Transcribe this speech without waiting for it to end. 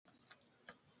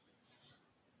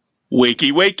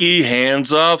Wakey, wakey,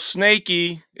 hands off,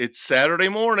 Snakey. It's Saturday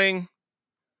morning.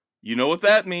 You know what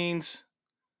that means.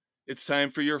 It's time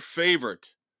for your favorite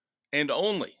and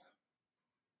only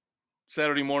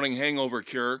Saturday morning hangover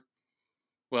cure.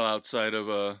 Well, outside of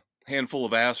a handful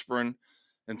of aspirin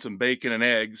and some bacon and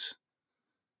eggs,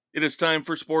 it is time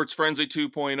for Sports Frenzy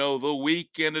 2.0, the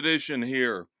weekend edition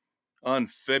here on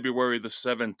February the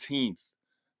 17th,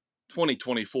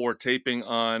 2024, taping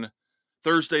on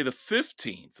Thursday the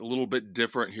 15th. A little bit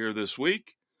different here this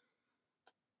week.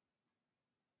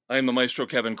 I am the Maestro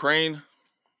Kevin Crane.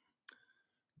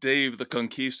 Dave the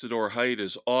Conquistador Height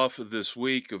is off this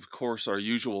week. Of course, our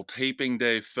usual taping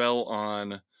day fell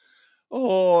on,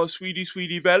 sweetie,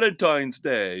 sweetie Valentine's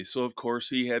Day. So, of course,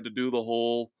 he had to do the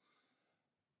whole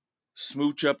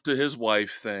smooch up to his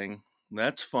wife thing.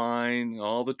 That's fine.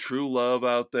 All the true love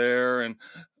out there, and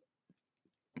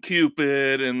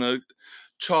Cupid, and the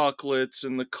chocolates,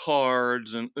 and the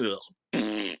cards, and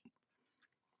ugh.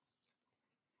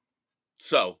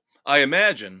 So, I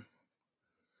imagine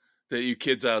that you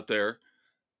kids out there,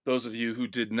 those of you who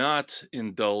did not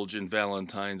indulge in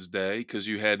Valentine's Day because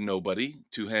you had nobody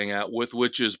to hang out with,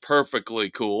 which is perfectly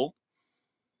cool.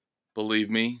 Believe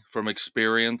me, from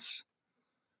experience,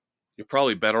 you're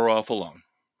probably better off alone.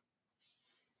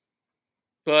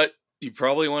 But you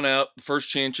probably went out the first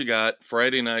chance you got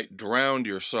Friday night, drowned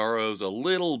your sorrows a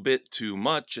little bit too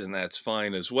much, and that's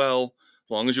fine as well,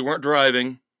 as long as you weren't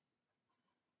driving.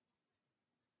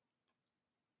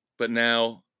 But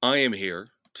now I am here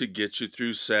to get you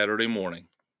through Saturday morning.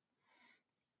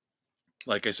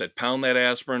 Like I said, pound that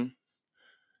aspirin,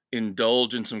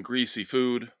 indulge in some greasy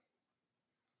food,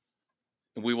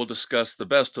 and we will discuss the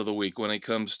best of the week when it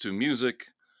comes to music,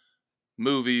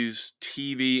 movies,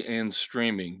 TV, and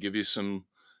streaming. Give you some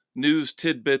news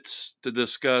tidbits to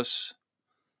discuss.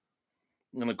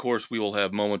 And of course, we will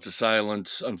have moments of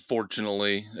silence,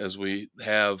 unfortunately, as we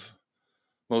have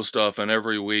most often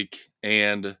every week.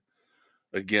 And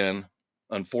again,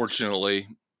 unfortunately,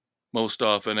 most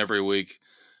often every week,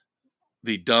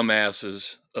 the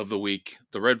dumbasses of the week,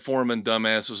 the Red Foreman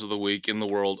dumbasses of the week in the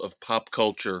world of pop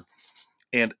culture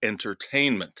and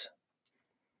entertainment.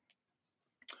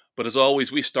 But as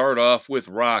always, we start off with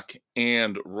rock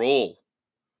and roll.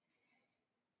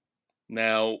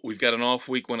 Now, we've got an off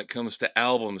week when it comes to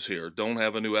albums here. Don't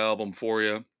have a new album for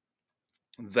you.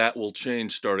 That will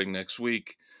change starting next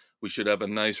week. We should have a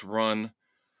nice run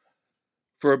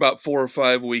for about 4 or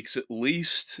 5 weeks at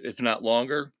least, if not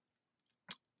longer.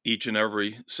 Each and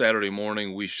every Saturday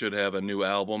morning, we should have a new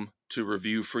album to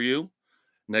review for you.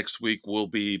 Next week will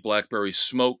be Blackberry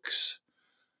Smoke's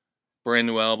brand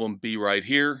new album, Be Right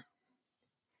Here.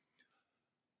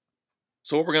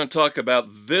 So what we're going to talk about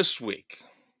this week,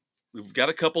 we've got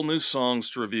a couple new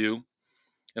songs to review.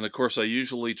 And of course, I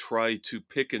usually try to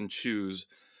pick and choose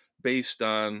based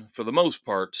on, for the most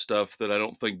part, stuff that I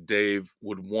don't think Dave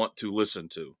would want to listen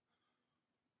to.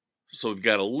 So we've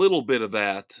got a little bit of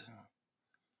that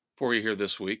for you here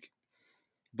this week.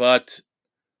 But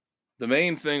the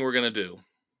main thing we're going to do,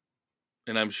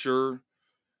 and I'm sure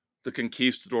the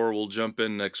Conquistador will jump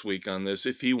in next week on this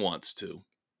if he wants to,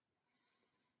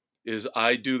 is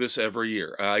I do this every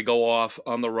year. I go off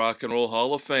on the Rock and Roll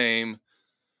Hall of Fame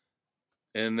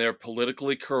and their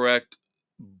politically correct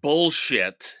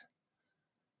bullshit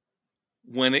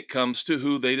when it comes to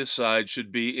who they decide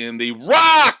should be in the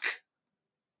Rock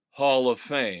Hall of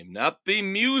Fame, not the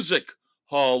Music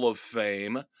Hall of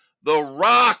Fame, the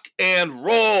Rock and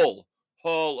Roll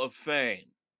Hall of Fame.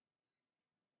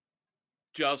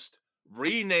 Just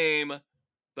rename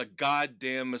the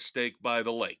goddamn Mistake by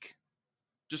the Lake.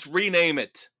 Just rename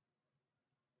it.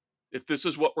 If this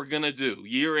is what we're gonna do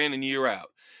year in and year out,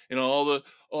 and all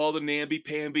the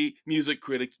namby-pamby music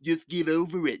critics, just get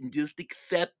over it and just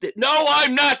accept it. No,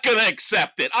 I'm not gonna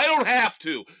accept it. I don't have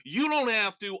to. You don't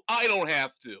have to. I don't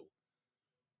have to.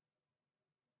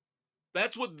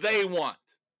 That's what they want.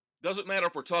 Doesn't matter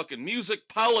if we're talking music,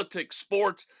 politics,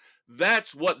 sports.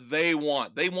 That's what they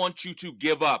want. They want you to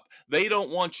give up. They don't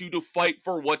want you to fight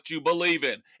for what you believe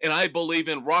in. And I believe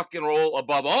in rock and roll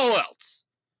above all else.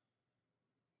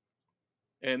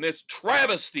 And this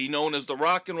travesty known as the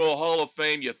Rock and Roll Hall of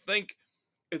Fame, you think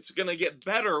it's going to get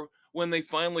better when they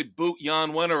finally boot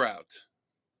Jan Wenner out.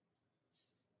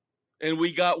 And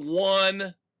we got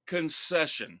one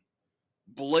concession,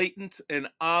 blatant and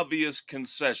obvious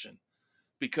concession,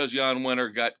 because Jan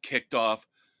Wenner got kicked off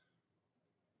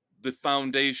the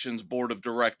foundation's board of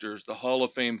directors, the Hall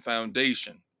of Fame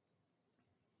Foundation.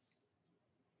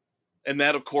 And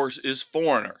that, of course, is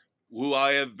Foreigner, who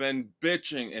I have been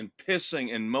bitching and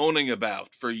pissing and moaning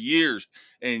about for years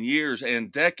and years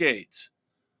and decades.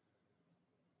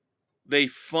 They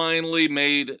finally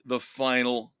made the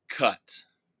final cut.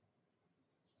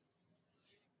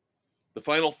 The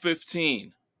final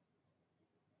 15.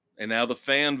 And now the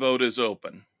fan vote is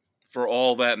open for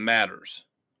all that matters.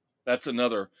 That's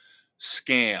another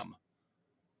scam.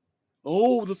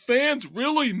 Oh, the fans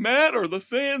really matter. The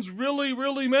fans really,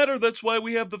 really matter. That's why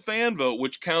we have the fan vote,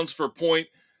 which counts for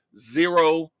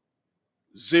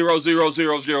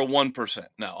 0.0000001%.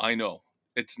 Now, I know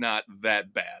it's not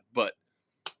that bad, but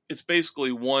it's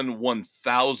basically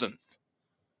 1/1000th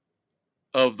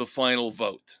of the final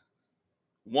vote.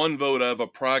 One vote out of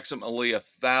approximately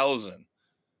 1,000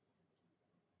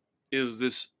 is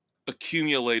this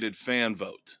accumulated fan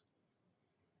vote.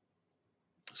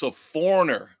 So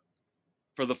Foreigner,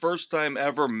 for the first time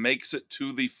ever, makes it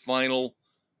to the final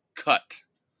cut.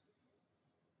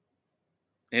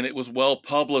 And it was well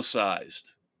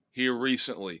publicized here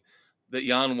recently that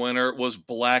Jan Wenner was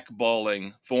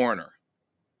blackballing Foreigner.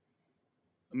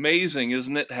 Amazing,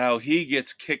 isn't it, how he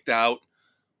gets kicked out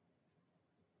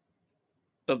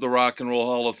of the Rock and Roll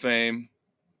Hall of Fame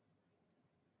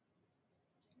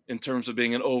in terms of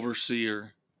being an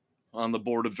overseer on the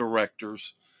board of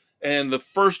directors. And the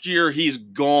first year he's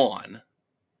gone,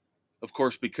 of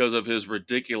course, because of his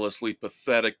ridiculously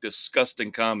pathetic,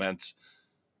 disgusting comments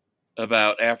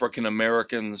about African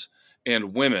Americans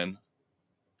and women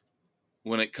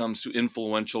when it comes to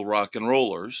influential rock and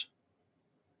rollers.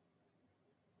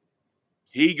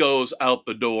 He goes out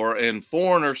the door, and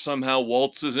Foreigner somehow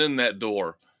waltzes in that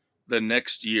door the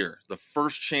next year, the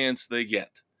first chance they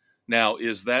get. Now,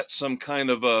 is that some kind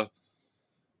of a,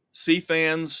 see,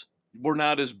 fans, we're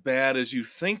not as bad as you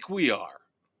think we are?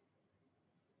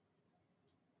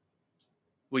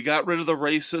 We got rid of the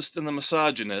racist and the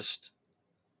misogynist,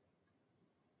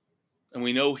 and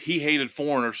we know he hated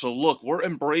Foreigner, so look, we're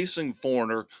embracing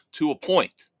Foreigner to a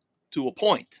point. To a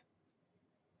point.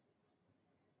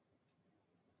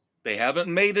 They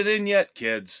haven't made it in yet,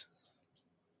 kids.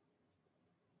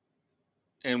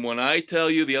 And when I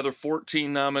tell you the other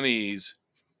 14 nominees,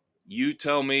 you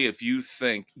tell me if you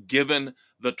think, given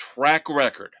the track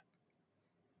record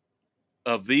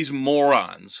of these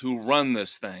morons who run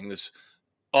this thing, this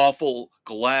awful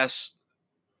glass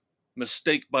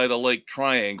mistake by the lake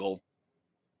triangle,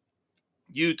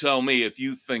 you tell me if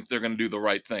you think they're going to do the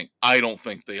right thing. I don't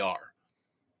think they are.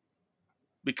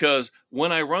 Because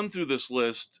when I run through this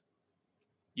list,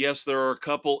 yes, there are a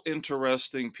couple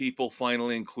interesting people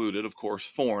finally included, of course,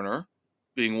 Foreigner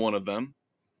being one of them.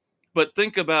 But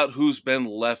think about who's been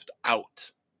left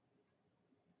out.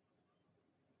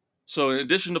 So in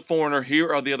addition to Foreigner,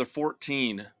 here are the other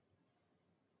 14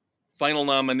 final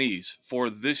nominees for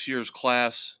this year's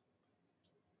class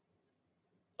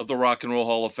of the Rock and Roll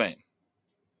Hall of Fame.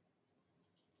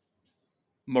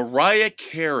 Mariah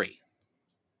Carey,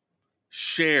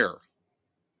 Cher,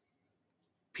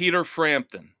 Peter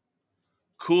Frampton,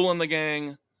 Kool and the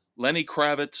Gang, Lenny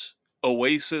Kravitz,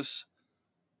 Oasis,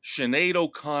 Sinead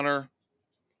O'Connor,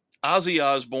 Ozzy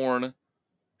Osbourne,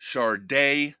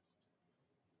 Sade,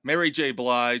 Mary J.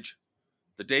 Blige,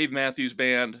 the Dave Matthews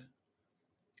Band,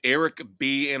 Eric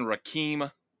B. and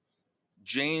Rakim,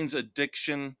 Jane's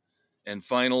Addiction, and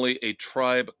finally A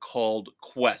Tribe Called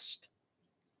Quest.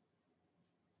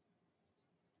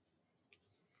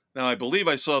 Now, I believe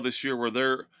I saw this year where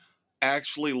they're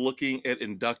actually looking at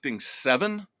inducting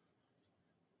 7.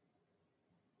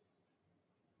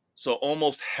 So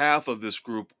almost half of this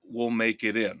group will make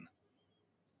it in.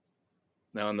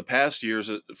 Now, in the past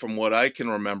years, from what I can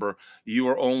remember, you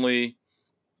are only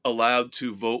allowed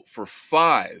to vote for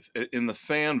 5 in the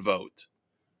fan vote.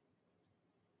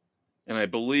 And I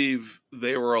believe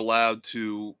they were allowed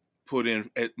to put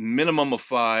in at minimum of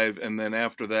 5, and then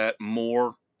after that,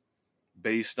 more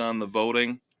based on the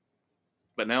voting.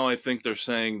 But now I think they're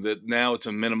saying that now it's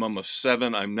a minimum of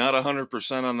 7. I'm not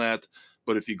 100% on that,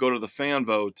 but if you go to the fan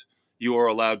vote, you are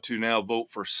allowed to now vote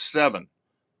for 7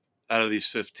 out of these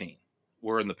 15,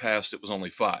 where in the past it was only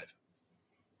 5.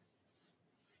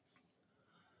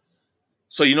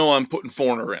 So you know I'm putting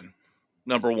Foreigner in,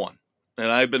 number 1.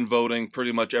 And I've been voting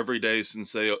pretty much every day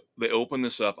since they opened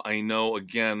this up. I know,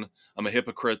 again, I'm a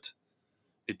hypocrite.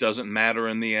 It doesn't matter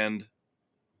in the end.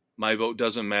 My vote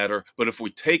doesn't matter. But if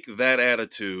we take that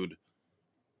attitude,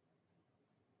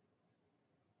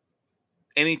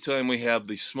 anytime we have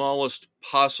the smallest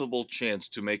possible chance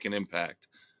to make an impact,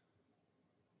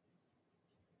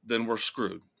 then we're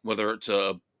screwed. Whether it's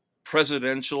a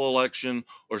presidential election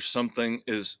or something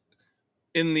is,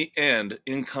 in the end,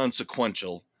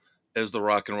 inconsequential as the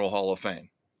Rock and Roll Hall of Fame.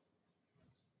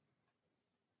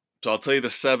 So I'll tell you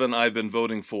the 7 I've been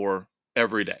voting for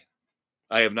every day.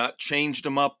 I have not changed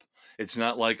them up. It's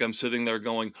not like I'm sitting there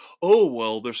going, oh,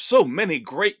 well, there's so many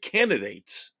great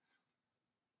candidates.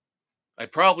 I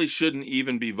probably shouldn't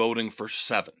even be voting for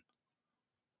 7.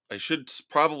 I should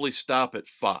probably stop at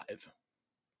 5.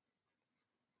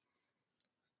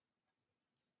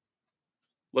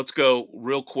 Let's go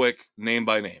real quick, name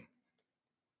by name.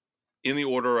 In the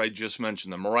order I just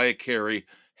mentioned them. Mariah Carey,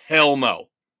 hell no.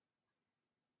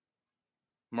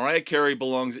 Mariah Carey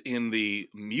belongs in the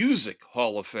Music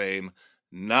Hall of Fame,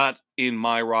 not in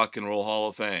my Rock and Roll Hall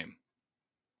of Fame.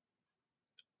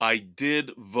 I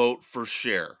did vote for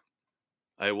Cher.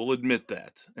 I will admit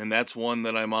that. And that's one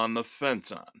that I'm on the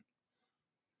fence on.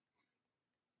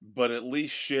 But at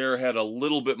least Cher had a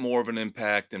little bit more of an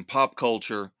impact in pop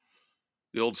culture.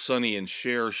 The old Sonny and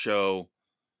Cher show.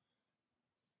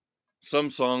 Some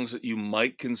songs that you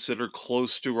might consider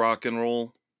close to rock and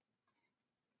roll.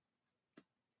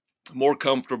 More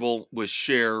comfortable with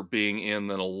Cher being in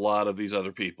than a lot of these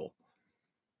other people.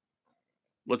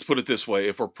 Let's put it this way.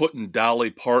 If we're putting Dolly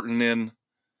Parton in,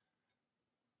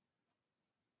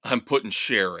 I'm putting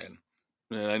Cher in.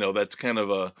 And I know that's kind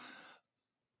of a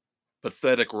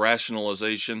pathetic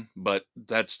rationalization, but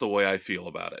that's the way I feel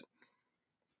about it.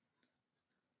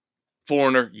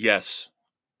 Foreigner, yes.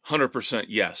 100%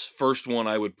 yes. First one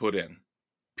I would put in.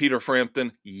 Peter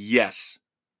Frampton, yes.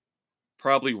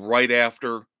 Probably right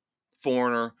after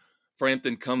Foreigner.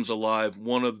 Frampton Comes Alive,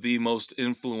 one of the most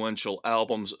influential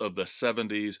albums of the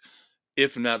 70s,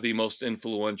 if not the most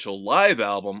influential live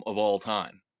album of all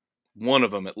time. One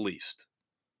of them at least.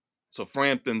 So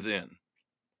Frampton's in.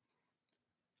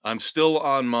 I'm still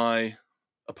on my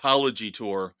apology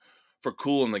tour for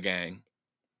Kool and the Gang.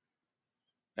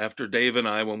 After Dave and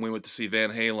I, when we went to see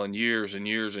Van Halen years and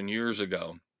years and years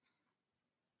ago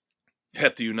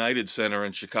at the United Center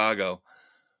in Chicago,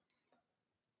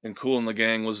 and Kool and the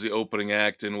Gang was the opening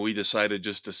act, and we decided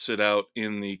just to sit out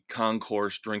in the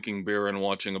concourse drinking beer and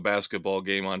watching a basketball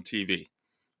game on TV.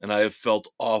 And I have felt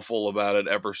awful about it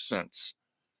ever since.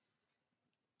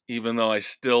 Even though I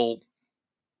still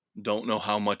don't know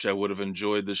how much I would have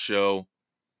enjoyed the show.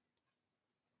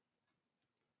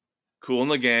 Kool and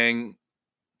the Gang,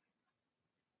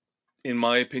 in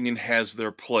my opinion, has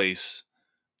their place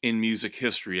in music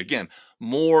history. Again,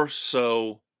 more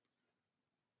so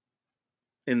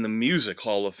in the Music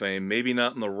Hall of Fame, maybe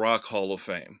not in the Rock Hall of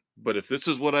Fame. But if this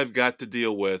is what I've got to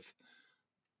deal with,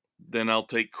 then I'll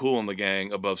take Kool and the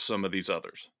Gang above some of these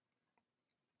others.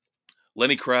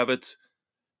 Lenny Kravitz,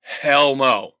 hell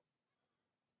no.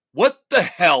 What the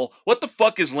hell? What the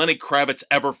fuck has Lenny Kravitz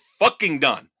ever fucking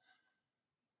done?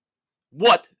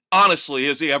 What, honestly,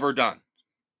 has he ever done?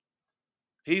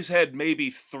 He's had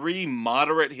maybe 3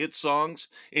 moderate hit songs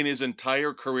in his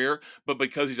entire career, but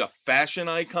because he's a fashion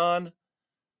icon,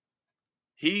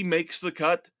 he makes the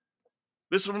cut.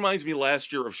 This reminds me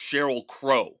last year of Sheryl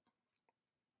Crow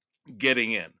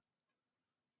getting in.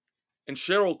 And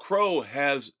Sheryl Crow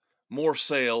has more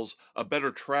sales, a better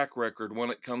track record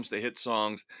when it comes to hit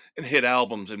songs and hit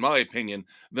albums, in my opinion,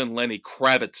 than Lenny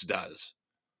Kravitz does.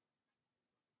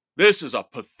 This is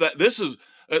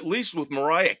at least with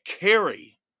Mariah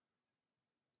Carey.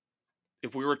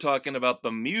 If we were talking about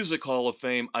the Music Hall of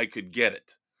Fame, I could get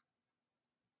it.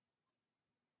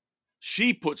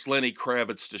 She puts Lenny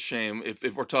Kravitz to shame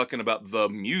if we're talking about the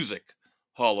Music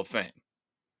Hall of Fame.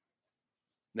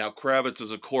 Now, Kravitz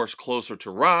is, of course, closer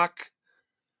to rock,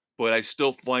 but I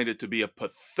still find it to be a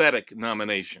pathetic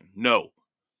nomination. No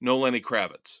Lenny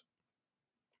Kravitz.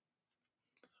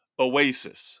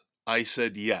 Oasis, I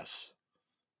said yes.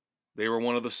 They were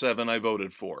one of the 7 I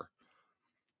voted for.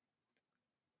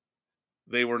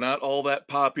 They were not all that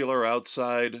popular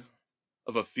outside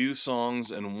of a few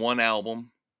songs and one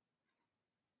album,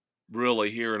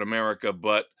 really, here in America,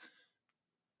 but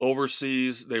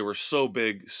overseas, they were so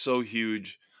big, so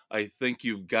huge. I think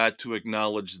you've got to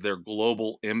acknowledge their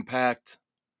global impact.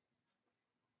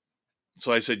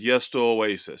 So I said yes to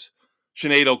Oasis.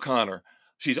 Sinead O'Connor,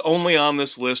 she's only on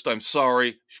this list, I'm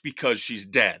sorry, because she's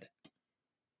dead.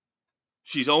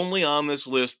 She's only on this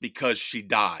list because she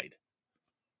died.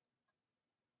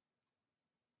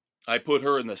 I put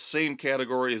her in the same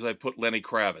category as I put Lenny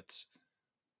Kravitz.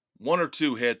 1 or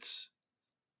 2 hits,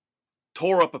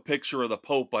 tore up a picture of the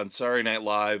Pope on Saturday Night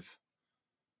Live.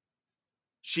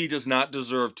 She does not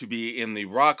deserve to be in the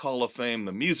Rock Hall of Fame,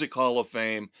 the Music Hall of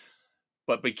Fame,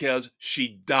 but because she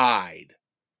died.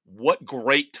 What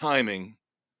great timing.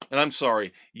 And I'm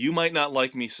sorry, you might not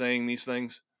like me saying these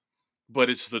things,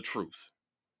 but it's the truth.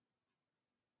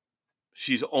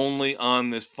 She's only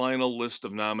on this final list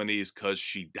of nominees because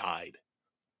she died.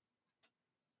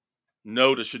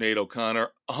 No to Sinead O'Connor.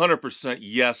 100%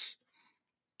 yes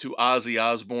to Ozzy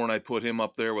Osbourne. I put him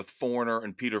up there with Foreigner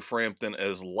and Peter Frampton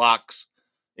as locks.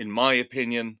 In my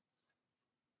opinion,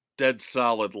 dead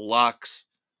solid locks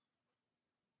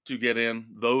to get in.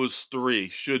 Those three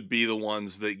should be the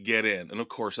ones that get in. And of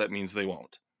course, that means they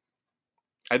won't.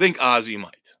 I think Ozzy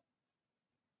might.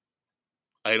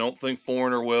 I don't think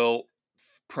Foreigner will.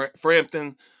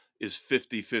 Frampton is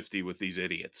 50-50 with these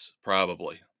idiots,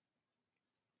 probably.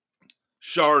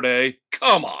 Sade,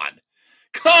 come on.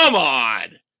 Come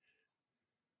on.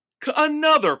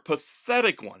 Another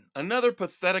pathetic one. Another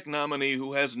pathetic nominee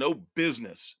who has no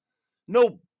business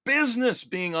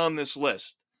being on this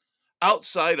list.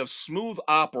 Outside of Smooth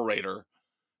Operator,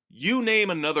 you name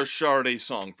another Sade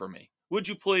song for me. Would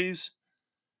you please?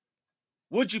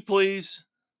 Would you please?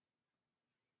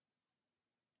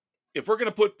 If we're going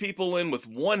to put people in with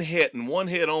one hit and one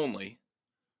hit only,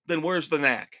 then where's the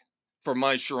knack for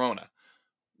My Sharona?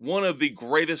 One of the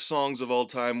greatest songs of all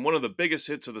time, one of the biggest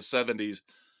hits of the 70s.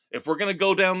 If we're going to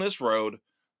go down this road,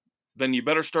 then you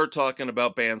better start talking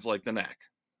about bands like the Knack.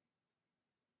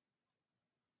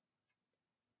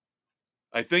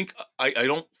 I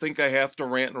don't think I have to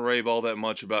rant and rave all that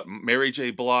much about Mary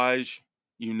J. Blige.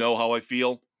 You know how I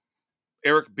feel.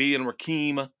 Eric B. and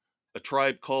Rakim, A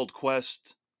Tribe Called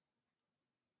Quest.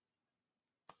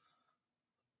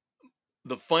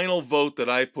 The final vote that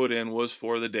I put in was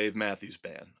for the Dave Matthews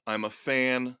Band. I'm a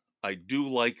fan. I do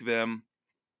like them.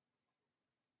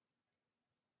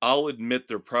 I'll admit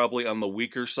they're probably on the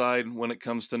weaker side when it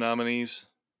comes to nominees.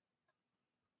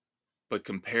 But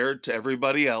compared to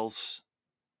everybody else,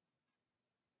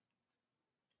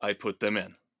 I put them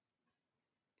in.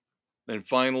 And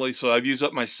finally, so I've used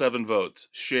up my 7 votes.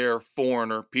 Cher,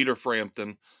 Foreigner, Peter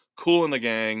Frampton, Kool and the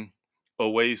Gang,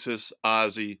 Oasis,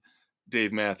 Ozzy,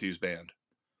 Dave Matthews Band.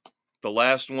 The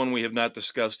last one we have not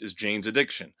discussed is Jane's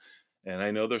Addiction. And I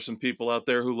know there's some people out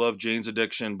there who love Jane's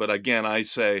Addiction, but again, I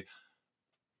say,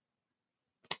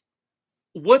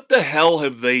 what the hell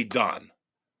have they done?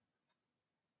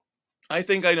 I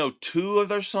think I know 2 of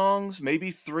their songs,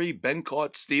 maybe 3, Been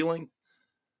Caught Stealing.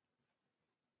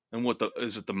 And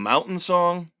is it the Mountain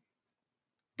Song?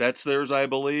 That's theirs, I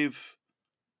believe.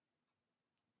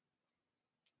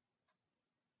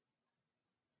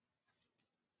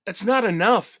 It's not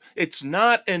enough. It's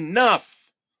not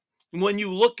enough. When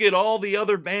you look at all the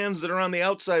other bands that are on the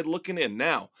outside looking in,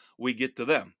 now we get to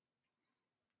them.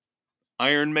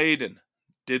 Iron Maiden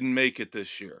didn't make it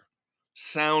this year.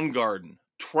 Soundgarden,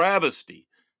 Travesty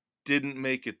didn't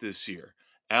make it this year.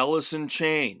 Alice in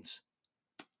Chains,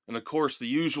 and of course the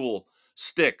usual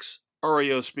Styx,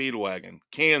 REO Speedwagon,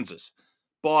 Kansas,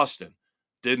 Boston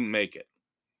didn't make it.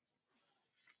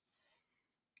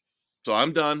 So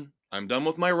I'm done. I'm done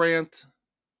with my rant.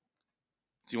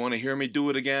 If you want to hear me do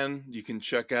it again, you can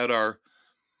check out our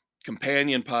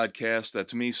companion podcast.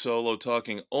 That's me solo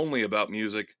talking only about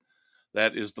music.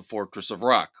 That is The Fortress of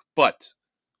Rock. But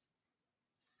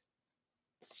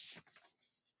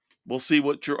we'll see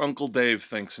what your Uncle Dave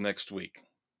thinks next week.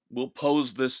 We'll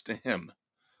pose this to him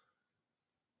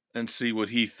and see what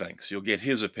he thinks. You'll get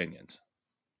his opinions.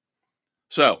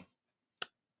 So,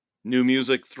 new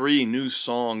music, 3 new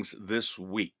songs this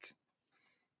week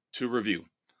to review.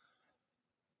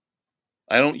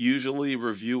 I don't usually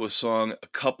review a song a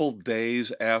couple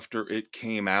days after it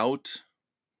came out.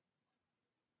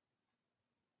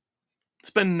 It's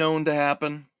been known to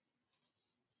happen,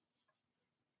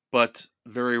 but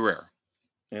very rare.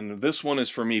 And this one is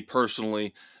for me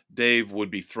personally. Dave would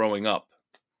be throwing up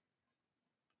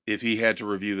if he had to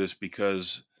review this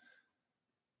because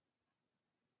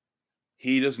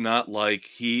he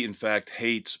in fact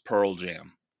hates Pearl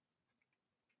Jam.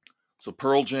 So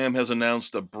Pearl Jam has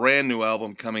announced a brand new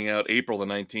album coming out April the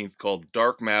 19th called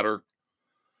Dark Matter.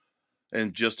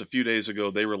 And just a few days ago,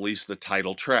 they released the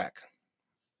title track.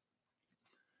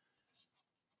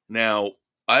 Now,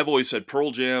 I've always said Pearl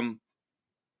Jam,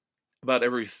 about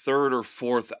every 3rd or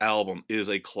 4th album is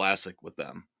a classic with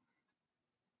them.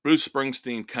 Bruce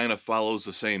Springsteen kind of follows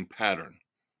the same pattern.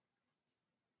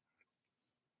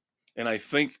 And I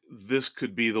think this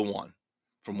could be the one.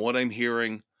 From what I'm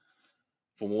hearing,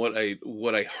 from what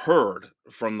I heard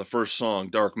from the first song,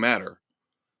 Dark Matter,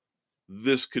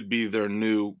 this could be their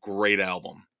new great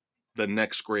album. The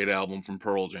next great album from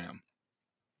Pearl Jam.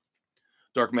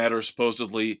 Dark Matter is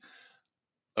supposedly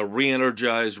a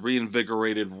re-energized,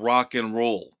 reinvigorated rock and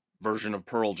roll version of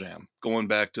Pearl Jam, going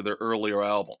back to their earlier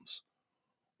albums.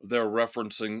 They're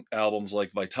referencing albums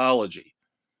like Vitalogy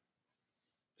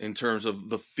in terms of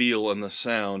the feel and the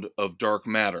sound of Dark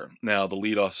Matter. Now, the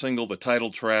lead-off single, the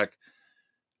title track,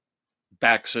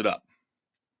 backs it up.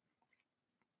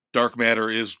 Dark Matter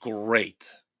is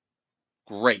great.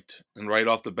 great. And right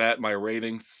off the bat, my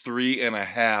rating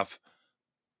 3.5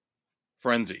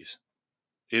 frenzies.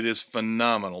 It is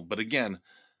phenomenal. But again,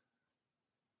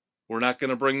 we're not going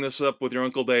to bring this up with your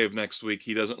Uncle Dave next week.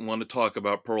 He doesn't want to talk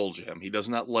about Pearl Jam. He does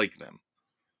not like them.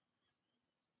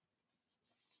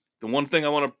 The one thing I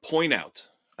want to point out,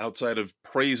 outside of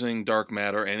praising Dark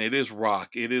Matter, and it is rock,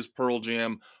 it is Pearl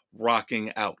Jam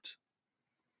rocking out.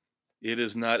 It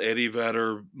is not Eddie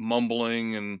Vedder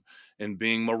mumbling and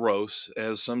being morose,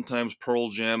 as sometimes Pearl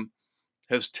Jam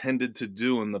has tended to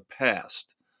do in the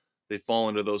past. They fall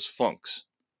into those funks.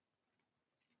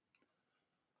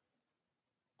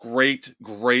 Great,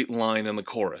 great line in the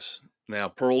chorus. Now,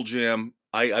 Pearl Jam,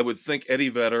 I would think Eddie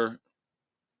Vedder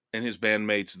and his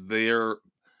bandmates,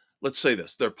 let's say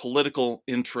this, their political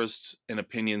interests and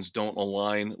opinions don't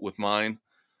align with mine.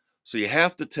 So you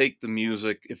have to take the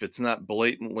music, if it's not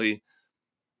blatantly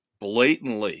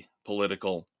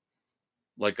political,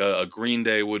 like a Green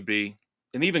Day would be.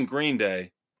 And even Green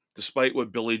Day, despite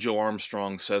what Billy Joe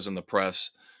Armstrong says in the press,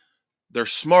 they're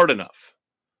smart enough.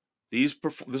 This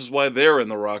is why they're in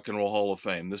the Rock and Roll Hall of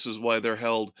Fame. This is why they're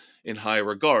held in high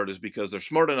regard, is because they're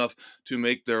smart enough to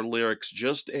make their lyrics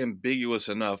just ambiguous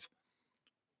enough,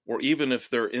 or even if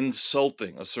they're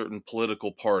insulting a certain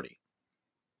political party,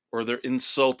 or they're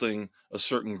insulting a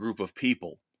certain group of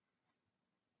people,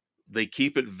 they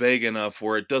keep it vague enough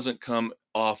where it doesn't come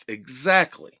off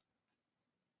exactly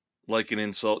like an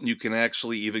insult, and you can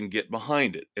actually even get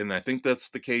behind it. And I think that's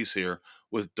the case here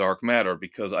with Dark Matter,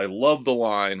 because I love the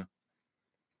line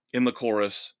in the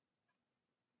chorus,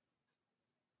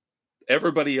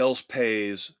 everybody else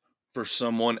pays for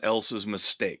someone else's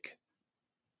mistake.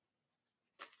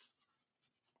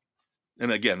 And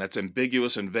again, that's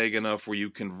ambiguous and vague enough where you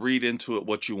can read into it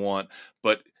what you want,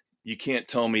 but you can't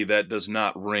tell me that does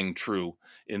not ring true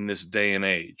in this day and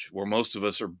age where most of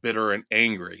us are bitter and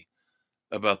angry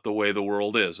about the way the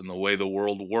world is and the way the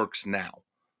world works now.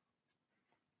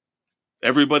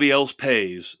 Everybody else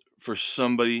pays for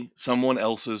someone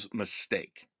else's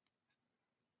mistake.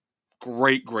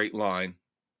 Great, great line.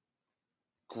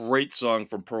 Great song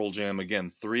from Pearl Jam. Again,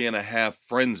 3.5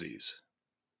 frenzies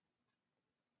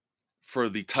for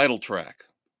the title track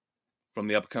from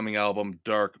the upcoming album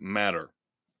Dark Matter.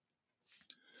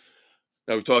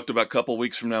 Now, we've talked about a couple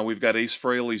weeks from now, we've got Ace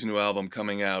Frehley's new album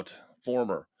coming out.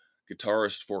 Former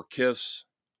guitarist for Kiss.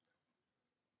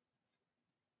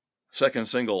 Second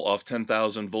single off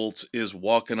 10,000 Volts is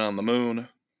Walking on the Moon.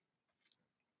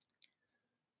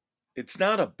 It's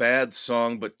not a bad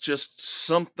song, but just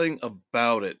something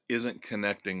about it isn't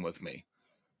connecting with me.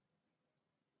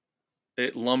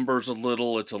 It lumbers a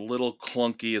little, it's a little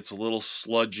clunky, it's a little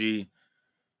sludgy.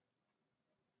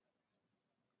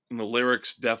 And the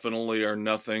lyrics definitely are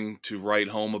nothing to write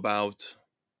home about.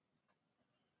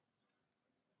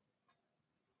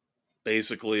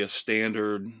 Basically a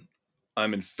standard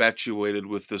I'm infatuated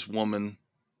with this woman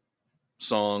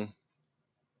song.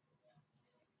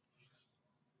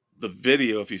 The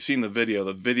video, if you've seen the video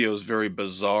is very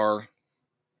bizarre.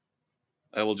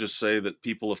 I will just say that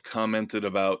people have commented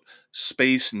about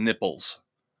space nipples,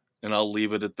 and I'll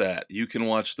leave it at that. You can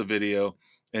watch the video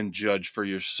and judge for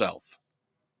yourself.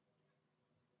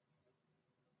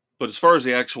 But as far as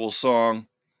the actual song,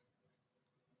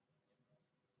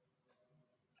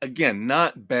 again,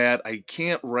 not bad. I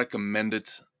can't recommend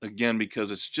it, again, because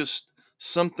it's just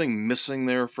something missing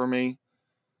there for me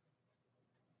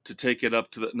to take it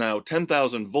up to the... Now,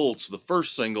 10,000 Volts, the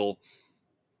first single,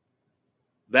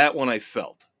 that one I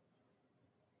felt.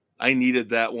 I needed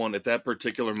that one at that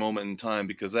particular moment in time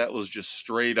because that was just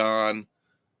straight on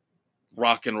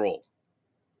rock and roll.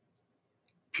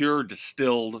 Pure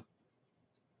distilled,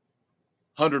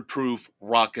 100 proof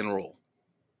rock and roll.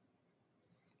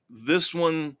 This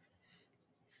one,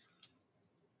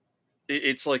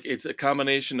 it's like it's a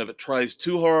combination of it tries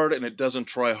too hard and it doesn't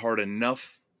try hard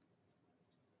enough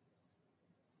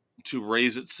to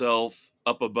raise itself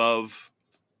up above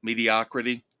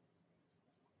mediocrity.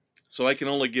 So I can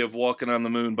only give Walking on the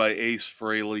Moon by Ace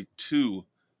Frehley 2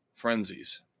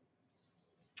 frenzies.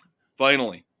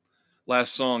 Finally,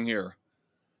 last song here.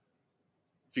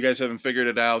 If you guys haven't figured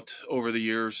it out over the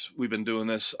years, we've been doing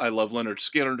this. I love Leonard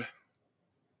Skinner,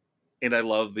 and I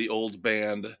love the old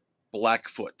band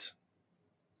Blackfoot.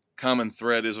 Common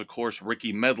thread is, of course,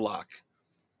 Ricky Medlock.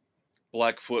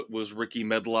 Blackfoot was Ricky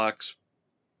Medlock's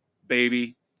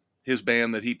baby, his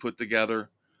band that he put together.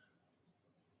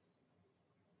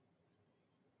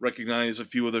 Recognize a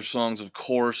few of their songs, of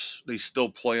course. They still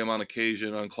play them on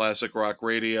occasion on classic rock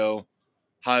radio.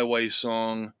 Highway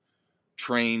Song,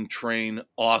 Train,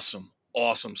 awesome,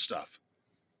 awesome stuff.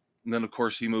 And then, of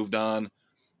course, he moved on,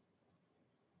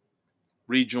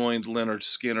 rejoined Lynyrd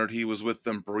Skynyrd. He was with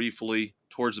them briefly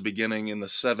towards the beginning in the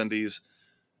 70s,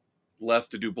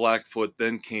 left to do Blackfoot,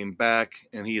 then came back,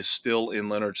 and he is still in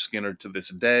Lynyrd Skynyrd to this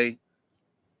day.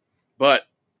 But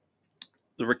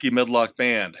the Ricky Medlock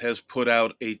Band has put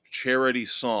out a charity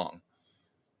song.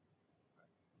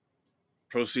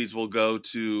 Proceeds will go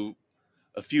to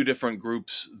a few different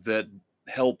groups that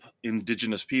help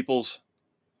indigenous peoples.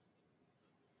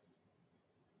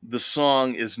 The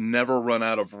song is Never Run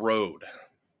Out of Road.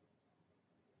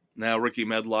 Now, Ricky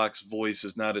Medlock's voice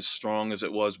is not as strong as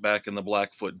it was back in the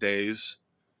Blackfoot days.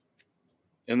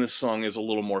 And this song is a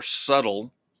little more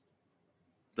subtle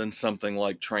than something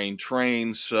like Train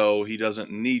Train, so he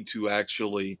doesn't need to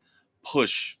actually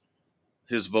push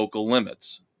his vocal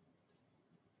limits.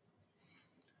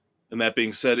 And that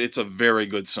being said, it's a very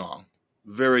good song.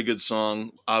 Very good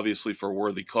song, obviously for a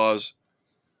worthy cause.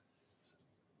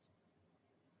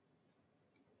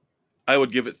 I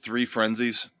would give it 3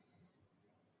 frenzies.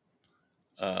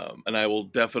 And I will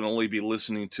definitely be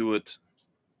listening to it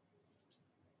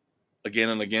again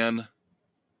and again.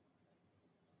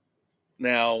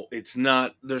 Now,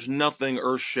 there's nothing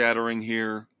earth-shattering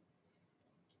here.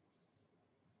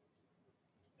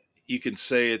 You can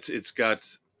say it's got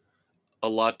a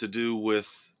lot to do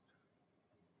with,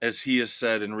 as he has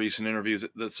said in recent interviews,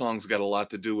 that song's got a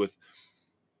lot to do with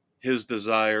his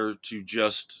desire to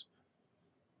just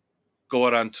go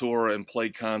out on tour and play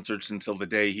concerts until the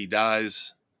day he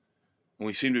dies. And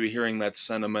we seem to be hearing that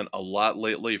sentiment a lot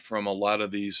lately from a lot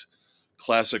of these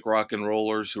classic rock and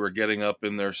rollers who are getting up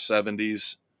in their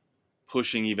 70s,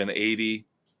 pushing even 80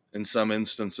 in some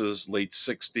instances, late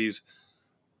 60s.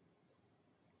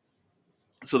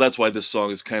 So that's why this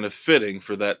song is kind of fitting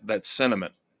for that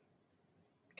sentiment.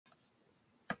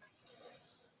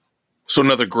 So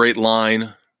another great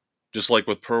line, just like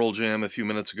with Pearl Jam a few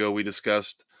minutes ago we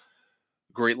discussed,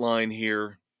 great line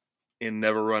here in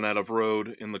Never Run Out of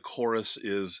Road. In the chorus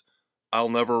is, I'll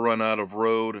never run out of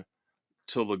road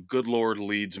till the good Lord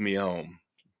leads me home.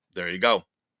 There you go.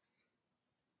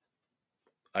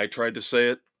 I tried to say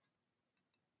it.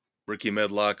 Ricky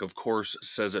Medlock, of course,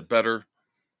 says it better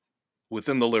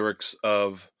within the lyrics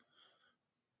of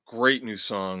great new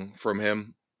song from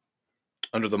him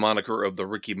under the moniker of the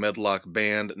Ricky Medlock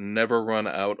Band, Never Run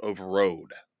Out of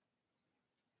Road.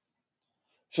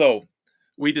 So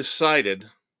we decided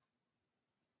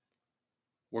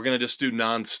we're going to just do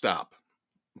nonstop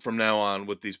from now on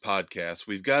with these podcasts.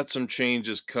 We've got some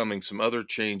changes coming, some other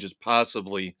changes,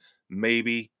 possibly,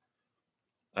 maybe.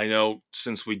 I know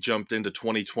since we jumped into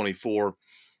 2024,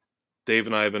 Dave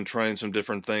and I have been trying some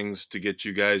different things to get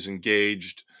you guys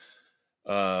engaged.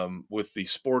 With the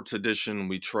sports edition,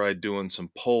 we tried doing some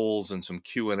polls and some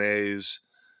Q&As.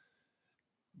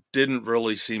 Didn't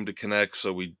really seem to connect,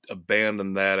 so we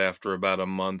abandoned that after about a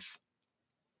month.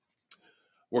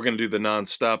 We're going to do the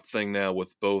nonstop thing now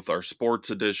with both our sports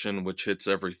edition, which hits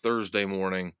every Thursday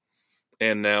morning,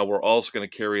 and now we're also going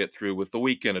to carry it through with the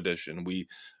weekend edition.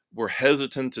 We're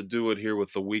hesitant to do it here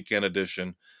with the weekend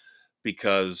edition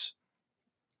because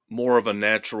more of a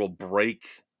natural break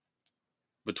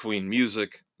between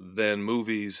music, then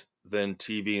movies, then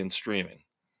TV and streaming.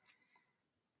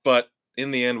 But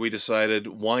in the end, we decided,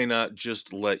 why not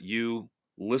just let you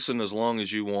listen as long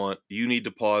as you want? You need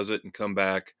to pause it and come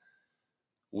back.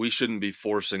 We shouldn't be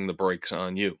forcing the breaks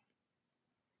on you.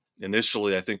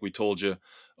 Initially, I think we told you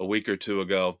a week or two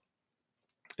ago,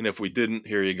 and if we didn't,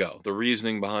 here you go. The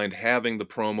reasoning behind having the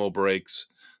promo breaks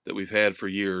that we've had for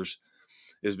years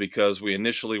is because we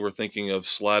initially were thinking of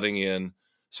slotting in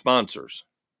sponsors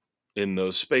in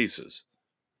those spaces.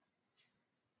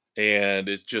 And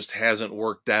it just hasn't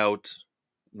worked out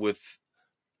with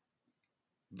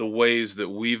the ways that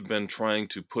we've been trying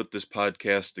to put this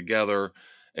podcast together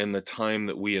and the time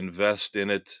that we invest in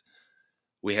it.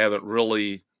 We haven't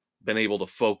really been able to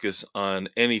focus on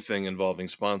anything involving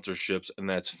sponsorships, and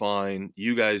that's fine.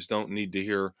 You guys don't need to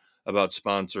hear about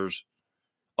sponsors.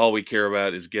 All we care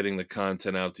about is getting the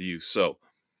content out to you. So,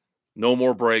 no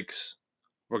more breaks.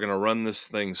 We're going to run this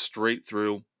thing straight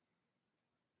through.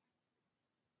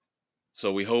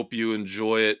 So we hope you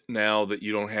enjoy it now that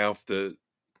you don't have to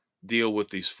deal with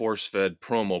these force-fed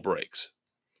promo breaks.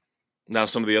 Now,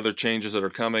 some of the other changes that are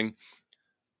coming,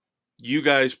 you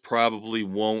guys probably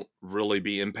won't really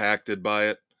be impacted by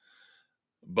it,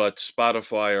 but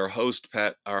Spotify,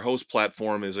 our host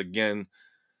platform, is again,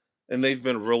 and they've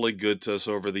been really good to us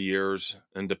over the years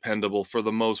and dependable for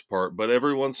the most part, but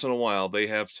every once in a while they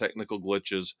have technical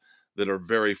glitches that are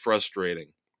very frustrating.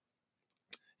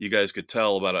 You guys could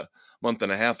tell about a month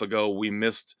and a half ago, we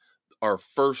missed our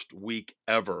first week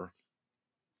ever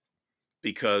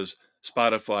because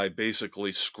Spotify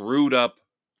basically screwed up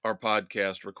our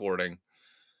podcast recording,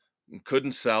 and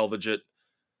couldn't salvage it.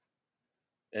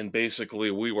 And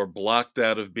basically, we were blocked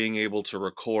out of being able to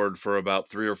record for about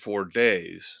 3 or 4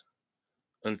 days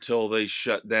until they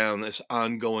shut down this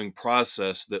ongoing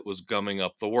process that was gumming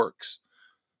up the works.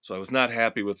 So I was not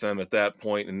happy with them at that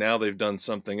point, and now they've done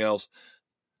something else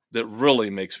that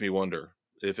really makes me wonder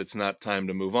if it's not time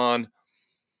to move on,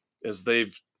 as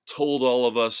they've told all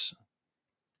of us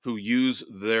who use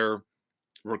their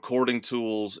recording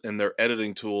tools and their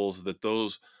editing tools that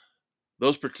those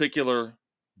particular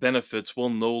benefits will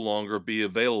no longer be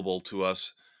available to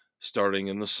us starting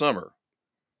in the summer.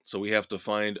 So we have to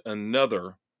find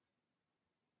another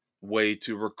way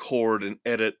to record and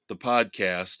edit the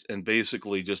podcast and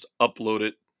basically just upload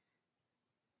it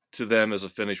to them as a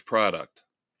finished product.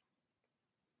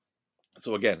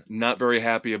 So again, not very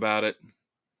happy about it,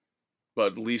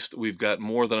 but at least we've got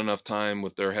more than enough time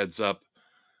with their heads up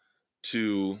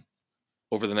to,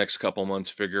 over the next couple months,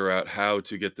 figure out how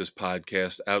to get this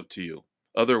podcast out to you.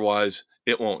 Otherwise,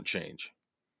 it won't change.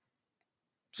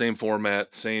 Same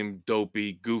format, same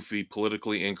dopey, goofy,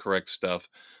 politically incorrect stuff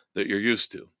that you're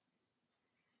used to.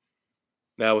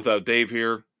 Now, without Dave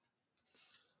here,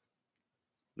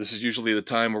 this is usually the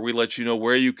time where we let you know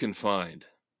where you can find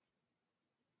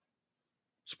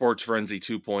Sports Frenzy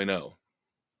 2.0.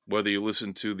 Whether you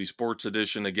listen to the sports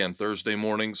edition, again, Thursday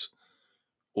mornings,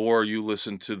 or you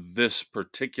listen to this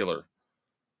particular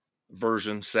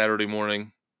version Saturday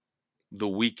morning, the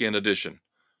weekend edition.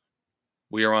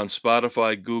 We are on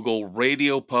Spotify, Google,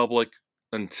 Radio Public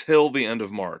until the end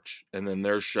of March, and then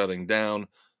they're shutting down,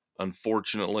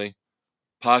 unfortunately.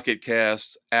 Pocket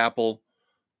Cast, Apple,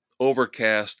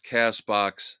 Overcast,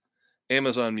 Castbox,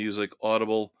 Amazon Music,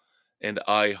 Audible, and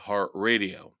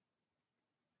iHeartRadio.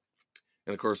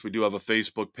 And of course, we do have a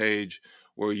Facebook page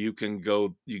where you can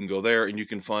go there and you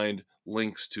can find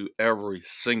links to every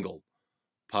single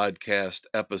podcast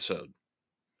episode.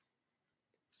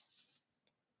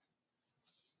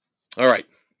 All right.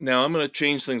 Now I'm going to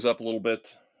change things up a little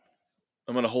bit.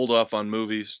 I'm going to hold off on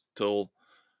movies till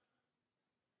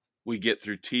we get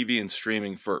through TV and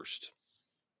streaming first.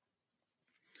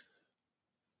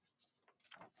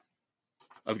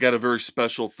 I've got a very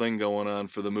special thing going on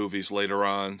for the movies later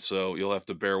on, so you'll have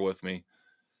to bear with me.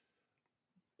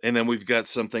 And then we've got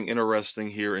something interesting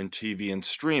here in TV and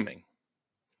streaming.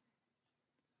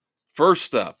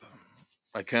 First up,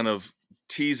 I kind of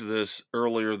teased this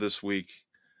earlier this week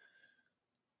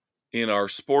in our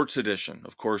sports edition.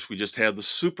 Of course, we just had the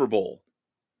Super Bowl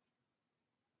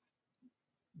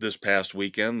this past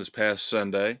weekend, this past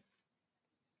Sunday.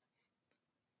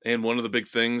 And one of the big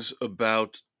things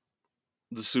about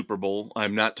the Super Bowl,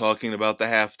 I'm not talking about the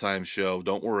halftime show.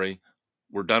 Don't worry.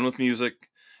 We're done with music,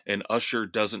 and Usher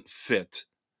doesn't fit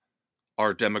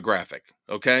our demographic.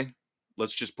 Okay?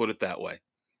 Let's just put it that way.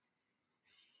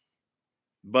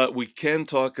 But we can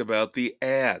talk about the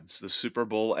ads, the Super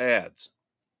Bowl ads.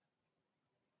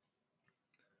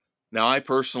 Now,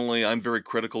 I'm very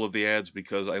critical of the ads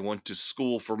because I went to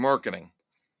school for marketing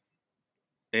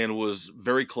and was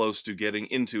very close to getting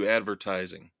into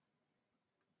advertising.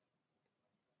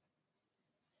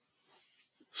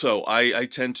 So I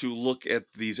tend to look at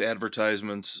these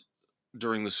advertisements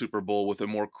during the Super Bowl with a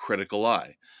more critical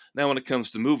eye. Now, when it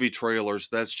comes to movie trailers,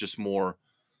 that's just more,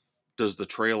 does the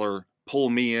trailer pull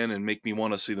me in and make me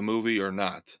want to see the movie or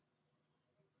not?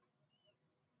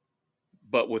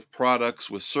 But with products,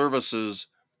 with services,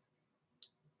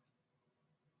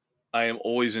 I am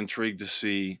always intrigued to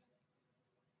see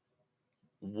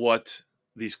what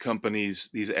these companies,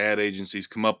 these ad agencies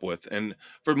come up with. And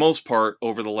for the most part,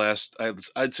 over the last,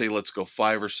 I'd say let's go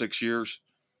 5 or 6 years,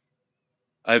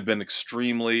 I've been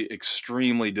extremely,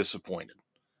 extremely disappointed.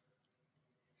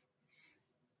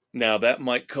 Now, that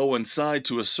might coincide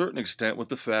to a certain extent with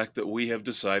the fact that we have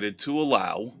decided to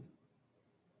allow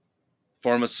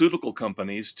pharmaceutical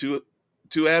companies to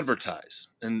advertise.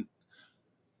 And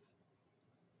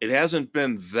it hasn't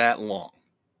been that long.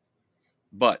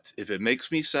 But if it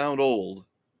makes me sound old,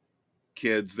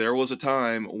 kids, there was a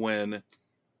time when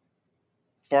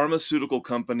pharmaceutical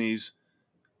companies,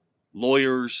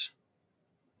 lawyers,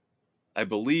 I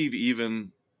believe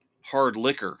even hard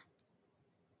liquor,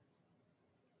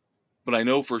 but I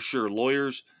know for sure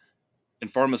lawyers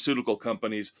and pharmaceutical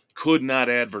companies could not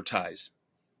advertise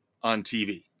on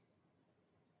TV.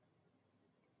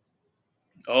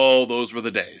 Oh, those were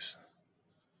the days.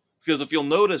 Because if you'll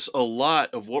notice, a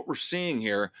lot of what we're seeing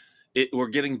here, we're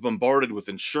getting bombarded with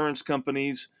insurance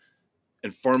companies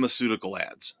and pharmaceutical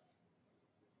ads.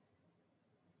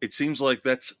 It seems like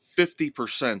that's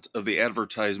 50% of the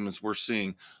advertisements we're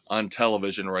seeing on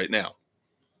television right now.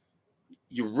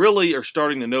 You really are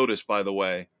starting to notice, by the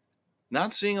way,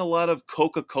 not seeing a lot of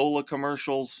Coca-Cola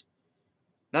commercials,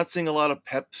 not seeing a lot of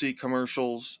Pepsi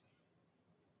commercials,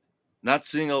 not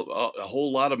seeing a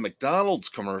whole lot of McDonald's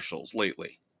commercials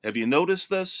lately. Have you noticed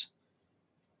this?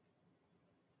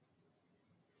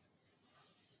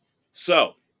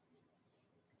 So,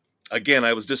 again,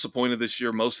 I was disappointed this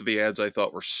year. Most of the ads I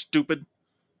thought were stupid.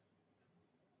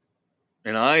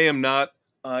 And I am not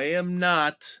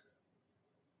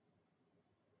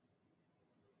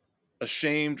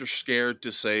ashamed or scared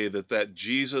to say that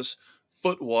Jesus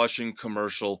foot washing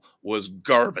commercial was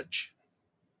garbage.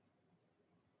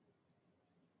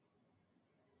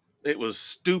 It was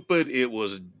stupid. It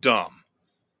was dumb.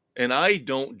 And I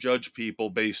don't judge people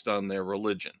based on their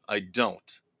religion. I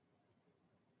don't.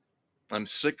 I'm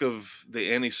sick of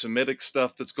the anti Semitic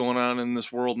stuff that's going on in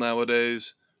this world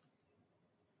nowadays.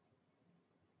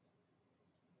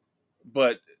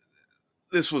 But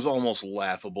this was almost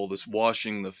laughable, this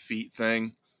washing the feet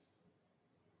thing.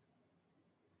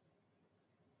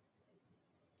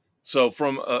 So,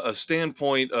 from a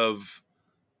standpoint of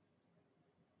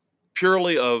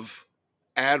purely of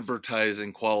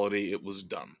advertising quality, it was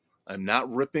dumb. I'm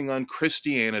not ripping on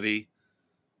Christianity.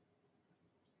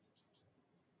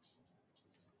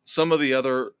 Some of the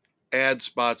other ad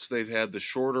spots they've had, the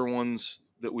shorter ones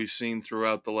that we've seen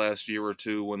throughout the last year or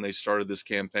two when they started this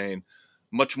campaign,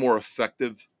 much more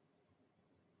effective.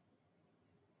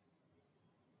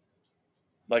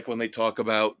 Like when they talk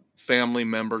about family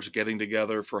members getting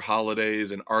together for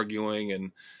holidays and arguing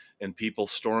and people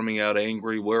storming out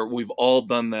angry, where we've all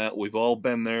done that. We've all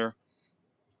been there.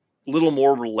 A little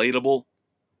more relatable.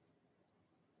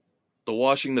 The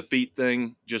washing the feet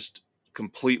thing just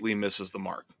completely misses the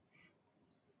mark.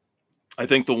 I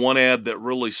think the one ad that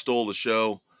really stole the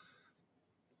show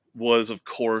was, of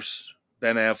course,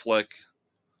 Ben Affleck,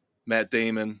 Matt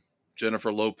Damon,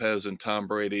 Jennifer Lopez, and Tom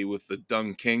Brady with the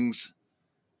Dung Kings.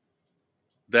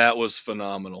 That was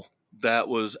phenomenal. That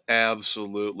was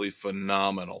absolutely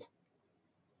phenomenal.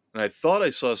 And I thought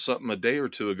I saw something a day or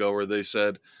two ago where they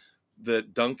said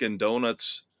that Dunkin'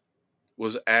 Donuts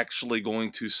was actually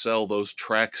going to sell those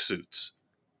tracksuits.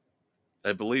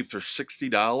 I believe for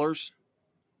 $60.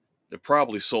 They're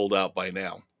probably sold out by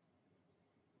now.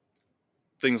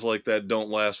 Things like that don't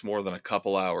last more than a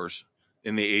couple hours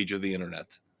in the age of the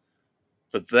internet.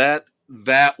 But that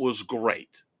was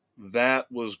great. That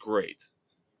was great.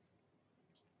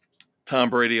 Tom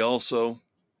Brady also,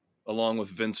 along with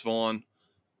Vince Vaughn,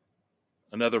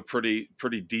 another pretty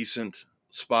decent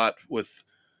spot with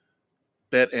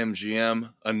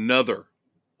BetMGM, another,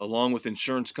 along with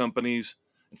insurance companies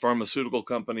and pharmaceutical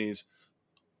companies,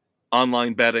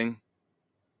 online betting,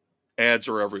 ads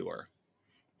are everywhere.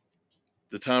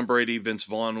 The Tom Brady Vince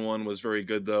Vaughn one was very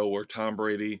good though, where Tom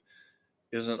Brady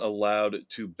isn't allowed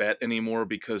to bet anymore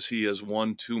because he has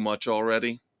won too much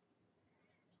already.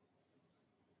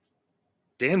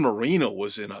 Dan Marino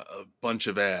was in a bunch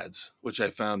of ads, which I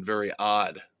found very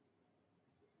odd.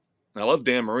 I love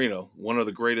Dan Marino, one of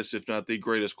the greatest, if not the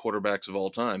greatest quarterbacks of all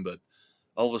time, but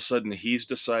all of a sudden he's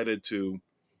decided to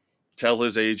tell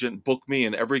his agent, book me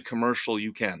in every commercial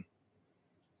you can.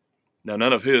 Now,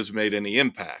 none of his made any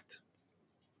impact.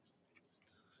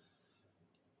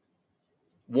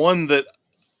 One that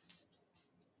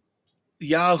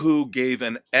Yahoo gave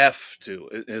an F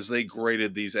to as they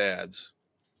graded these ads.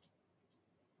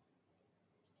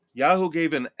 Yahoo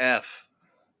gave an F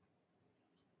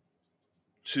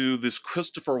to this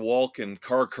Christopher Walken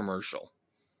car commercial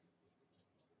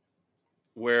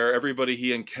where everybody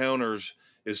he encounters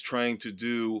is trying to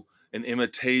do an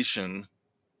imitation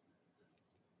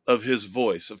of his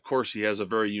voice. Of course, he has a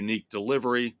very unique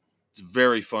delivery. It's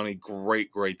very funny,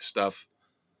 great stuff.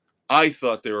 I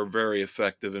thought they were very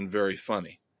effective and very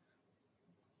funny.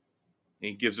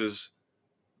 He gives his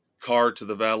car to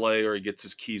the valet, or he gets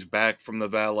his keys back from the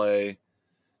valet,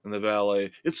 and the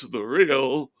valet, it's the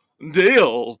real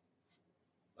deal.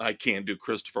 I can't do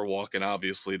Christopher Walken,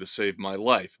 obviously, to save my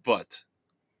life, but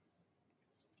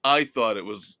I thought it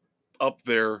was up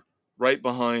there right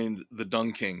behind the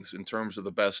Dung Kings in terms of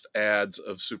the best ads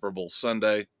of Super Bowl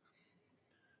Sunday.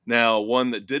 Now,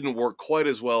 one that didn't work quite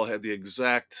as well, had the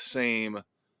exact same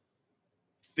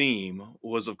theme,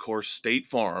 was, of course, State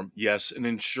Farm. Yes, an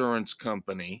insurance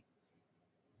company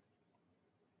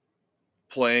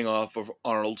playing off of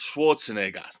Arnold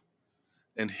Schwarzenegger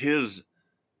and his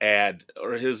ad,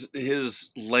 or his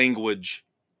language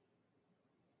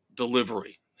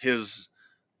delivery, his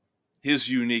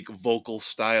unique vocal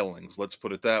stylings, let's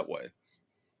put it that way.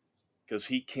 Because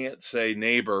he can't say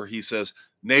neighbor, he says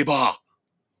neighbor.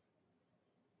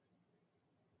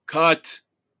 Cut.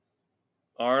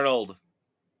 Arnold,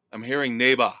 I'm hearing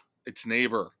neighbor. It's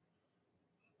neighbor.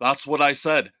 That's what I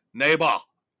said. Neighbor.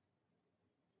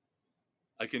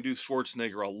 I can do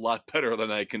Schwarzenegger a lot better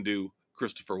than I can do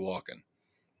Christopher Walken.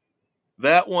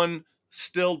 That one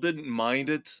still didn't mind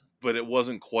it, but it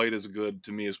wasn't quite as good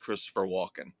to me as Christopher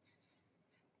Walken.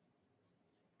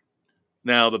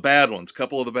 Now, the bad ones,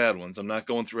 couple of the bad ones. I'm not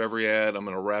going through every ad. I'm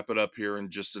going to wrap it up here in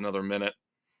just another minute.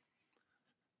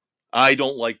 I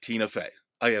don't like Tina Fey.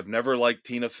 I have never liked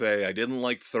Tina Fey. I didn't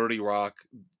like 30 Rock.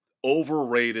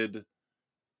 Overrated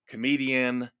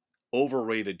comedian,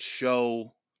 overrated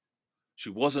show. She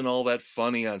wasn't all that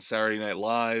funny on Saturday Night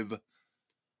Live.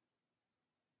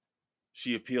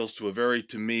 She appeals to a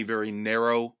to me, very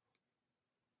narrow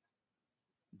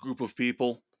group of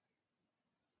people.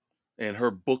 And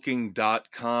her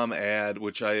booking.com ad,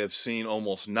 which I have seen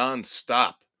almost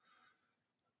nonstop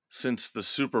since the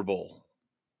Super Bowl,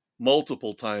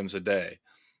 multiple times a day,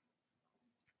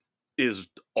 is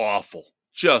awful.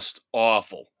 Just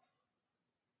awful.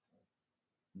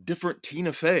 Different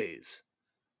Tina Feys.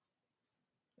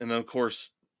 And then, of course,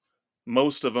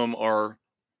 most of them are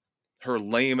her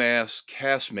lame ass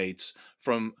castmates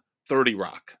from 30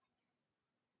 Rock.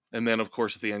 And then, of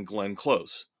course, at the end, Glenn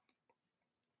Close.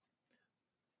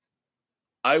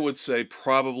 I would say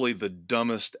probably the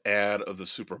dumbest ad of the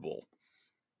Super Bowl.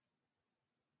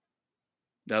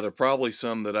 Now, there are probably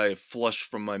some that I have flushed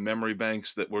from my memory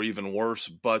banks that were even worse,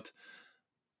 but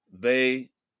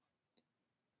they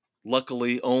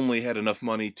luckily only had enough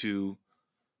money to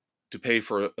pay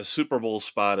for a Super Bowl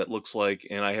spot, it looks like,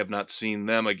 and I have not seen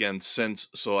them again since,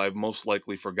 so I've most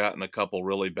likely forgotten a couple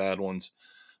really bad ones.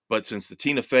 But since the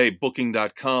Tina Fey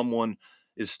booking.com one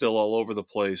is still all over the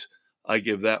place, I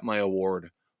give that my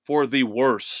award for the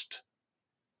worst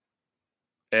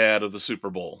ad of the Super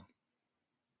Bowl.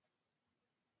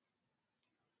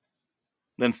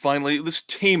 Then finally, this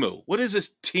Temu. What is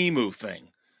this Temu thing?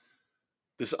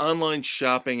 This online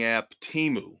shopping app,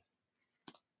 Temu.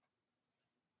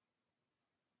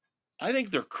 I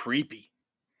think they're creepy.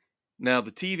 Now,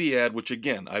 the TV ad, which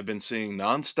again, I've been seeing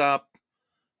nonstop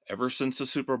ever since the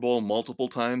Super Bowl, multiple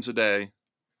times a day,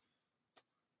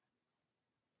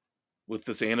 with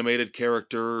this animated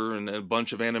character and a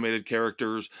bunch of animated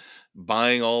characters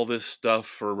buying all this stuff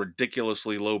for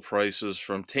ridiculously low prices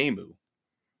from Temu.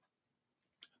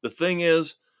 The thing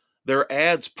is, their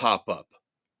ads pop up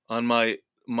on my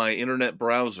internet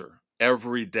browser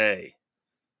every day.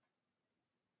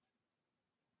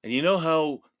 And you know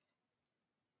how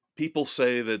people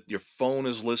say that your phone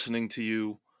is listening to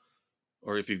you,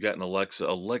 or if you've got an Alexa,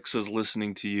 Alexa's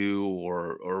listening to you,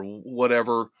 or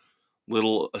whatever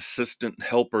little assistant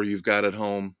helper you've got at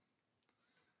home.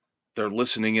 They're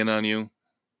listening in on you.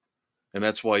 And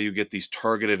that's why you get these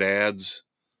targeted ads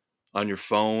on your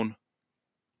phone.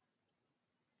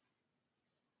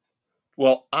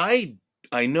 Well, I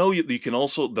know you can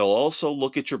also they'll also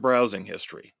look at your browsing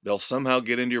history. They'll somehow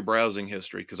get into your browsing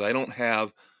history because I don't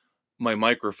have my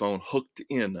microphone hooked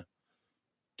in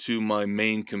to my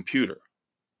main computer.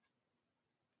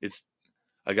 It's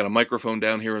I got a microphone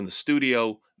down here in the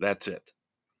studio, that's it.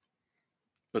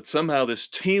 But somehow this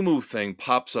Temu thing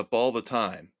pops up all the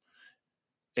time.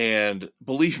 And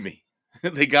believe me,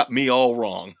 they got me all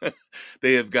wrong.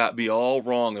 They have got me all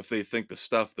wrong if they think the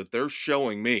stuff that they're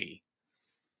showing me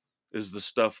is the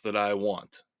stuff that I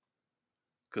want.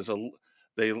 Because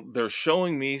they're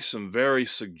showing me some very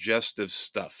suggestive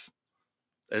stuff,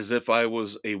 as if I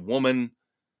was a woman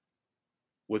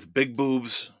with big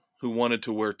boobs who wanted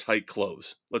to wear tight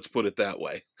clothes. Let's put it that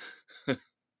way.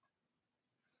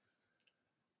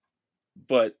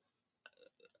 But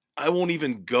I won't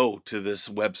even go to this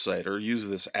website or use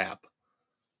this app.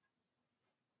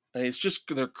 It's just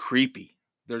they're creepy.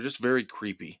 They're just very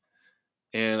creepy.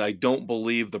 And I don't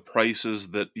believe the prices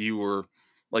that you were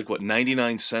like what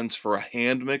 99 cents for a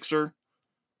hand mixer.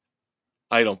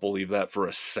 I don't believe that for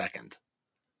a second.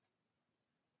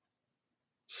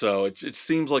 So it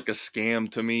seems like a scam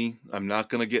to me. I'm not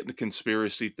going to get into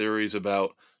conspiracy theories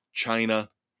about China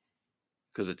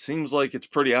because it seems like it's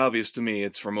pretty obvious to me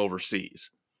it's from overseas.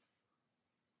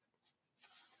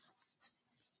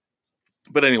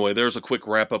 But anyway, there's a quick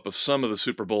wrap up of some of the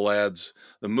Super Bowl ads,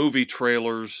 the movie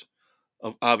trailers.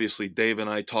 Obviously, Dave and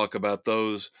I talk about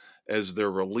those as they're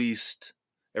released.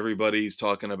 Everybody's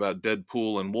talking about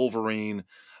Deadpool and Wolverine.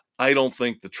 I don't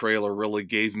think the trailer really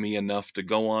gave me enough to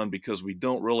go on because we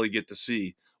don't really get to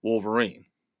see Wolverine.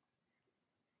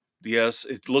 Yes,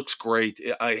 it looks great.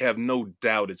 I have no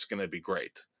doubt it's going to be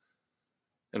great.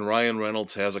 And Ryan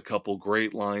Reynolds has a couple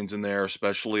great lines in there,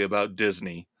 especially about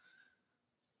Disney.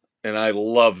 And I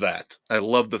love that. I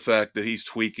love the fact that he's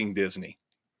tweaking Disney.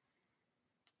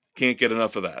 Can't get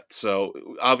enough of that. So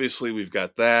obviously we've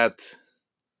got that.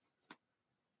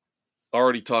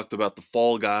 Already talked about the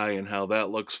Fall Guy and how that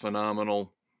looks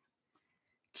phenomenal.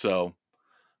 So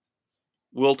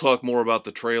we'll talk more about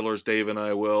the trailers, Dave and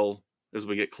I will, as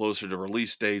we get closer to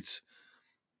release dates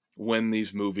when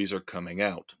these movies are coming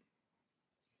out.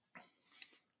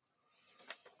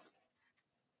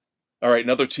 All right,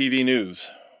 another TV news.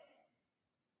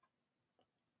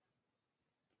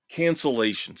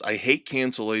 Cancellations. I hate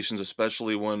cancellations,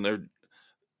 especially when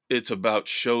it's about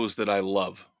shows that I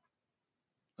love.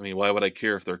 I mean, why would I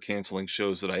care if they're canceling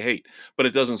shows that I hate? But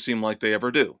it doesn't seem like they ever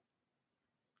do.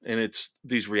 And it's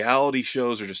these reality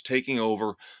shows are just taking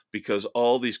over because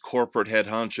all these corporate head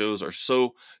honchos are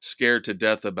so scared to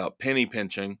death about penny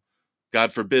pinching.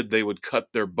 God forbid they would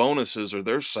cut their bonuses or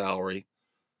their salary.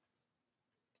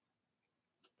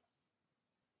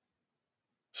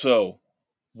 So,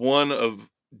 one of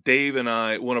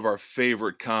one of our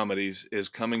favorite comedies is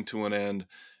coming to an end,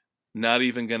 not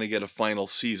even going to get a final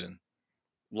season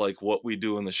like What We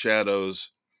Do in the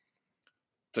Shadows.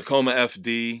 Tacoma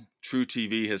FD, True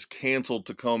TV has canceled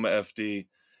Tacoma FD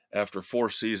after 4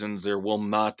 seasons. There will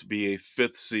not be a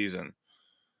fifth season.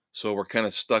 So we're kind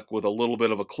of stuck with a little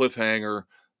bit of a cliffhanger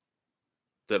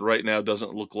that right now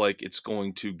doesn't look like it's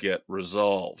going to get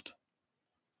resolved.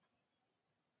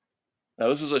 Now,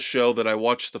 this is a show that I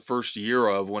watched the first year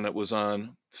of when it was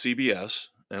on CBS,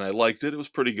 and I liked it. It was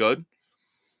pretty good.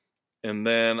 And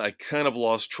then I kind of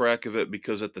lost track of it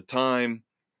because at the time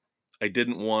I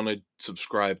didn't want to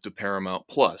subscribe to Paramount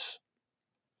Plus.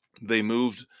 They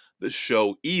moved the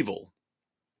show Evil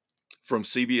from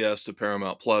CBS to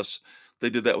Paramount Plus. They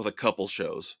did that with a couple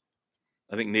shows.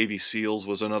 I think Navy SEALs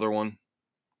was another one.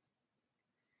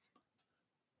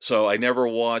 So I never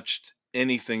watched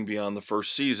anything beyond the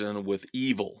first season with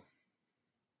Evil.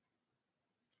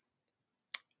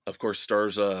 Of course,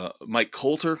 stars Mike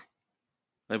Coulter,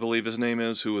 I believe his name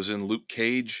is, who was in Luke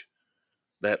Cage.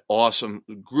 That awesome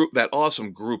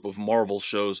group of Marvel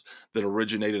shows that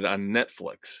originated on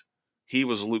Netflix. He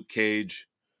was Luke Cage.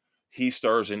 He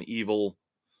stars in Evil.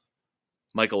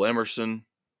 Michael Emerson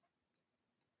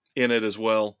in it as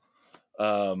well.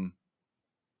 Um,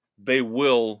 they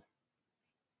will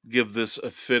give this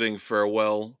a fitting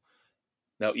farewell.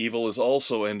 Now, Evil is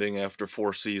also ending after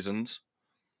 4 seasons,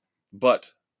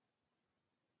 but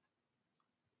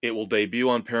it will debut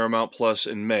on Paramount Plus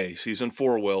in May. Season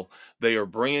 4 will. They are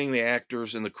bringing the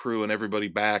actors and the crew and everybody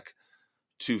back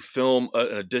to film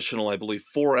an additional, I believe,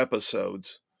 4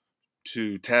 episodes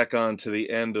to tack on to the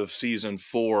end of season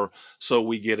 4 so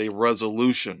we get a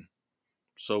resolution,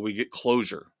 so we get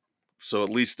closure. So at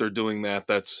least they're doing that.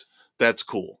 That's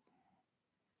cool.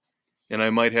 And I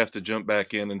might have to jump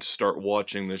back in and start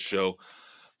watching this show.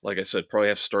 Like I said, probably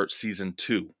have to start season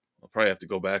 2. I'll probably have to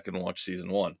go back and watch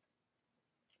season 1.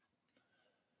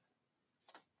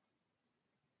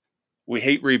 We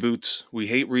hate reboots. We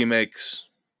hate remakes.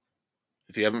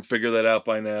 If you haven't figured that out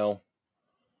by now,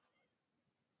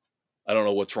 I don't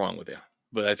know what's wrong with you.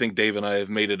 But I think Dave and I have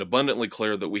made it abundantly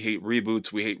clear that we hate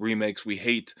reboots, we hate remakes, we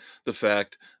hate the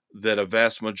fact that a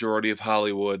vast majority of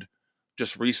Hollywood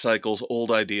just recycles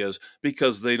old ideas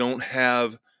because they don't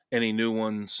have any new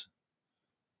ones.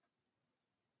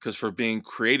 Because for being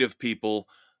creative people,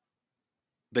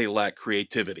 they lack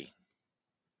creativity.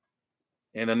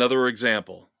 And another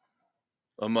example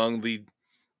among the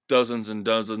dozens and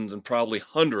dozens and probably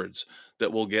hundreds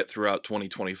that we'll get throughout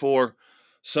 2024,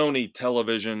 Sony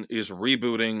Television is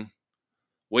rebooting,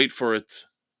 wait for it,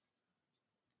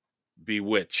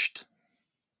 Bewitched.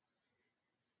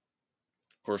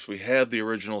 Of course, we had the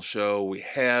original show, we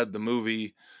had the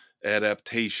movie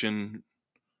adaptation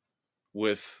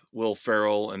with Will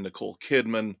Ferrell and Nicole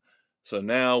Kidman. So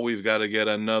now we've got to get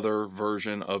another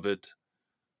version of it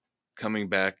coming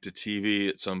back to TV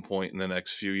at some point in the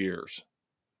next few years.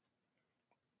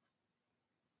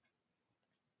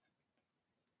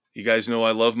 You guys know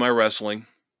I love my wrestling.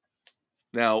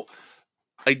 Now,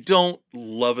 I don't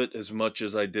love it as much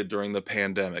as I did during the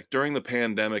pandemic. During the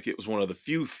pandemic, it was one of the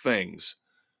few things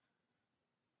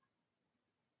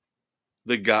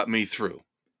that got me through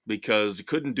because you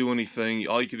couldn't do anything.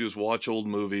 All you could do was watch old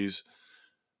movies.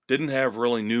 Didn't have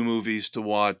really new movies to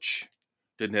watch.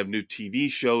 Didn't have new TV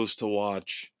shows to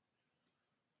watch.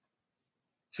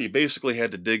 So you basically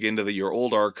had to dig into your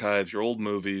old archives, your old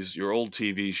movies, your old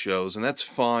TV shows, and that's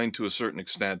fine to a certain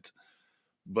extent.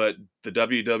 But the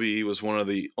WWE was one of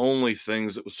the only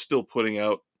things that was still putting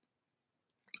out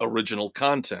original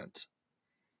content.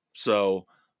 So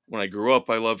when I grew up,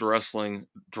 I loved wrestling,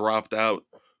 dropped out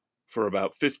for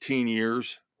about 15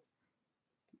 years,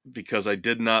 because I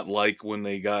did not like when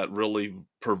they got really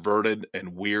perverted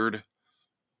and weird.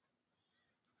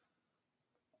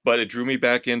 But it drew me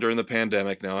back in during the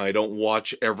pandemic. Now I don't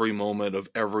watch every moment of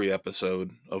every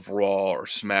episode of Raw or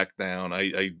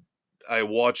SmackDown. I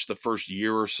watched the first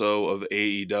year or so of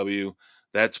AEW.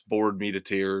 That's bored me to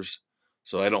tears.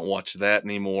 So I don't watch that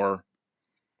anymore.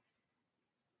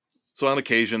 So on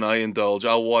occasion I indulge.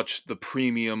 I'll watch the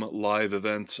premium live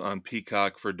events on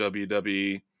Peacock for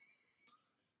WWE.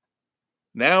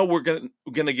 Now we're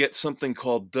gonna get something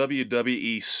called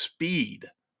WWE Speed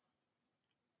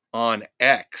on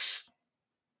X.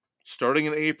 Starting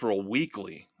in April,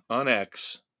 weekly on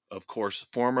X, of course,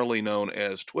 formerly known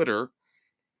as Twitter,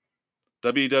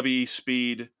 WWE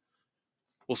Speed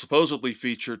will supposedly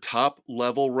feature top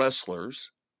level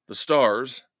wrestlers, the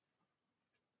stars,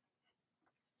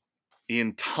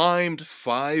 in timed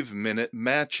 5-minute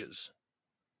matches.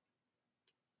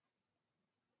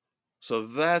 So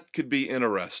that could be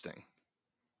interesting.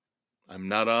 I'm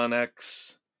not on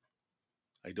X.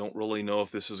 I don't really know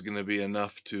if this is going to be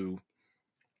enough to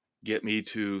get me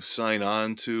to sign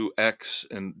on to X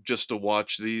and just to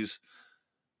watch these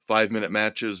 5-minute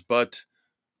matches, but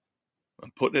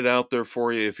I'm putting it out there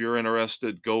for you. If you're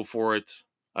interested, go for it.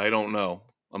 I don't know.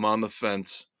 I'm on the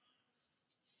fence.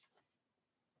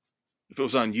 If it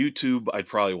was on YouTube, I'd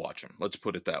probably watch them. Let's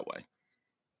put it that way.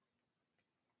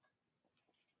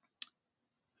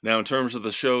 Now, in terms of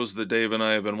the shows that Dave and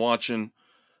I have been watching,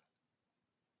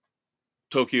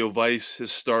 Tokyo Vice has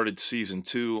started season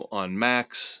 2 on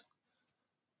Max.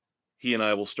 He and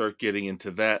I will start getting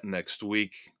into that next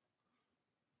week.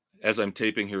 As I'm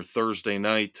taping here Thursday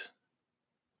night,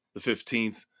 the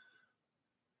 15th,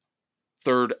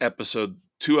 third episode,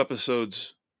 2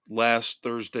 episodes last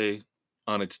Thursday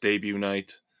on its debut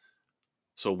night.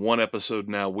 So 1 episode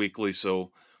now weekly.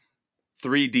 So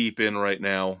 3 deep in right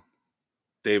now.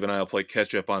 Dave and I will play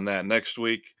catch up on that next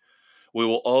week. We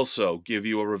will also give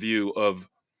you a review of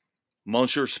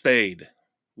Monsieur Spade,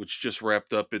 which just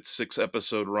wrapped up its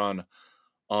 6-episode run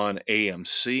on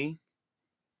AMC.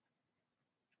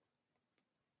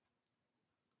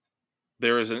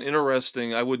 There is an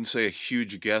interesting, I wouldn't say a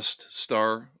huge guest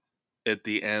star at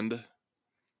the end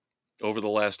over the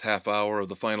last half hour of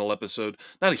the final episode.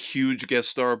 Not a huge guest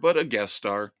star, but a guest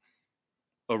star.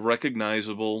 A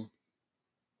recognizable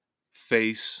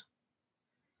face.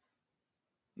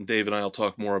 Dave and I will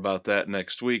talk more about that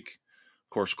next week.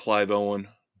 Of course, Clive Owen,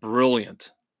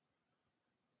 brilliant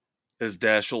as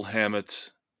Dashiell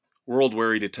Hammett's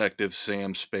world-weary detective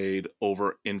Sam Spade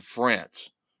over in France.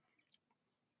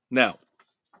 Now,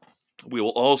 we will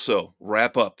also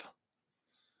wrap up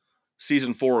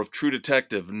Season 4 of True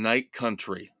Detective Night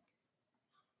Country.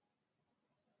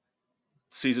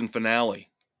 Season finale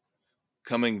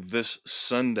coming this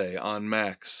Sunday on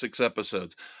Max, 6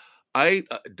 episodes.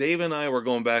 Dave and I were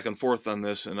going back and forth on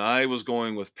this, and I was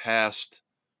going with past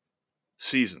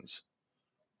seasons.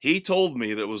 He told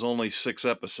me that it was only 6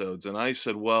 episodes, and I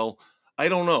said, well, I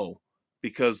don't know,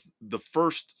 because the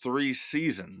first 3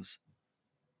 seasons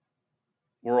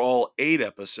were all 8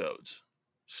 episodes.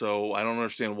 So I don't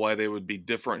understand why they would be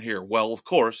different here. Well, of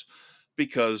course,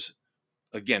 because,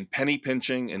 again, penny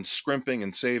pinching and scrimping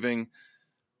and saving.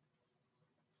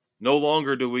 No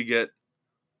longer do we get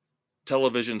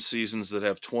television seasons that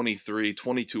have 23,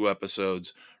 22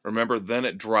 episodes. Remember, then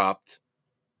it dropped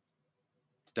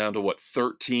down to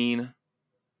 13,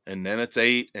 and then it's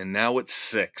 8, and now it's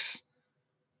 6.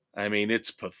 I mean, it's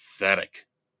pathetic.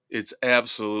 It's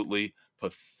absolutely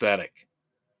pathetic.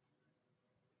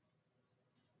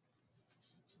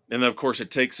 And then, of course, it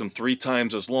takes them 3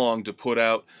 times as long to put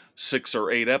out 6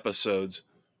 or 8 episodes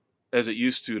as it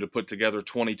used to put together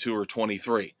 22 or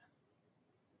 23.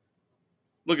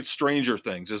 Look at Stranger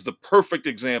Things as the perfect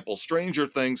example. Stranger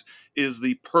Things is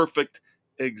the perfect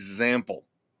example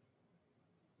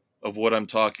of what I'm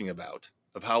talking about,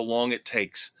 of how long it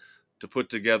takes to put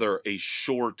together a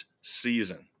short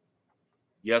season.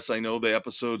 Yes, I know the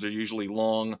episodes are usually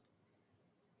long,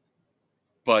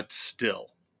 but still,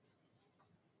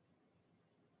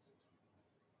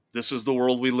 this is the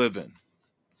world we live in.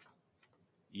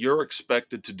 You're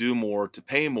expected to do more, to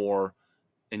pay more,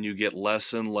 and you get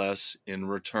less and less in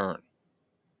return.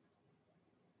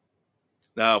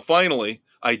 Now, finally,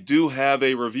 I do have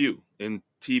a review in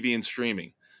TV and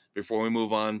streaming before we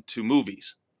move on to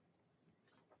movies,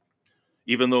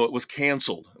 even though it was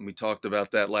canceled, and we talked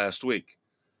about that last week.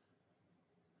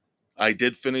 I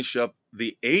did finish up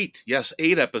the 8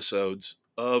 episodes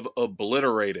of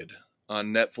Obliterated on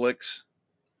Netflix.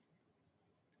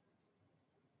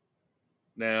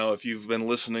 Now, if you've been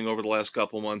listening over the last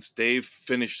couple months, Dave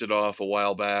finished it off a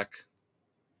while back.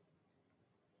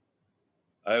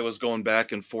 I was going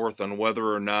back and forth on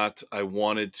whether or not I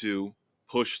wanted to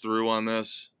push through on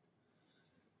this.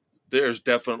 There's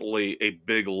definitely a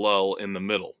big lull in the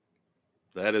middle.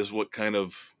 That is what kind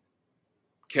of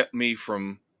kept me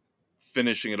from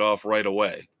finishing it off right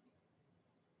away.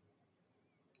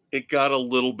 It got a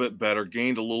little bit better,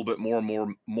 gained a little bit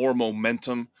more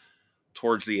momentum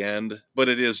towards the end, but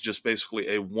it is just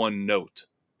basically a one note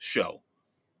show.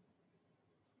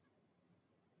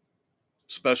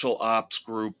 Special ops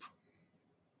group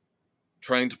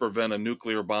trying to prevent a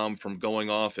nuclear bomb from going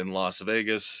off in Las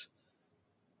Vegas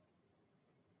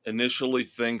initially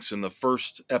thinks in the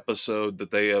first episode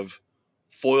that they have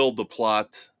foiled the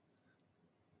plot,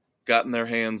 gotten their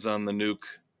hands on the nuke,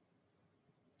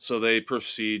 so they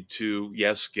proceed to,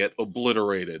 yes, get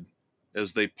obliterated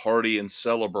as they party and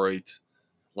celebrate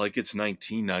like it's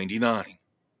 1999.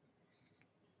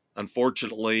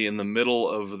 Unfortunately, in the middle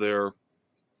of their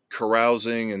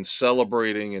carousing and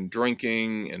celebrating and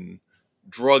drinking and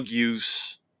drug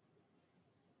use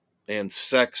and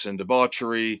sex and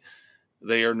debauchery,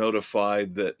 they are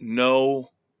notified that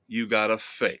no, you got a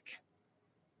fake.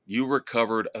 You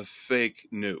recovered a fake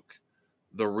nuke.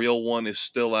 The real one is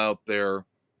still out there.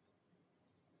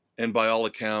 And by all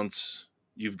accounts,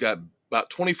 you've got about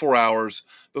 24 hours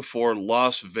before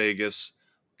Las Vegas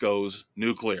goes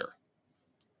nuclear.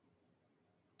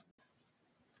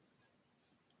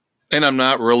 And I'm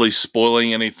not really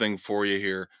spoiling anything for you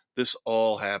here. This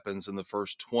all happens in the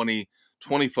first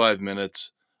 25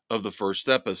 minutes of the first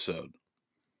episode.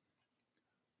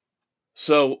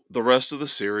 So the rest of the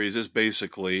series is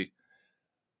basically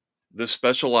the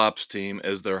special ops team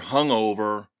as they're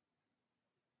hungover,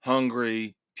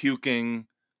 hungry, puking,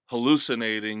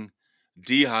 hallucinating,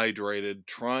 dehydrated,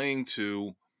 trying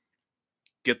to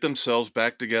get themselves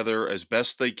back together as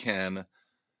best they can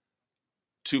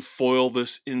to foil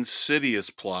this insidious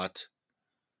plot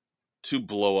to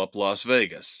blow up Las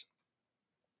Vegas.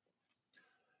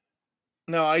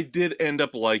 Now, I did end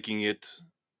up liking it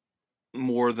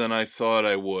more than I thought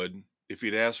I would. If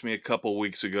you'd asked me a couple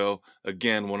weeks ago,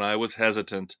 again, when I was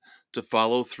hesitant to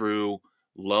follow through,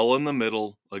 lull in the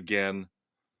middle again,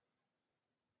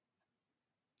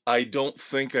 I don't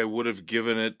think I would have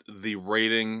given it the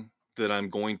rating that I'm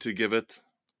going to give it.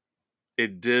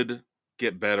 It did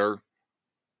get better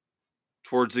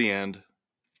towards the end.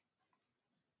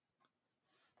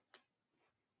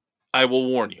 I will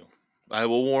warn you. I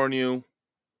will warn you.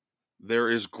 There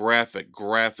is graphic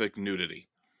nudity,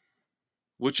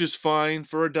 which is fine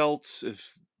for adults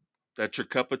if that's your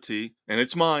cup of tea, and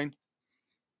it's mine.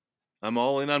 I'm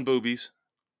all in on boobies.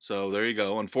 So there you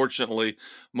go. Unfortunately,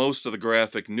 most of the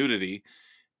graphic nudity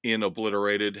in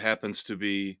Obliterated happens to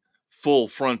be full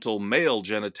frontal male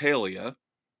genitalia.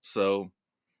 So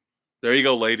there you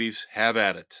go, ladies. Have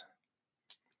at it.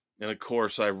 And of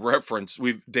course,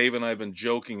 Dave and I have been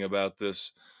joking about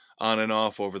this on and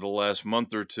off over the last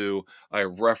month or two. I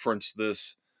referenced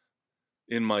this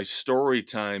in my story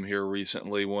time here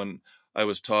recently when I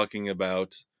was talking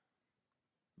about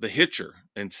The Hitcher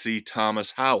and C.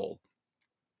 Thomas Howell,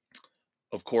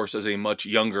 of course, as a much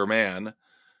younger man,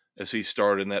 as he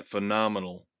starred in that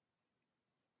phenomenal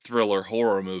thriller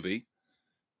horror movie.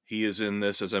 He is in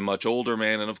this as a much older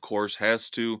man and, of course,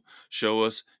 has to show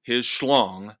us his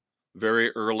schlong very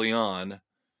early on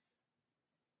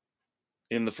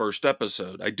in the first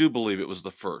episode. I do believe it was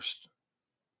the first.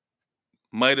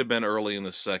 Might have been early in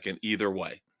the second, either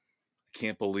way. I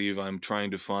can't believe I'm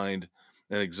trying to find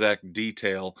an exact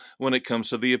detail when it comes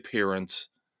to the appearance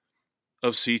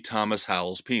of C. Thomas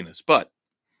Howell's penis. But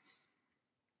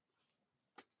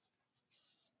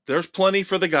there's plenty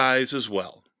for the guys as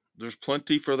well. There's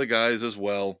plenty for the guys as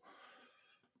well.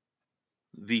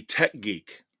 The tech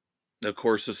geek. Of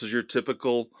course, this is your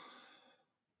typical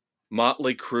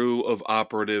motley crew of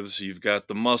operatives. You've got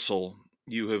the muscle.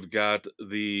 You have got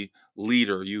the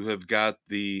leader. You have got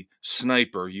the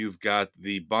sniper. You've got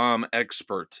the bomb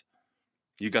expert.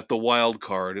 You got the wild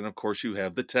card. And of course, you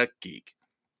have the tech geek.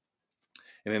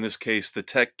 And in this case, the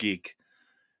tech geek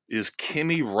is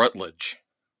Kimmy Rutledge.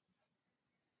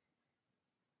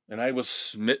 And I was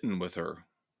smitten with her.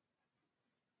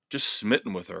 Just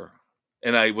smitten with her.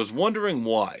 And I was wondering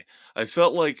why. I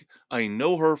felt like I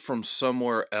know her from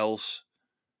somewhere else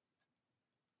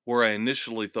where I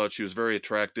initially thought she was very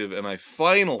attractive. And I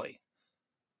finally,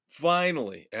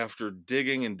 after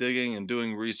digging and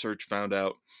doing research, found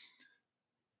out,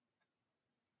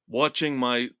 watching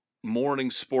my morning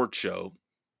sports show,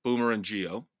 Boomer and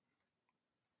Geo,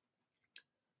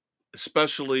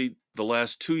 especially the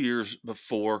last 2 years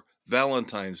before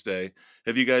Valentine's Day.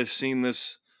 Have you guys seen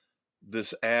this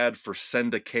ad for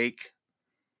Send a Cake?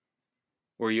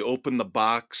 where you open the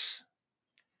box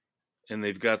and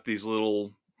they've got these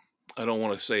little, I don't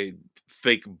want to say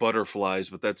fake butterflies,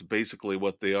 but that's basically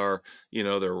what they are.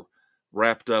 They're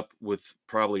wrapped up with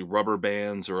probably rubber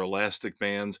bands or elastic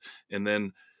bands. And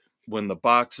then when the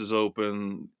box is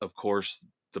open, of course,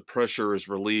 the pressure is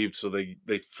relieved. So they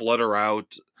flutter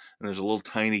out and there's a little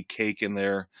tiny cake in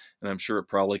there. And I'm sure it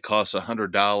probably costs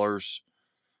 $100.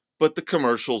 But the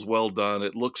commercial's well done.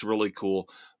 It looks really cool.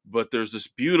 But there's this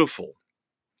beautiful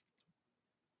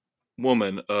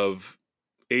woman of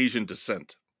Asian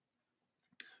descent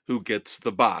who gets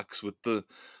the box with the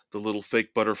little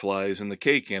fake butterflies and the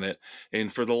cake in it.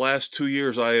 And for the last 2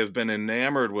 years, I have been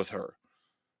enamored with her.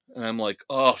 And I'm like,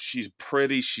 oh, she's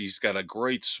pretty. She's got a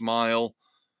great smile.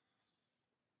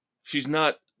 She's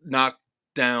not knocked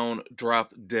down,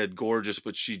 drop dead gorgeous,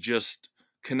 but she just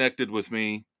connected with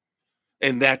me.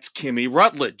 And that's Kimmy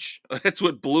Rutledge. That's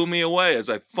what blew me away as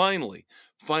I finally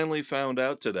found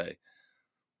out today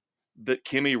that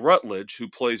Kimmy Rutledge, who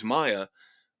plays Maya,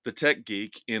 the tech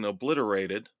geek in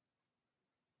Obliterated,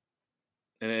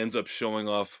 and ends up showing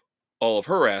off all of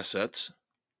her assets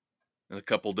in a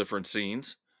couple different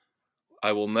scenes.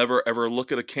 I will never ever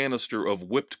look at a canister of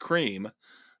whipped cream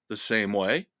the same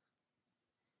way.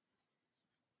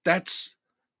 That's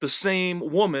the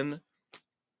same woman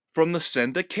from the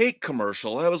Send a Cake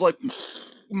commercial. I was like,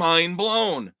 mind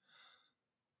blown.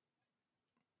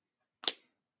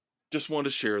 Just wanted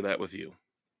to share that with you.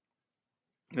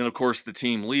 And of course, the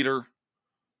team leader,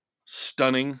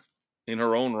 stunning in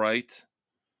her own right,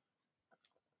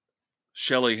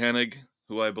 Shelley Hennig,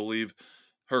 who I believe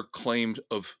her claim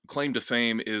to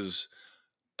fame is,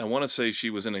 I want to say she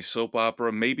was in a soap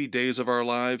opera, maybe Days of Our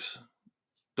Lives.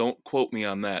 Don't quote me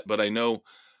on that, but I know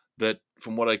that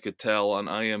from what I could tell on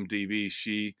IMDb,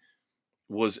 she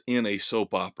was in a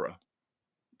soap opera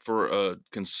for a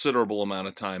considerable amount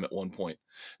of time at one point.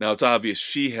 Now, it's obvious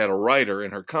she had a writer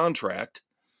in her contract,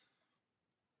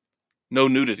 no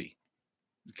nudity,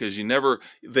 because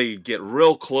they get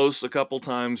real close a couple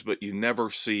times, but you never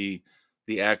see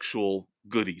the actual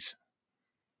goodies.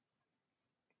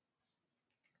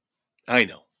 I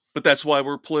know. But that's why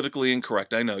we're politically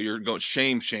incorrect. I know you're going,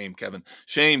 shame, shame, Kevin.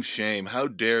 Shame, shame. How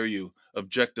dare you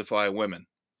objectify women?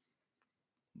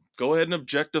 Go ahead and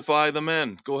objectify the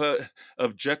men. Go ahead,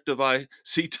 objectify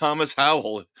C. Thomas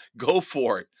Howell. Go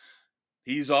for it.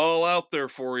 He's all out there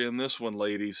for you in this one,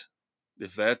 ladies.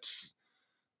 If that's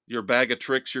your bag of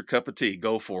tricks, your cup of tea,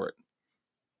 go for it.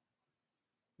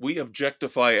 We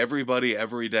objectify everybody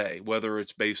every day, whether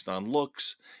it's based on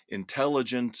looks,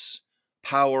 intelligence,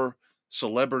 power,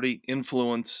 celebrity,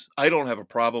 influence. I don't have a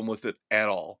problem with it at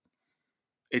all.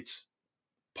 It's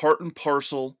part and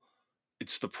parcel.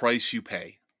 It's the price you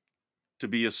pay to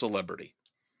be a celebrity.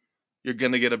 You're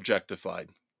going to get objectified.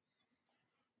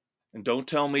 And don't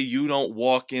tell me you don't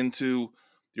walk into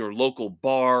your local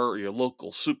bar or your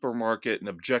local supermarket and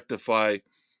objectify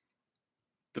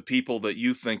the people that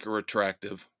you think are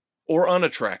attractive or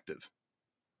unattractive.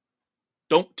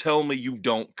 Don't tell me you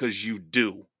don't, because you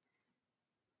do.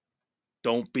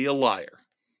 Don't be a liar.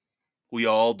 We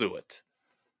all do it.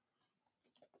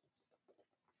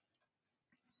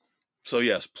 So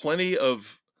yes, plenty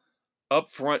of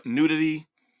upfront nudity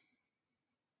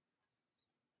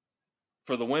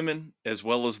for the women as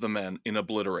well as the men in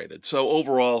Obliterated. So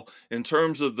overall, in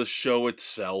terms of the show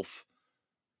itself,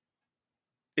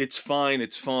 it's fine,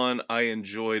 it's fun. I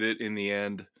enjoyed it in the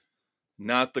end.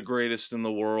 Not the greatest in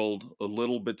the world, a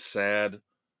little bit sad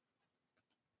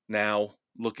now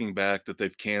looking back that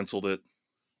they've canceled it.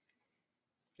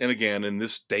 And again, in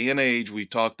this day and age, we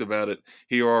talked about it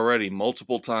here already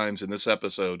multiple times in this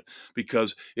episode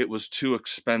because it was too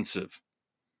expensive.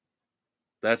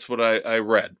 That's what I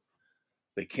read.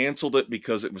 They canceled it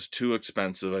because it was too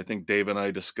expensive. I think Dave and I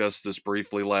discussed this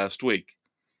briefly last week.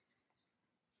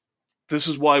 This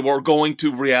is why we're going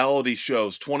to reality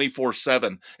shows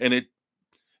 24/7, and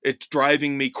it's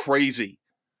driving me crazy.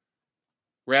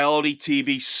 Reality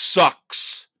TV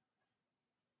sucks.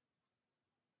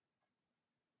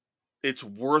 It's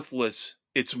worthless.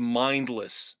 It's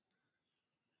mindless.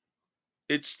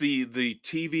 It's the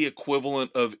TV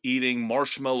equivalent of eating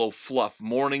marshmallow fluff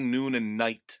morning, noon, and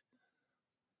night.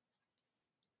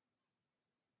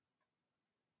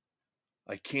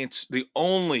 I can't. The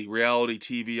only reality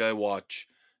TV I watch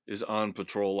is On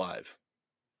Patrol Live.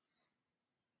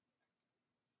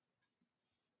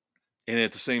 And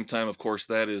at the same time, of course,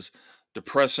 that is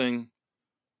depressing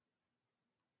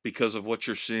because of what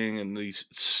you're seeing and these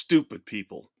stupid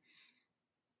people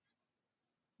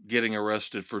getting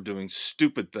arrested for doing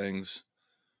stupid things.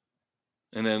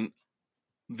 And then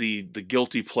the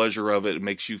guilty pleasure of it. It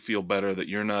makes you feel better that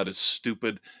you're not as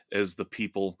stupid as the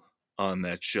people on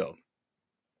that show.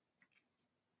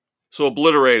 So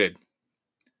Obliterated,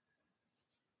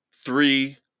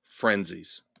 3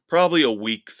 frenzies. Probably a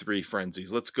week 3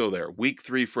 frenzies. Let's go there. Week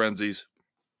 3 frenzies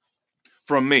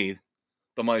from me,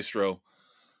 the Maestro,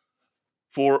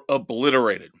 for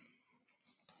Obliterated.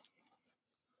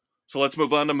 So let's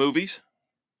move on to movies.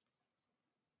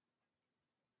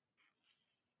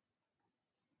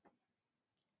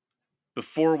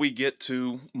 Before we get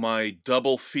to my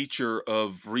double feature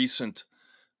of recent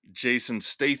Jason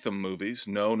Statham movies,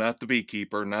 no, not The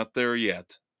Beekeeper, not there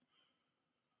yet.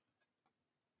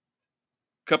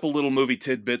 Couple little movie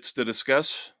tidbits to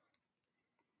discuss.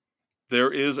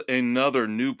 There is another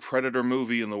new Predator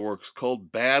movie in the works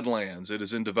called Badlands. It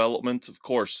is in development. Of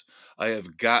course, I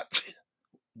have got,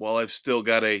 while I've still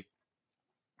got a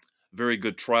very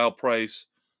good trial price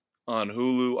on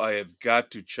Hulu, I have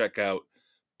got to check out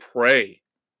Prey.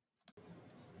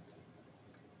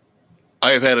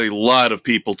 I have had a lot of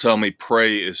people tell me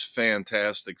Prey is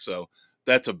fantastic, so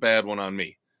that's a bad one on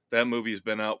me. That movie has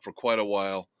been out for quite a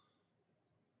while.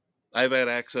 I've had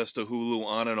access to Hulu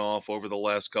on and off over the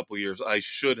last couple years. I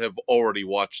should have already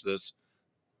watched this.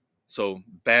 So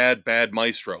bad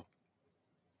Maestro.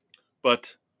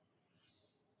 But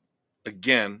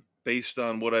again, based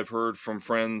on what I've heard from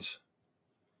friends,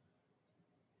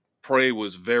 Prey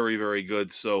was very, very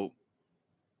good. So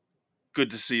good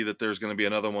to see that there's going to be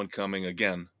another one coming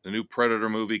again. A new Predator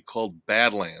movie called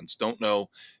Badlands. Don't know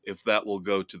if that will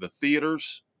go to the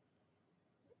theaters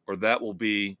or that will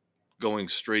be going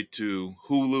straight to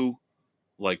Hulu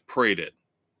like Prey did.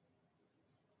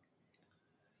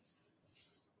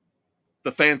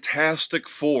 The Fantastic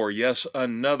Four. Yes,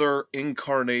 another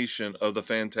incarnation of the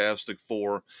Fantastic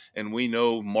Four. And we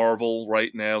know Marvel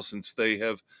right now, since they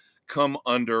have come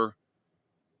under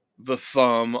the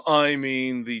thumb, I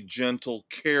mean the gentle,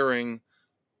 caring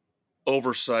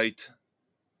oversight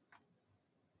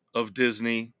of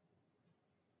Disney,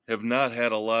 have not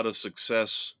had a lot of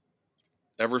success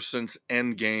ever since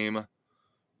Endgame.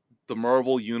 The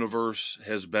Marvel universe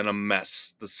has been a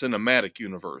mess, the cinematic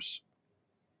universe.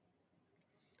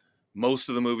 Most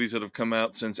of the movies that have come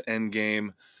out since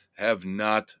Endgame have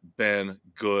not been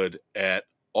good at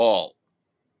all.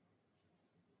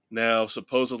 Now,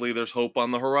 supposedly there's hope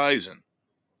on the horizon.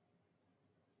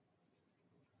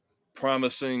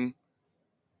 Promising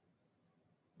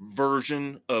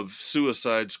version of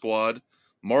Suicide Squad,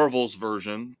 Marvel's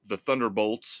version, the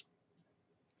Thunderbolts,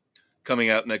 coming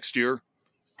out next year.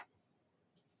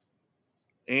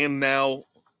 And now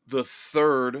the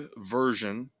third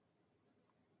version,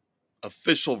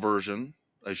 official version,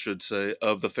 I should say,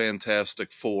 of the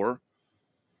Fantastic Four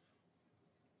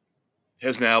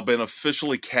has now been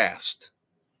officially cast.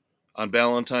 On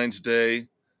Valentine's Day,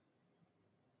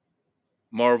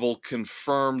 Marvel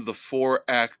confirmed the 4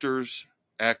 actresses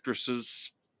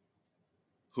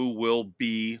who will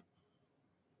be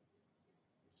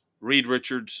Reed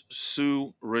Richards,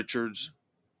 Sue Richards,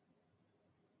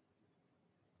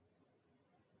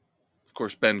 of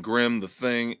course, Ben Grimm, The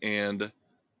Thing, and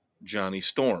Johnny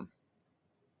Storm.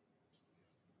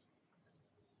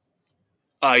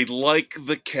 I like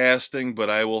the casting,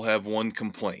 but I will have one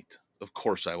complaint. Of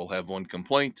course, I will have one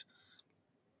complaint.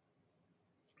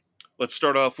 Let's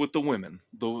start off with the women.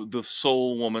 The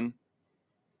Soul Woman,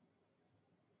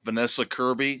 Vanessa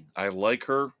Kirby. I like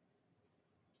her. Of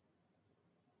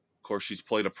course, she's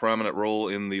played a prominent role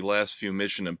in the last few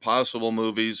Mission Impossible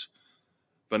movies.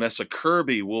 Vanessa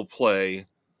Kirby will play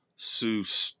Sue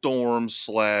Storm /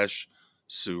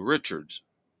 Sue Richards.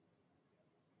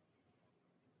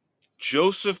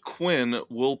 Joseph Quinn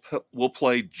will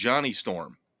play Johnny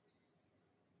Storm.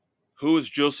 Who is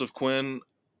Joseph Quinn?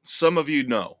 Some of you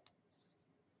know,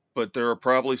 but there are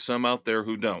probably some out there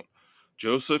who don't.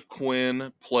 Joseph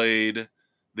Quinn played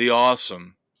the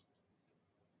awesome,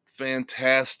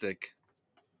 fantastic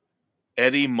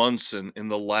Eddie Munson in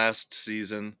the last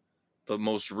season, the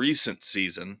most recent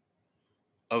season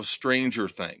of Stranger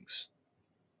Things.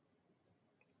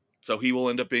 So he will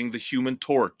end up being the Human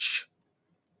Torch.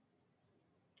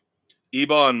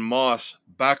 Ebon Moss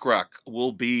Backrack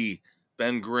will be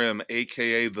Ben Grimm,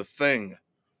 aka The Thing.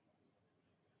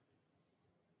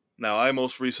 Now, I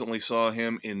most recently saw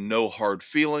him in No Hard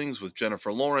Feelings with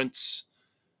Jennifer Lawrence.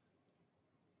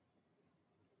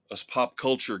 Us pop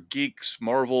culture geeks,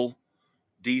 Marvel,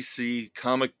 DC,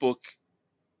 comic book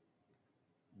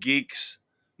geeks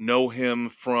know him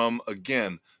from,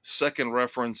 again, second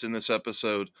reference in this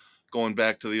episode, going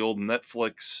back to the old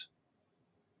Netflix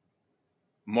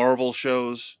Marvel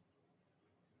shows.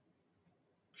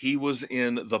 He was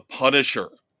in The Punisher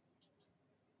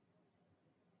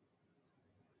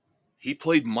He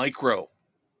played Micro,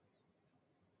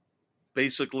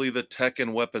 basically the tech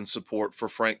and weapon support for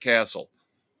Frank Castle.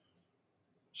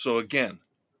 So again,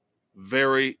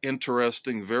 very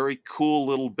interesting, very cool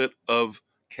little bit of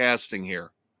casting here.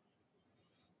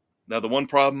 Now, the one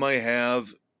problem I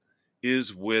have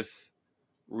is with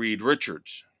Reed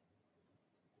Richards.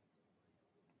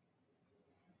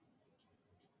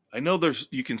 I know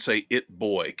you can say it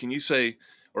boy. Can you say,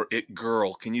 or it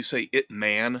girl? Can you say it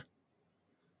man?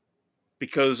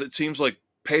 Because it seems like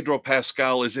Pedro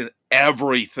Pascal is in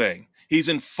everything. He's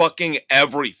in fucking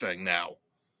everything now.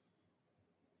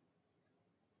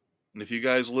 And if you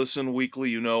guys listen weekly,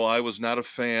 you know I was not a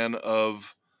fan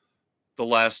of The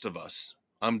Last of Us.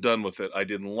 I'm done with it. I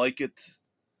didn't like it.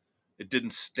 It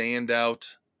didn't stand out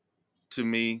to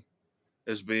me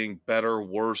as being better,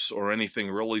 worse, or anything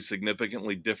really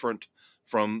significantly different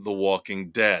from The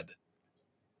Walking Dead.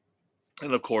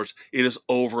 And of course, it is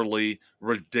overly,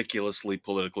 ridiculously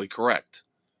politically correct.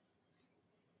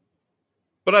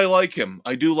 But I like him.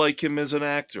 I do like him as an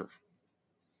actor.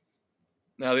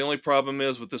 Now, the only problem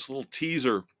is with this little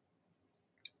teaser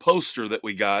poster that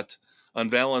we got on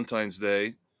Valentine's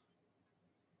Day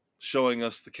showing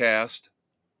us the cast.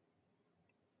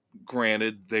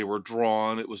 Granted, they were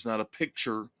drawn, it was not a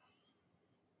picture.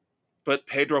 But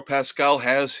Pedro Pascal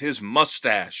has his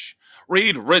mustache.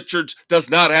 Reed Richards does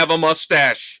not have a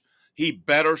mustache. He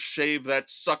better shave that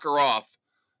sucker off.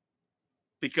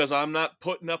 Because I'm not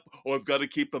putting up, oh, I've got to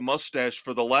keep the mustache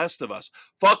for The Last of Us.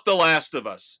 Fuck The Last of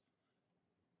Us.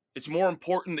 It's more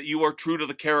important that you are true to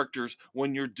the characters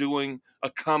when you're doing a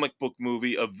comic book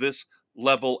movie of this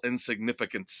level and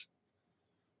significance.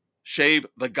 Shave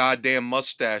the goddamn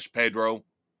mustache, Pedro.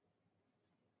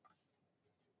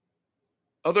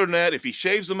 Other than that, if he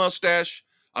shaves the mustache,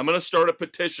 I'm going to start a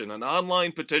petition, an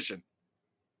online petition.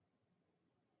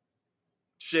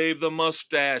 Shave the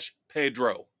mustache,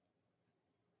 Pedro.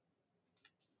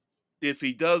 If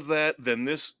he does that, then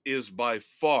this is by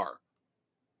far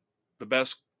the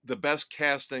best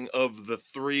casting of the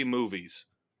three movies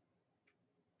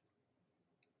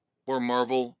where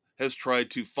Marvel has tried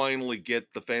to finally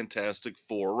get the Fantastic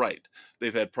Four right.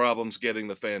 They've had problems getting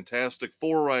the Fantastic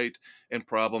Four right and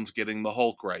problems getting the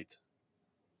Hulk right.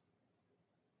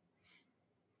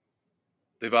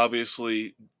 They've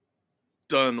obviously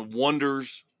done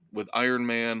wonders with Iron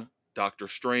Man, Doctor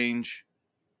Strange,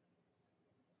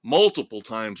 multiple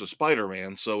times with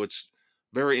Spider-Man, so it's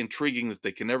very intriguing that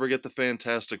they can never get the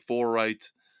Fantastic Four right.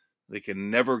 They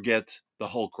can never get the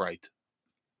Hulk right.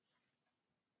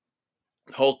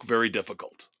 Hulk, very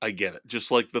difficult. I get it.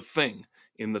 Just like the Thing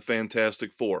in the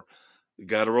Fantastic Four. You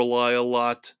got to rely a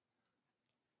lot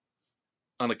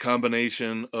on a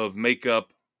combination of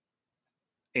makeup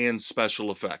and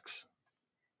special effects.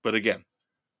 But again,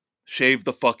 shave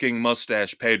the fucking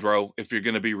mustache, Pedro, if you're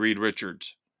going to be Reed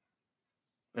Richards.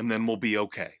 And then we'll be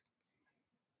okay.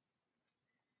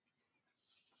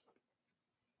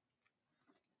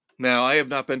 Now, I have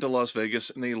not been to Las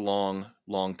Vegas in a long,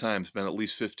 long time. It's been at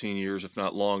least 15 years, if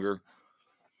not longer.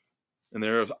 And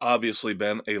there have obviously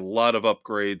been a lot of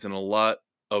upgrades and a lot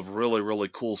of really, really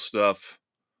cool stuff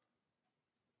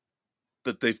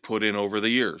that they've put in over the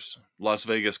years. Las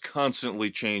Vegas constantly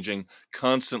changing,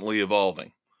 constantly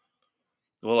evolving.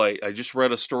 Well, I just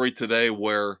read a story today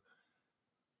where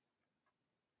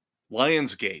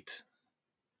Lionsgate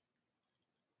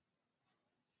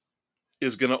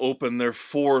is going to open their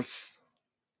fourth.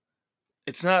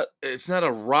 It's not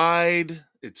a ride.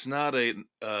 It's not an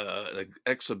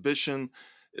exhibition.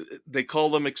 They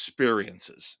call them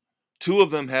experiences. Two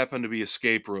of them happen to be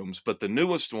escape rooms, but the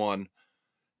newest one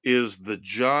is the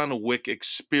John Wick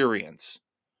Experience.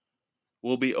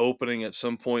 Will be opening at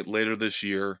some point later this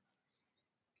year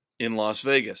in Las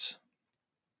Vegas.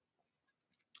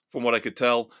 From what I could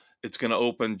tell, it's going to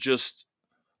open just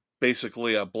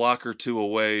basically a block or two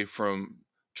away from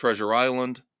Treasure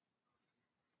Island,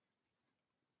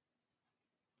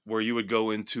 where you would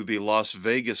go into the Las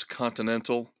Vegas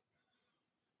Continental.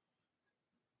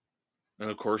 And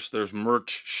of course, there's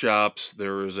merch shops,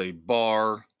 there is a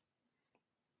bar,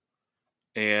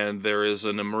 and there is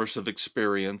an immersive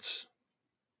experience.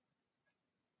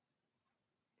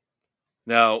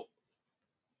 Now,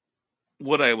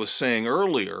 what I was saying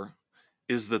earlier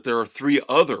is that there are three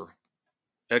other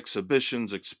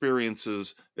exhibitions,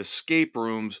 experiences, escape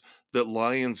rooms that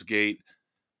Lionsgate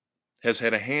has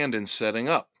had a hand in setting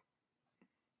up.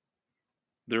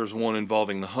 There's one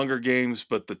involving the Hunger Games,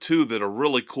 but the two that are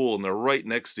really cool and they're right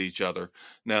next to each other.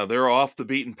 Now, they're off the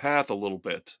beaten path a little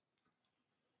bit.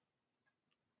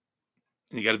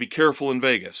 And you got to be careful in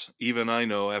Vegas. Even I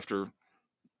know after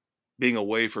being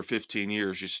away for 15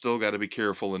 years, you still got to be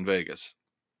careful in Vegas.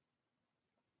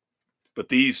 But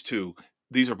these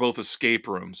are both escape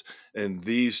rooms, and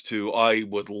these two I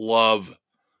would love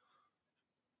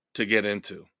to get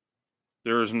into.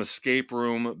 There is an escape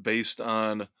room based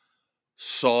on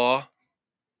Saw,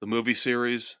 the movie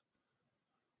series.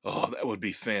 Oh, that would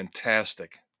be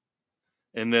fantastic.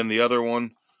 And then the other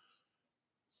one,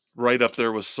 right up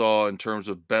there with Saw in terms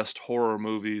of best horror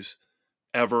movies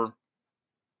ever,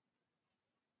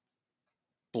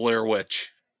 Blair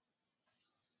Witch.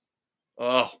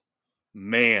 Oh,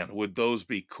 man, would those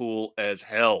be cool as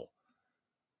hell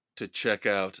to check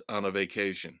out on a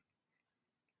vacation.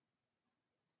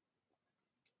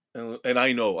 And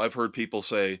I know I've heard people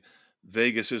say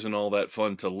Vegas isn't all that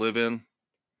fun to live in,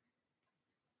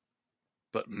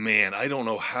 but man, I don't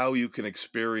know how you can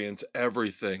experience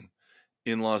everything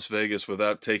in Las Vegas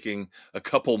without taking a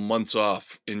couple months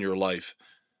off in your life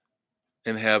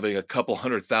and having a couple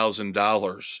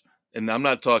 $100,000. And I'm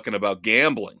not talking about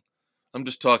gambling. I'm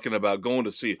just talking about going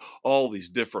to see all these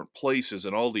different places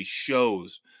and all these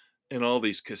shows and all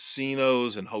these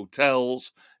casinos and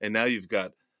hotels. And now you've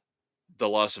got the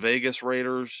Las Vegas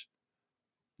Raiders.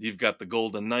 You've got the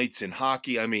Golden Knights in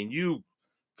hockey. I mean, you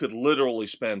could literally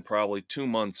spend probably 2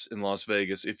 months in Las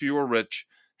Vegas if you were rich,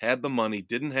 had the money,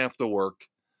 didn't have to work,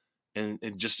 and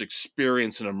just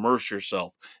experience and immerse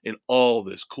yourself in all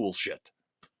this cool shit.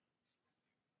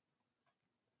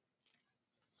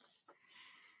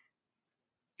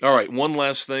 All right, one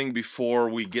last thing before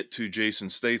we get to Jason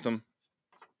Statham.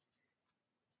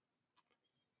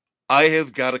 I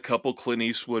have got a couple Clint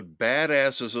Eastwood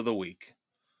badasses of the week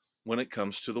when it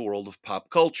comes to the world of pop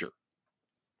culture.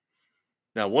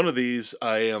 Now, one of these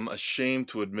I am ashamed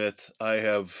to admit I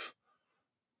have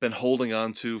been holding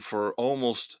on to for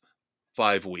almost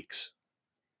 5 weeks.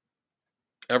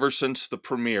 Ever since the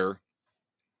premiere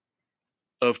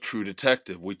of True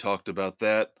Detective. We talked about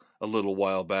that a little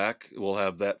while back. We'll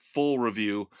have that full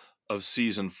review of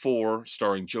season 4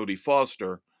 starring Jodie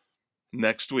Foster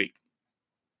next week.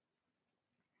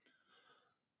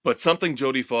 But something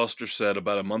Jodie Foster said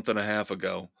about a month and a half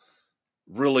ago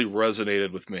really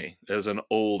resonated with me as an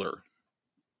older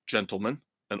gentleman,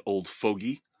 an old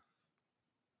fogey,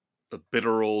 a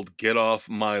bitter old get off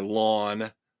my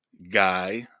lawn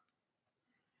guy.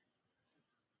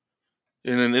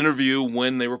 In an interview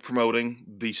when they were promoting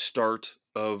the start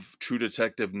of True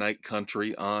Detective Night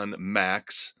Country on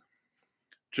Max,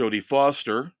 Jodie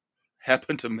Foster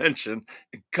happened to mention,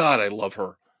 God, I love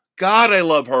her. God, I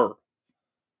love her.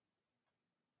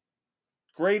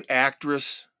 Great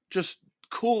actress, just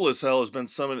cool as hell. Has been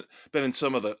in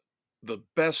some of the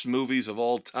best movies of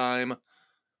all time.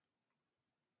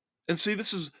 And see,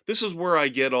 this is where I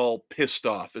get all pissed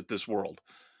off at this world.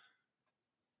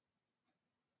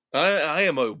 I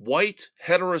am a white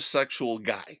heterosexual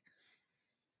guy.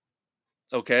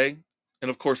 Okay?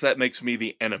 And of course that makes me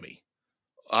the enemy.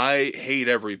 I hate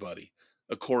everybody,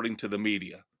 according to the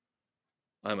media.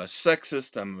 I'm a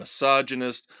sexist, I'm a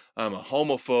misogynist, I'm a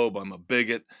homophobe, I'm a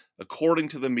bigot, according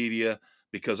to the media,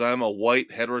 because I'm a white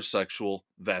heterosexual,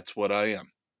 that's what I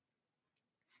am.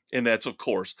 And that's, of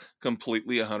course,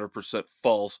 completely 100%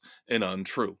 false and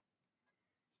untrue.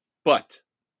 But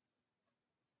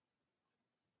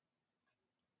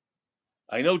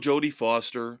I know Jodie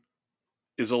Foster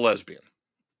is a lesbian,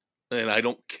 and I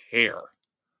don't care.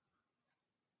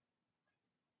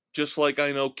 Just like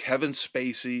I know Kevin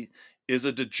Spacey is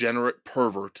a degenerate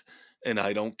pervert, and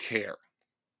I don't care.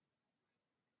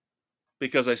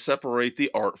 Because I separate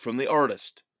the art from the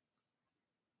artist.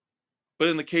 But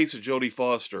in the case of Jodie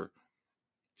Foster,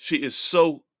 she is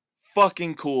so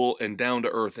fucking cool and down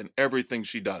to earth in everything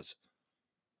she does.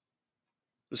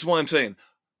 This is why I'm saying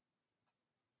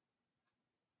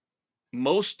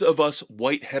most of us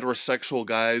white heterosexual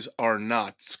guys are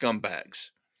not scumbags.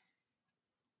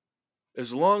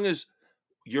 As long as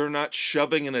you're not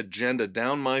shoving an agenda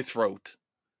down my throat,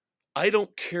 I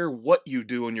don't care what you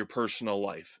do in your personal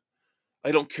life.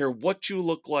 I don't care what you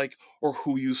look like or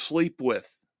who you sleep with.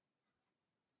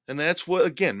 And that's what,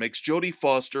 again, makes Jodie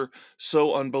Foster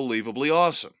so unbelievably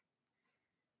awesome.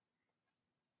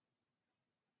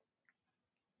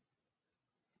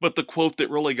 But the quote that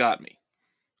really got me,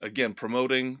 again,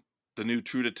 promoting the new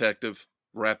True Detective,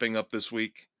 wrapping up this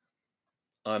week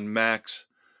on Max,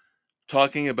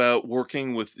 talking about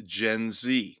working with Gen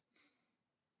Z.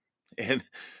 And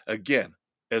again,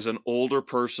 as an older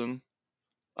person,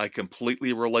 I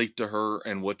completely relate to her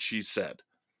and what she said.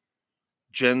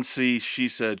 Gen Z, she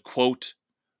said, quote,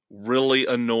 really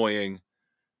annoying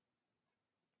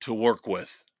to work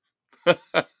with.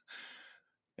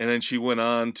 And then she went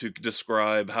on to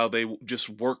describe how they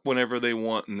just work whenever they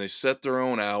want and they set their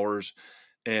own hours.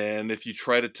 And if you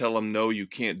try to tell them, no, you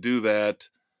can't do that,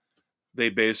 they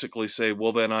basically say,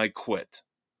 well, then I quit.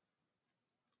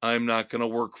 I'm not going to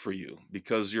work for you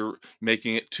because you're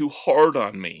making it too hard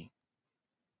on me.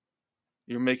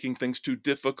 You're making things too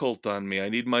difficult on me. I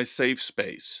need my safe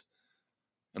space.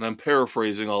 And I'm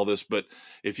paraphrasing all this, but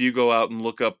if you go out and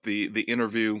look up the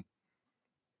interview,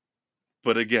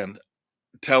 but again,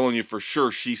 telling you for sure,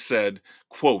 she said,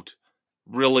 quote,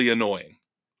 really annoying,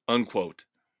 unquote,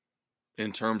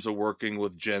 in terms of working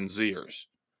with Gen Zers.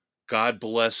 God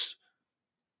bless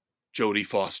Jodie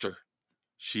Foster.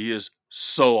 She is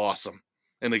so awesome.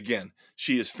 And again,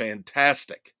 she is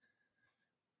fantastic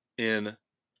in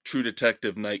True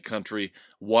Detective Night Country.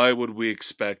 Why would we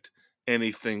expect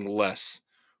anything less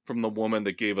from the woman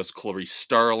that gave us Clarice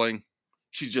Starling?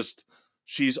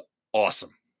 She's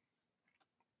awesome.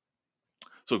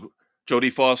 So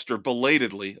Jodie Foster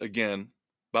belatedly, again,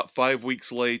 about 5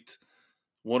 weeks late,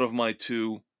 one of my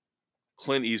two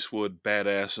Clint Eastwood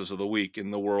badasses of the week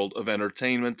in the world of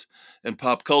entertainment and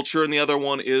pop culture. And the other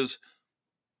one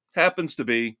happens to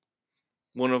be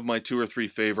one of my two or three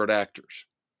favorite actors.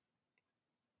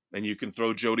 And you can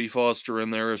throw Jodie Foster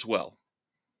in there as well.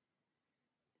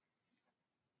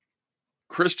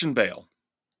 Christian Bale.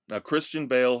 Now, Christian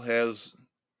Bale has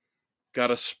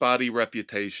got a spotty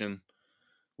reputation.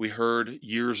 We heard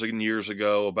years and years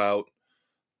ago about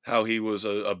how he was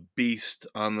a beast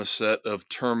on the set of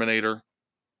Terminator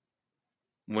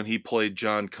when he played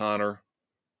John Connor.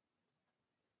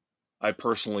 I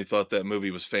personally thought that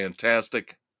movie was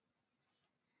fantastic.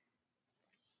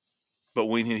 But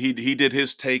when he did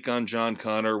his take on John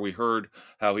Connor, we heard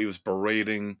how he was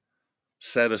berating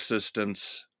set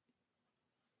assistants.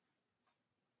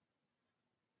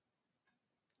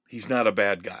 He's not a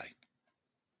bad guy.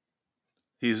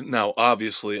 He's now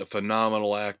obviously a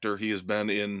phenomenal actor. He has been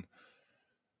in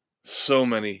so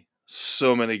many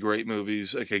great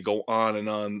movies. I could go on and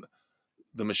on.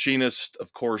 The Machinist,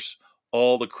 of course,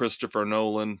 all the Christopher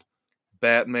Nolan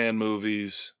Batman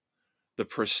movies, The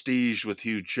Prestige with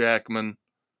Hugh Jackman.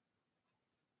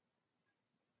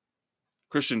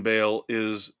 Christian Bale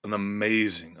is an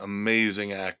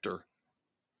amazing actor.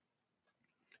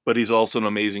 But he's also an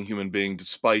amazing human being,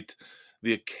 despite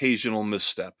the occasional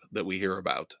misstep that we hear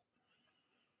about.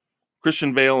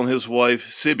 Christian Bale and his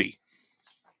wife, Sibby,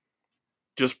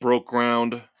 just broke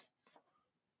ground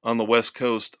on the West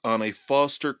Coast on a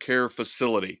foster care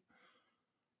facility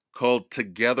called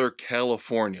Together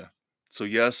California. So,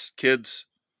 yes, kids,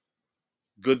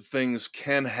 good things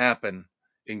can happen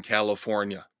in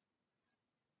California.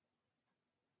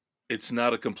 It's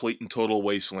not a complete and total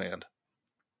wasteland.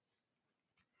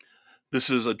 This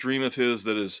is a dream of his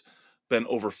that has been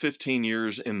over 15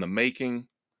 years in the making.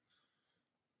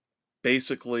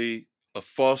 Basically, a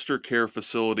foster care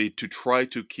facility to try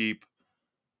to keep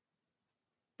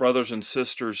brothers and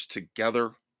sisters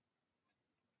together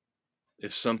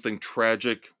if something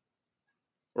tragic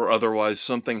or otherwise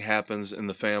something happens in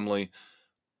the family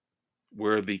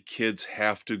where the kids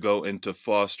have to go into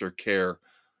foster care.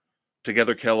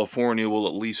 Together California will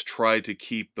at least try to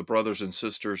keep the brothers and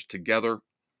sisters together,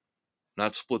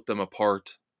 not split them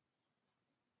apart,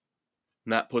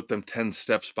 not put them 10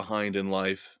 steps behind in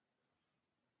life,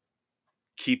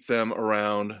 keep them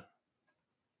around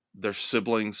their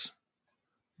siblings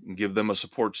and give them a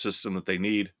support system that they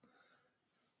need.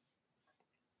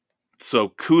 So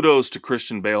kudos to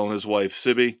Christian Bale and his wife,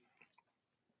 Sibby.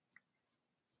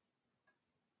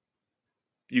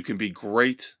 You can be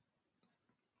great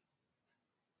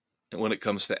when it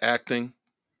comes to acting,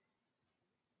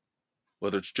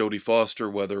 whether it's Jodie Foster,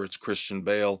 whether it's Christian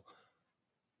Bale,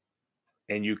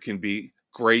 and you can be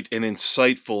great and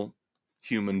insightful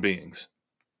human beings.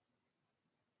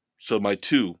 So my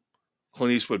two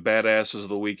Clint Eastwood badasses of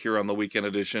the week here on the Weekend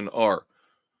Edition are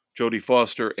Jodie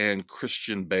Foster and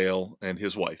Christian Bale and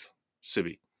his wife,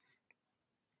 Sibby.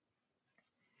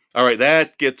 All right,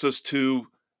 that gets us to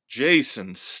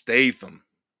Jason Statham.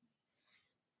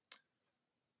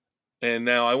 And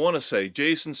now I want to say,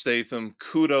 Jason Statham,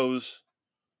 kudos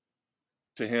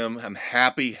to him. I'm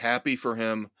happy for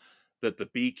him that The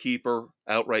Beekeeper,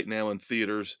 out right now in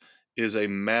theaters, is a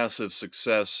massive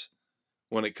success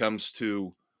when it comes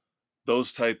to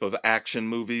those type of action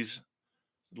movies.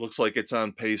 It looks like it's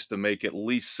on pace to make at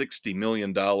least $60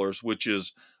 million, which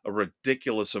is a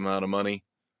ridiculous amount of money.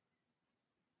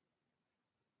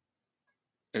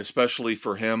 And especially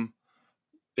for him,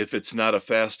 if it's not a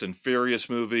Fast and Furious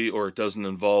movie or it doesn't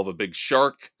involve a big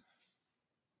shark.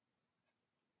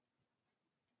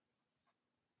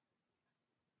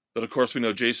 But of course, we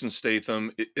know Jason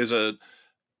Statham is an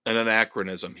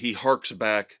anachronism. He harkens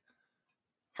back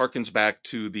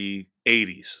to the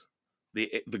 80s,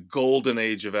 the golden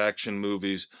age of action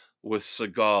movies with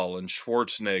Seagal and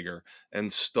Schwarzenegger and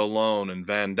Stallone and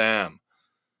Van Damme.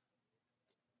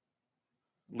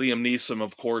 Liam Neeson,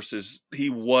 of course, he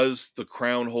was the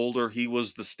crown holder. He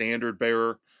was the standard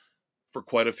bearer for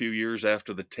quite a few years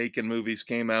after the Taken movies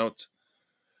came out.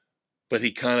 But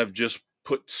he kind of just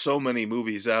put so many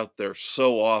movies out there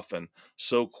so often,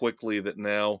 so quickly, that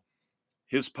now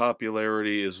his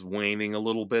popularity is waning a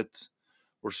little bit.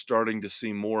 We're starting to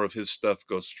see more of his stuff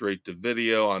go straight to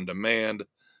video on demand.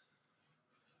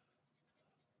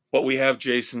 But we have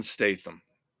Jason Statham.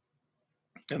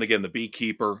 And again, the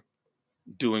Beekeeper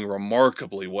doing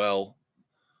remarkably well.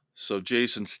 So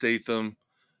Jason Statham,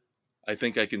 I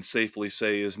think I can safely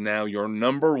say, is now your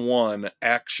number one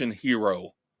action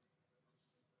hero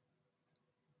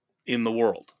in the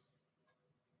world.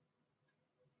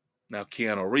 Now,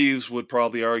 Keanu Reeves would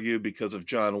probably argue because of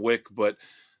John Wick, but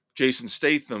Jason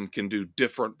Statham can do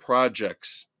different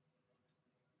projects.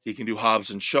 He can do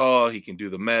Hobbs and Shaw, he can do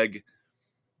The Meg.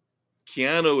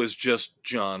 Keanu is just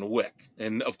John Wick.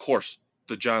 And of course,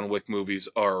 the John Wick movies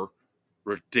are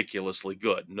ridiculously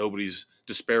good. Nobody's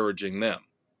disparaging them.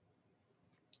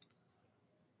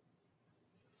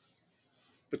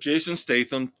 But Jason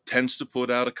Statham tends to put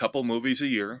out a couple movies a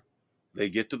year. They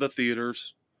get to the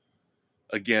theaters.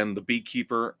 Again, The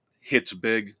Beekeeper hits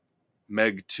big.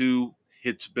 Meg 2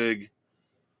 hits big.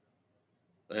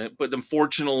 But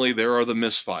unfortunately, there are the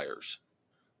misfires.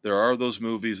 There are those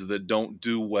movies that don't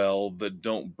do well, that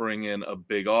don't bring in a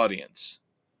big audience.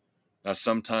 Now,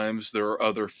 sometimes there are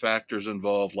other factors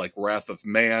involved, like Wrath of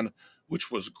Man,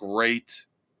 which was great.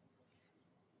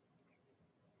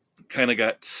 Kind of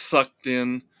got sucked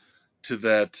in to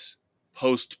that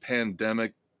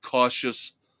post-pandemic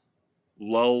cautious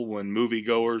lull when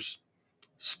moviegoers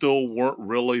still weren't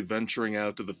really venturing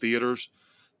out to the theaters,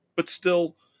 but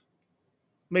still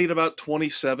made about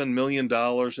 $27 million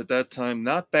at that time.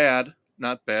 Not bad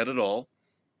at all.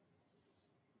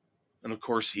 And of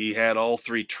course, he had all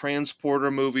three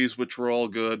Transporter movies, which were all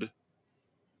good.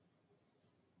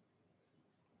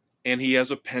 And he has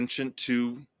a penchant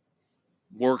to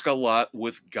work a lot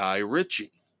with Guy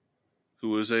Ritchie,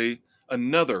 who is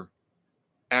another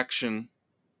action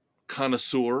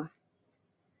connoisseur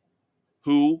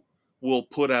who will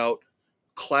put out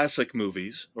classic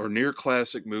movies or near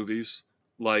classic movies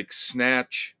like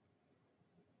Snatch,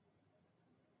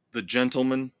 The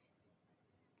Gentleman,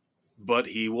 but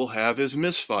he will have his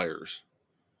misfires.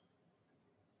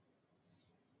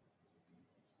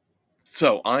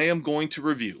 So I am going to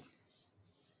review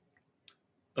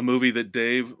a movie that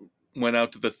Dave went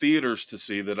out to the theaters to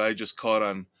see that I just caught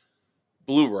on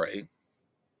Blu-ray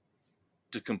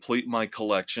to complete my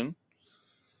collection.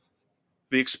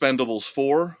 The Expendables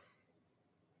 4,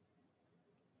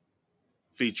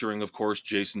 featuring, of course,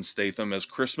 Jason Statham as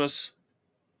Christmas.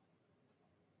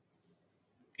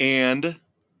 And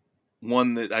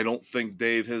one that I don't think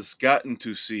Dave has gotten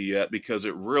to see yet because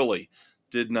it really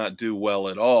did not do well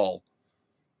at all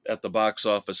at the box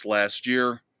office last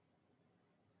year.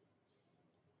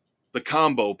 The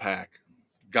Combo Pack,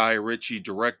 Guy Ritchie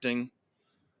directing,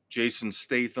 Jason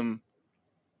Statham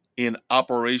in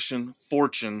Operation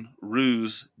Fortune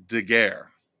Ruse de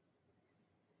Guerre.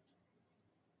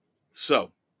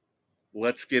 So,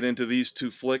 let's get into these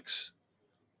two flicks.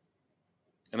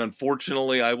 And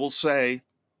unfortunately, I will say,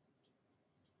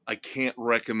 I can't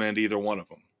recommend either one of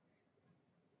them.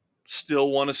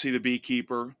 Still want to see The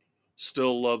Beekeeper.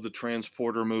 Still love the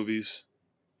Transporter movies.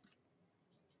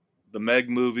 The Meg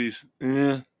movies,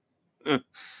 eh.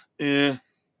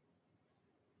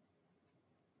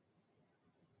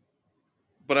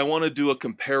 But I want to do a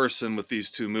comparison with these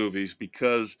two movies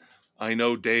because I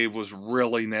know Dave was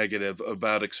really negative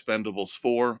about Expendables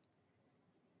 4.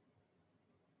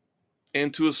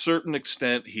 And to a certain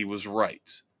extent, he was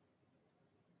right.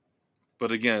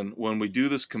 But again, when we do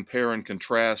this compare and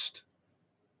contrast,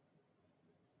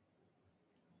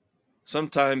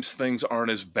 sometimes things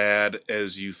aren't as bad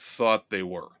as you thought they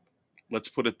were. Let's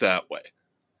put it that way.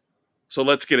 So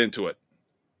let's get into it.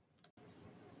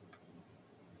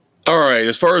 All right,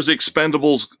 as far as the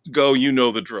Expendables go, you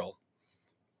know the drill.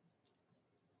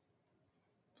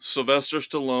 Sylvester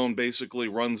Stallone basically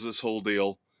runs this whole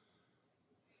deal,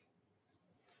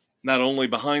 not only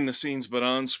behind the scenes but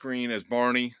on screen as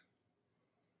Barney.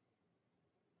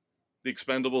 The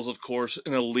Expendables, of course,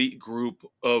 an elite group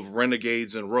of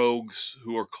renegades and rogues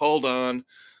who are called on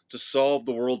to solve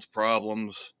the world's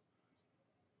problems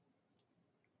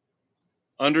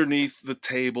underneath the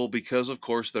table because, of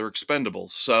course, they're expendables.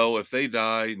 So if they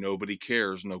die, nobody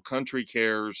cares. No country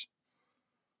cares.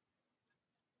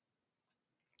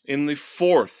 In the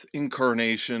fourth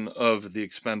incarnation of the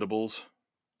Expendables,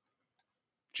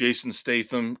 Jason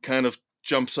Statham kind of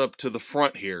jumps up to the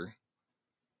front here,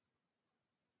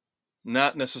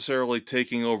 not necessarily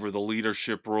taking over the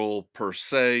leadership role per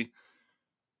se.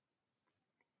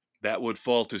 That would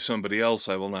fall to somebody else.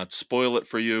 I will not spoil it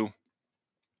for you.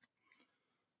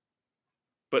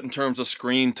 But in terms of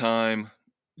screen time,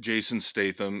 Jason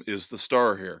Statham is the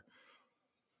star here.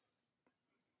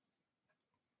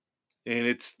 And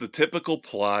it's the typical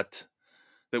plot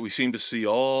that we seem to see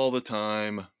all the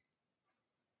time.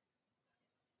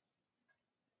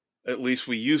 At least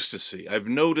we used to see. I've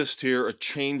noticed here a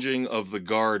changing of the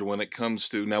guard when it comes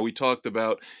to, now we talked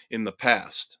about in the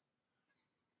past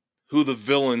who the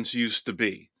villains used to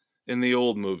be in the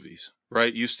old movies,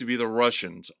 right? Used to be the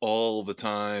Russians all the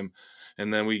time.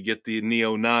 And then we get the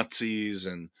neo Nazis.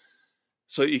 And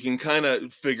so you can kind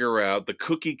of figure out the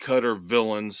cookie cutter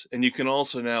villains. And you can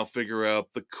also now figure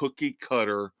out the cookie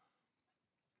cutter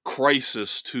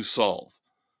crisis to solve.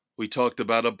 We talked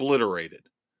about Obliterated.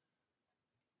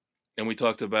 And we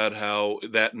talked about how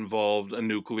that involved a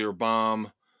nuclear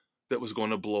bomb that was going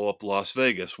to blow up Las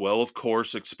Vegas. Well, of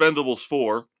course, Expendables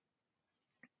 4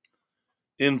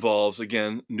 involves,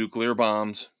 again, nuclear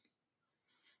bombs,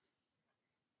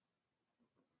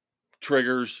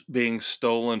 triggers being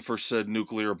stolen for said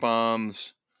nuclear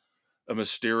bombs, a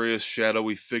mysterious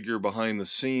shadowy figure behind the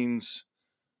scenes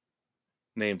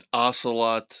named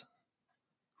Ocelot,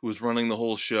 who was running the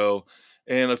whole show,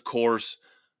 and of course,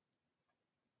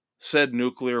 said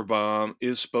nuclear bomb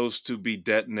is supposed to be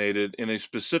detonated in a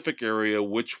specific area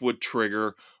which would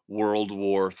trigger World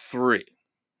War III.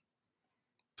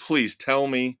 Please tell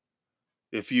me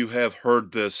if you have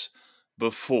heard this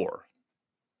before.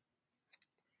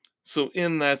 So,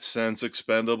 in that sense,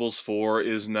 Expendables 4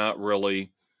 is not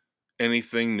really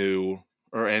anything new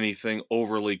or anything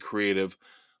overly creative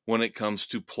when it comes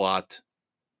to plot,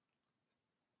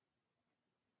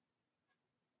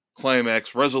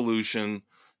 climax, resolution.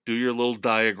 Do your little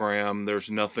diagram. There's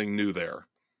nothing new there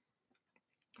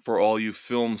for all you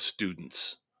film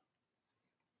students.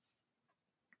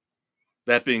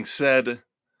 That being said,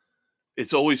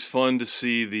 it's always fun to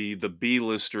see the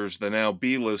B-listers, the now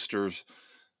B-listers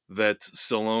that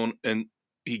Stallone and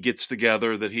he gets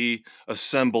together, that he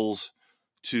assembles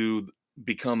to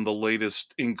become the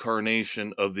latest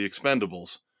incarnation of the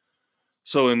Expendables.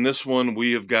 So in this one,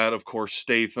 we have got, of course,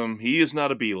 Statham. He is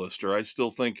not a B-lister. I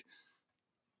still think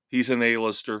he's an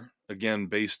A-lister, again,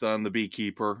 based on The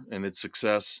Beekeeper and its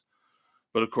success.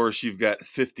 But of course, you've got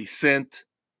 50 Cent.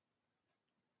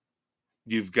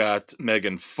 You've got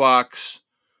Megan Fox.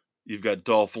 You've got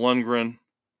Dolph Lundgren,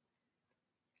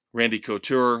 Randy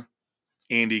Couture,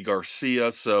 Andy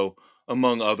Garcia. So,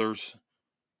 among others,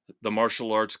 the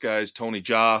martial arts guys, Tony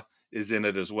Jaa is in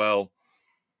it as well.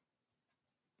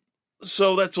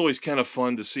 So that's always kind of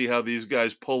fun to see how these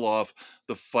guys pull off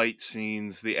the fight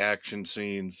scenes, the action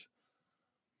scenes.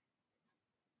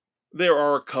 There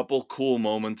are a couple cool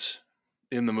moments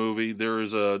in the movie. There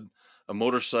is a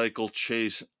motorcycle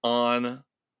chase on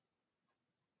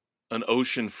an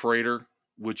ocean freighter,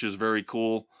 which is very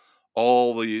cool.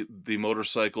 All the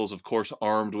motorcycles, of course,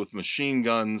 armed with machine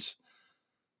guns.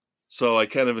 So I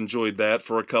kind of enjoyed that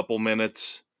for a couple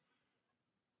minutes.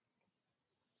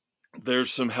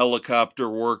 There's some helicopter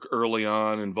work early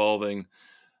on involving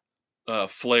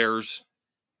flares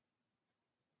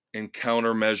and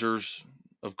countermeasures.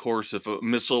 Of course, if a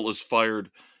missile is fired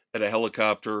at a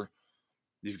helicopter,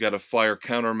 you've got to fire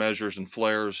countermeasures and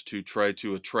flares to try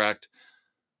to attract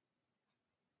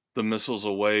the missiles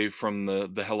away from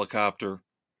the helicopter.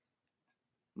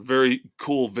 Very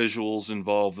cool visuals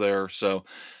involved there. So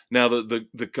now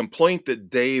the complaint that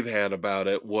Dave had about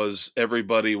it was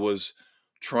everybody was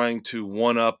trying to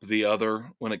one up the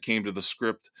other when it came to the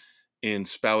script in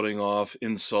spouting off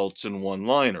insults and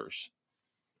one-liners.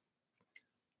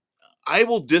 I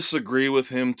will disagree with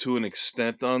him to an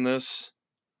extent on this.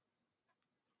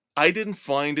 I didn't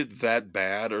find it that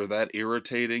bad or that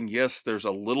irritating. Yes, there's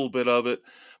a little bit of it,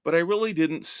 but I really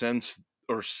didn't sense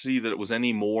or see that it was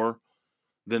any more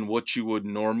than what you would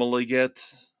normally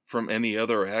get from any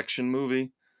other action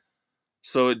movie.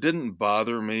 So it didn't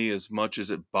bother me as much as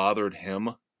it bothered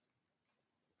him.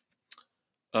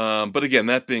 But again,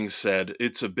 that being said,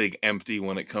 it's a big empty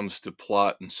when it comes to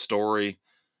plot and story.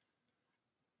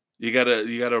 You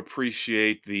gotta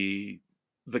appreciate the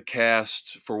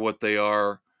cast for what they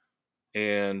are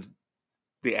and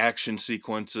the action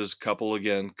sequences.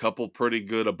 Couple pretty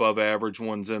good above average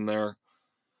ones in there.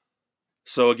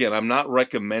 So again, I'm not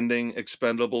recommending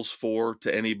Expendables 4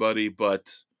 to anybody,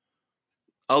 but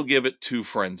I'll give it 2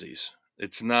 frenzies.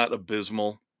 It's not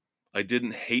abysmal. I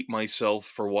didn't hate myself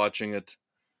for watching it.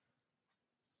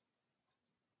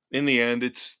 In the end,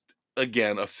 it's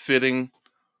again a fitting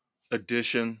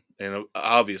addition, and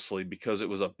obviously because it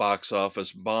was a box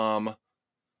office bomb,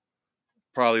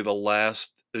 probably the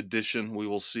last edition we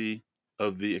will see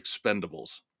of the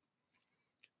Expendables.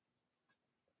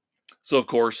 So of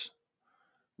course,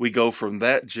 we go from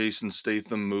that Jason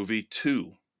Statham movie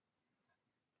to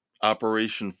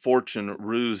Operation Fortune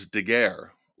Ruse de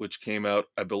Guerre, which came out,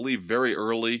 I believe, very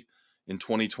early in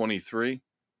 2023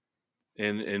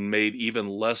 and made even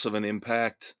less of an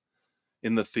impact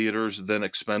in the theaters than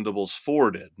Expendables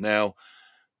 4 did. Now,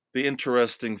 the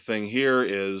interesting thing here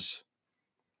is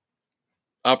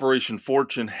Operation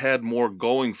Fortune had more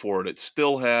going for it. It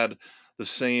still had the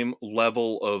same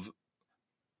level of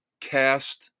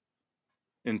cast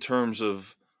in terms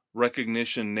of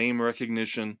recognition, name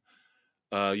recognition.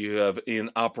 You have in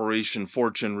Operation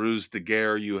Fortune Ruse de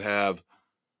Guerre, you have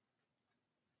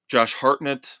Josh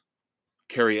Hartnett,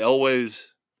 Carrie Elways,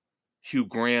 Hugh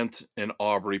Grant, and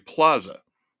Aubrey Plaza,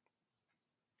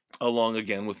 along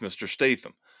again with Mr.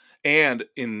 Statham. And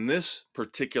in this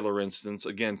particular instance,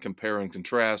 again, compare and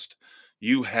contrast,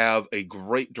 you have a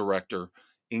great director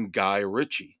in Guy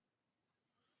Ritchie.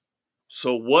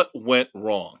 So, what went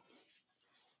wrong?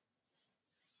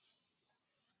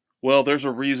 Well, there's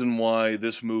a reason why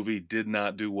this movie did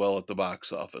not do well at the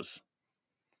box office.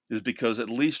 Is because at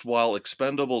least while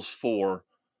Expendables 4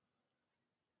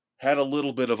 had a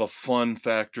little bit of a fun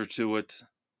factor to it,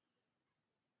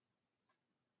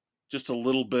 just a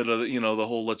little bit of, the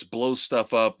whole let's blow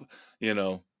stuff up, you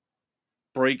know,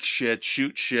 break shit,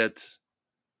 shoot shit,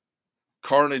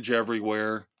 carnage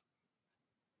everywhere.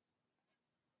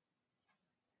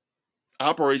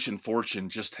 Operation Fortune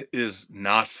just is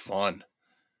not fun.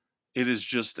 It is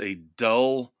just a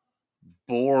dull,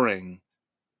 boring,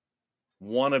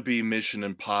 wannabe Mission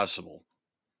Impossible.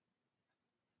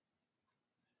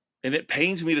 And it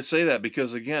pains me to say that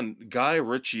because, again, Guy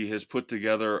Ritchie has put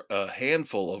together a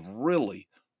handful of really,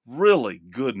 really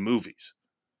good movies.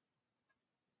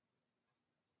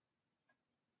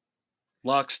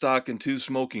 Lock, Stock, and Two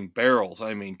Smoking Barrels.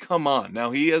 I mean, come on. Now,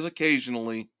 he has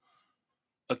occasionally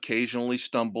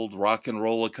stumbled. Rock and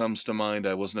Rolla comes to mind.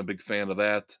 I wasn't a big fan of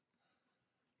that.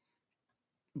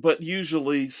 But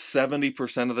usually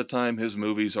 70% of the time, his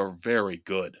movies are very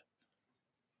good.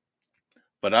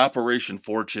 But Operation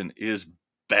Fortune is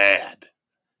bad.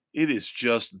 It is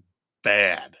just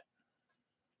bad.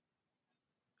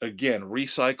 Again,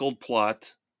 recycled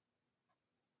plot.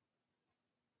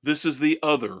 This is the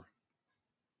other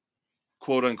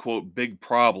quote unquote big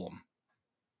problem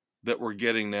that we're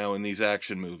getting now in these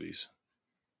action movies.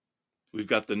 We've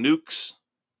got the nukes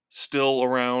still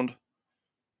around,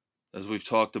 as we've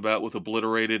talked about with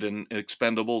Obliterated and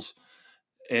Expendables.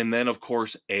 And then, of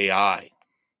course, AI,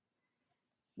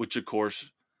 which, of course,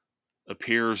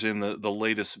 appears in the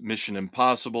latest Mission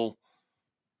Impossible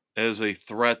as a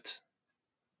threat.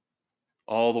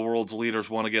 All the world's leaders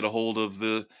want to get a hold of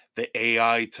the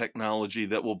AI technology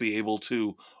that will be able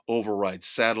to override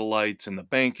satellites and the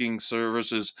banking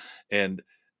services and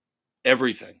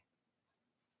everything.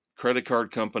 Credit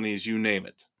card companies, you name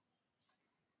it.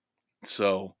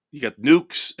 So you got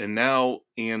nukes, and now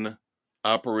in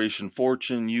Operation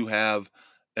Fortune, you have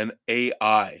an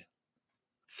AI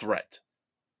threat.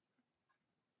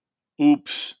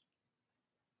 Oops.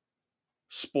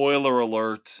 Spoiler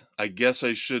alert. I guess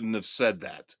I shouldn't have said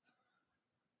that.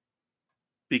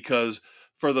 Because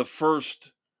for the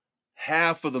first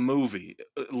half of the movie,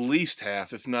 at least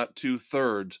half, if not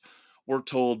 2/3, we're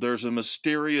told there's a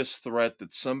mysterious threat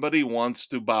that somebody wants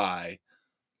to buy,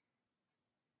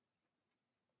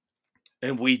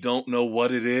 and we don't know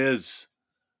what it is.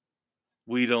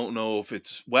 We don't know if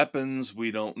it's weapons.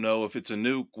 We don't know if it's a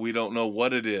nuke. We don't know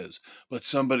what it is. But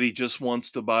somebody just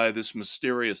wants to buy this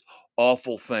mysterious,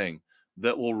 awful thing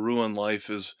that will ruin life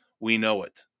as we know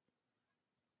it.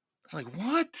 It's like,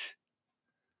 what?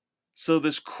 So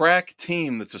this crack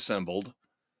team that's assembled,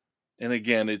 and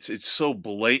again, it's so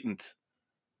blatant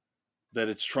that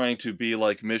it's trying to be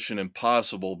like Mission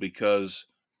Impossible because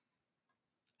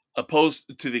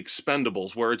opposed to the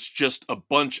Expendables, where it's just a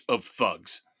bunch of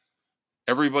thugs.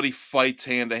 Everybody fights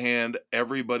hand to hand,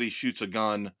 everybody shoots a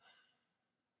gun.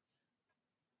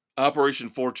 Operation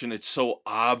Fortune, it's so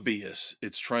obvious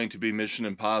it's trying to be Mission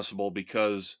Impossible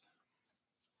because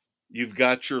you've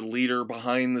got your leader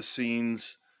behind the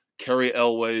scenes, Carrie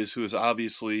Elways, who is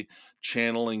obviously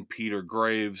channeling Peter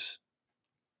Graves.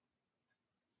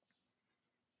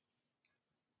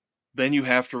 Then you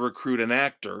have to recruit an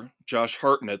actor, Josh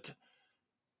Hartnett,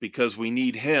 because we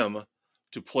need him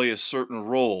to play a certain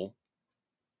role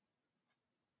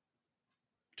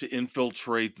to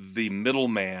infiltrate the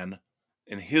middleman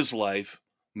in his life.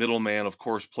 Middleman, of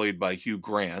course, played by Hugh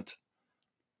Grant.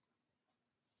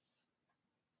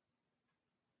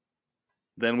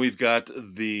 Then we've got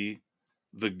the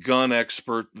gun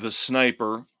expert, the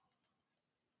sniper,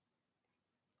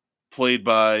 played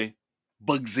by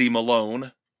Bugsy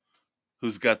Malone,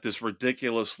 who's got this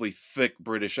ridiculously thick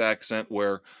British accent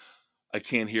where I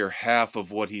can't hear half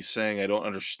of what he's saying. I don't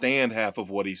understand half of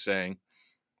what he's saying.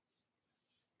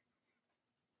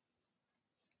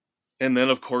 And then,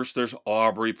 of course, there's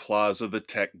Aubrey Plaza, the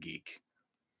tech geek.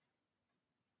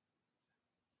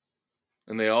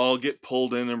 And they all get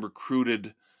pulled in and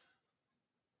recruited.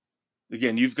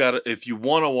 Again, you've got to, if you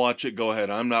want to watch it, go ahead.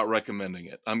 I'm not recommending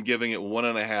it. I'm giving it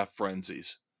 1.5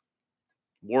 frenzies.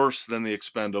 Worse than the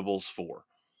Expendables 4.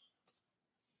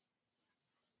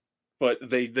 But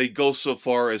they go so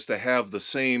far as to have the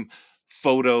same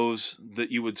photos that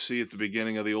you would see at the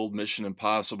beginning of the old Mission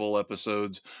Impossible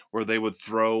episodes, where they would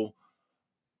throw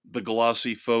the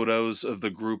glossy photos of the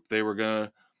group they were going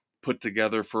to put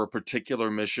together for a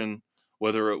particular mission,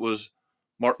 whether it was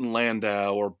Martin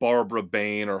Landau or Barbara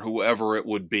Bain or whoever it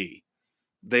would be.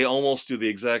 They almost do the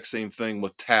exact same thing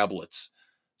with tablets,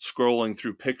 scrolling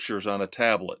through pictures on a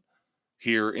tablet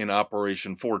here in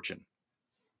Operation Fortune.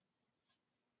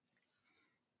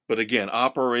 But again,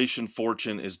 Operation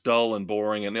Fortune is dull and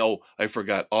boring. And oh, I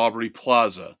forgot Aubrey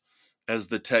Plaza as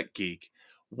the tech geek.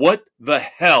 What the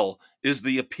hell is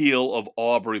the appeal of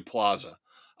Aubrey Plaza?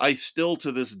 I still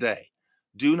to this day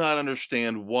do not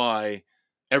understand why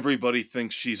everybody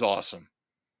thinks she's awesome.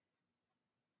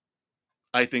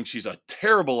 I think she's a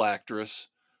terrible actress.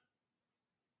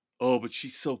 Oh, but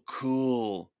she's so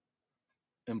cool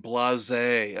and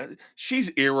blasé. She's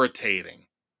irritating.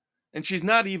 And she's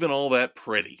not even all that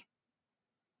pretty.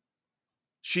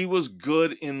 She was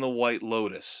good in The White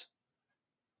Lotus.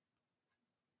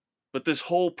 But this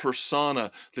whole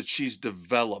persona that she's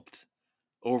developed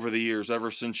over the years,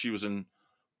 ever since she was in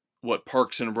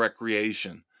Parks and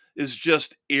Recreation, is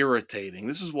just irritating.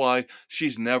 This is why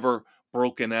she's never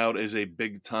broken out as a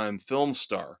big time film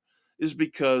star, is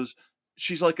because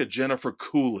she's like a Jennifer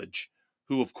Coolidge,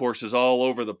 who, of course, is all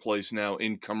over the place now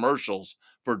in commercials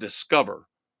for Discover.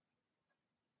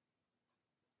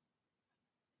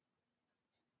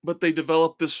 But they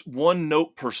develop this one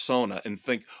note persona and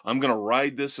think, I'm going to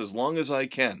ride this as long as I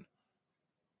can.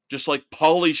 Just like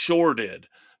Pauly Shore did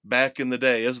back in the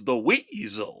day as the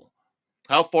Weasel.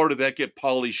 How far did that get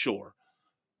Pauly Shore?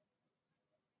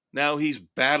 Now he's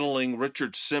battling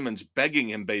Richard Simmons, begging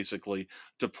him basically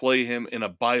to play him in a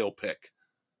biopic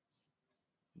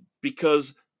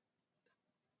because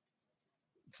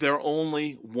they're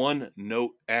only one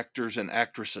note actors and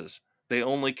actresses. They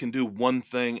only can do one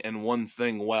thing and one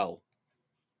thing well.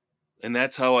 And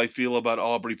that's how I feel about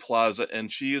Aubrey Plaza. And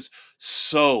she is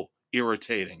so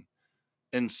irritating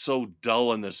and so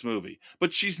dull in this movie.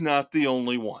 But she's not the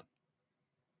only one.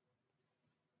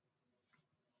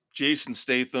 Jason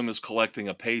Statham is collecting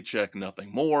a paycheck,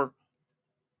 nothing more.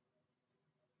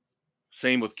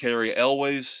 Same with Carrie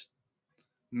Elways.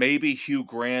 Maybe Hugh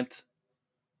Grant.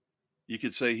 You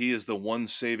could say he is the one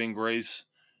saving grace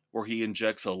where he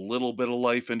injects a little bit of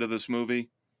life into this movie.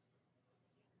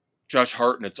 Josh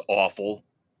Hartnett's awful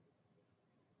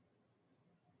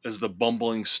as the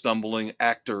bumbling, stumbling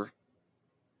actor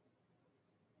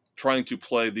trying to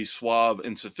play the suave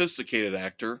and sophisticated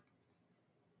actor.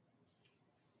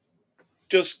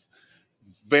 Just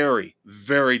very,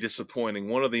 very disappointing.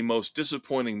 One of the most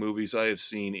disappointing movies I have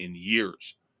seen in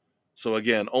years. So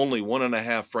again, only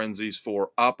 1.5 frenzies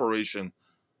for Operation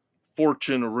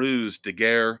Fortune Ruse de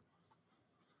Guerre.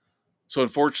 So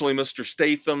unfortunately, Mr.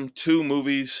 Statham, 2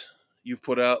 movies you've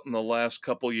put out in the last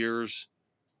couple years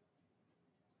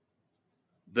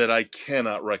that I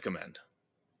cannot recommend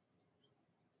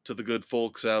to the good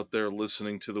folks out there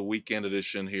listening to the weekend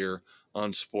edition here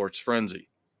on Sports Frenzy.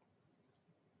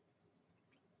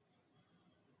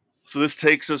 So this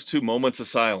takes us to moments of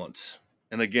silence.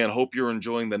 And again, hope you're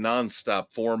enjoying the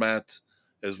nonstop format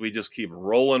as we just keep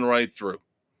rolling right through.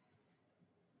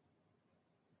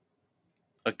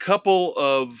 A couple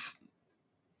of,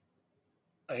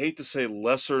 I hate to say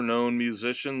lesser known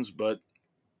musicians, but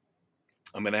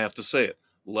I'm going to have to say it,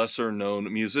 lesser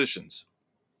known musicians.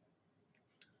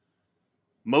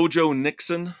 Mojo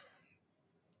Nixon,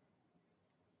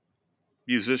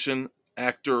 musician,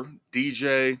 actor,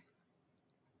 DJ.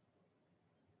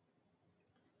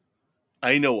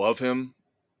 I know of him,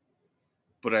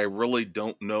 but I really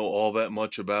don't know all that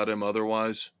much about him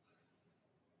otherwise.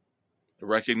 I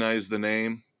recognize the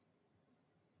name.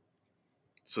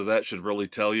 So that should really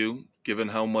tell you, given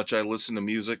how much I listen to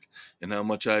music and how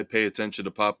much I pay attention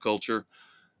to pop culture,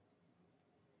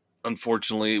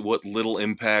 unfortunately, what little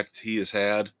impact he has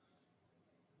had.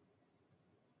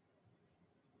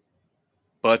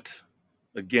 But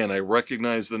again, I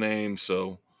recognize the name,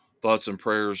 so thoughts and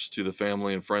prayers to the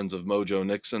family and friends of Mojo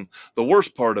Nixon. The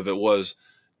worst part of it was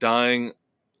dying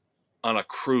on a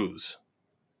cruise.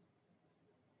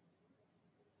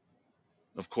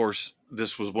 Of course,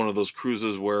 this was one of those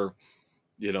cruises where,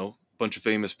 a bunch of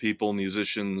famous people,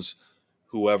 musicians,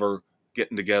 whoever,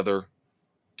 getting together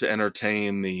to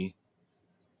entertain the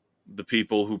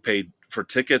people who paid for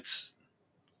tickets.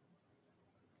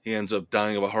 He ends up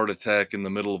dying of a heart attack in the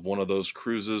middle of one of those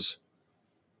cruises.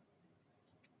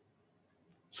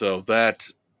 So that,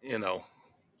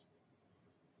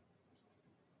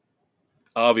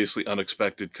 obviously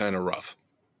unexpected, kind of rough.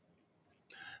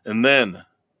 And then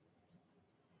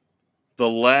the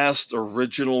last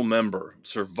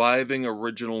surviving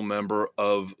original member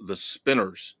of the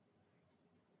Spinners,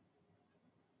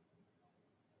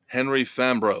 Henry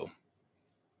Fambro,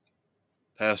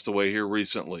 passed away here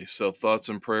recently. So thoughts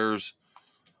and prayers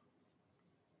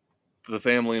to the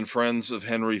family and friends of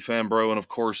Henry Fambro, and of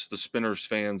course the Spinners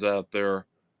fans out there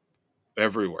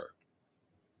everywhere.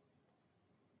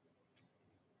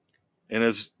 And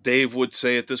as Dave would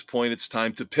say at this point, it's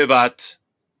time to pivot.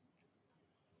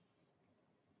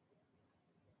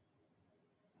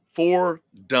 4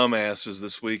 dumbasses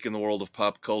this week in the world of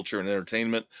pop culture and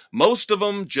entertainment. Most of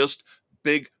them just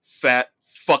big, fat,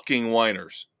 fucking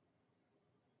whiners.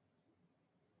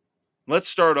 Let's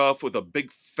start off with a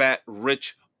big, fat,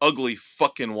 rich, ugly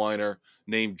fucking whiner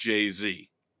named Jay-Z.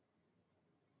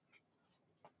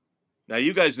 Now,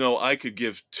 you guys know I could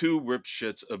give 2 rip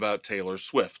shits about Taylor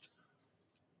Swift.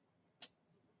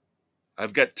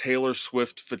 I've got Taylor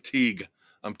Swift fatigue.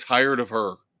 I'm tired of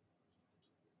her.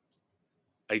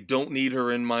 I don't need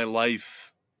her in my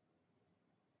life.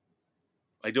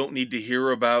 I don't need to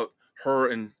hear about her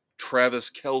and Travis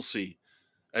Kelce.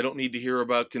 I don't need to hear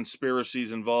about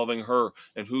conspiracies involving her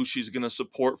and who she's going to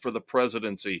support for the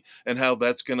presidency and how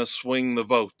that's going to swing the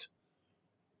vote.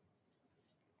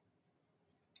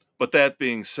 But that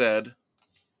being said,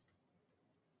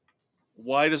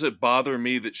 why does it bother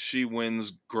me that she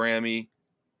wins Grammy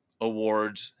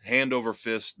Awards hand over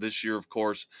fist this year, of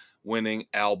course, winning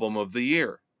Album of the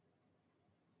Year?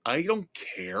 I don't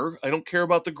care. I don't care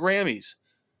about the Grammys.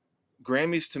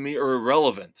 Grammys to me are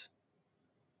irrelevant.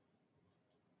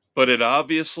 But it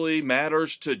obviously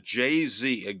matters to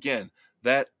Jay-Z. Again,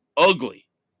 that ugly,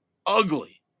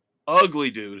 ugly, ugly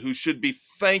dude who should be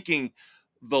thanking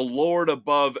the Lord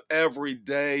above every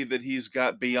day that he's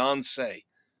got Beyonce.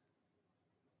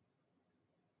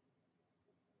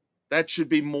 That should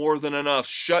be more than enough.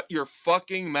 Shut your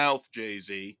fucking mouth,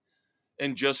 Jay-Z,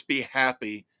 and just be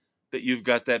happy that you've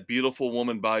got that beautiful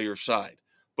woman by your side.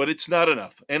 But it's not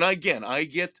enough. And again, I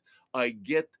get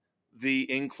the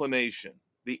inclination,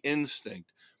 the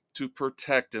instinct to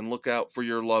protect and look out for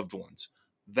your loved ones.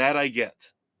 That I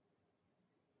get.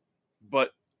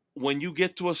 But when you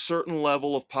get to a certain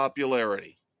level of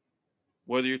popularity,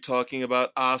 whether you're talking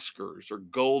about Oscars or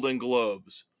Golden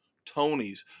Globes,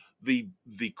 Tonys, the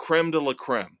creme de la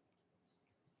creme,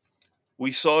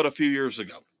 we saw it a few years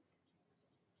ago.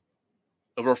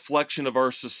 A reflection of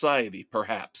our society,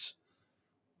 perhaps,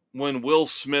 when Will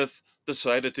Smith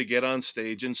decided to get on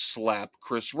stage and slap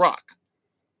Chris Rock.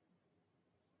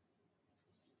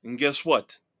 And guess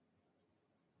what?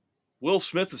 Will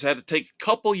Smith has had to take a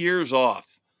couple years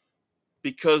off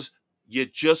because you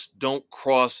just don't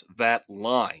cross that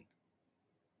line.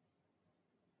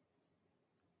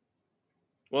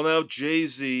 Well, now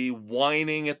Jay-Z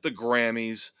whining at the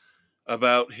Grammys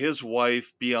about his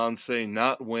wife, Beyonce,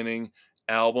 not winning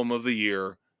Album of the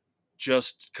Year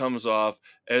just comes off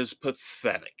as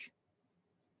pathetic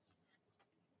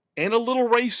and a little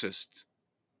racist,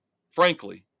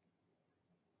 frankly.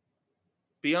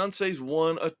 Beyonce's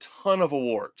won a ton of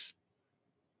awards.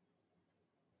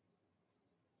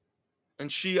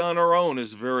 And she on her own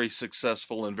is very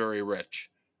successful and very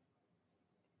rich.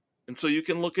 And so you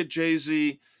can look at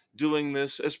Jay-Z doing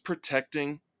this as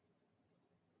protecting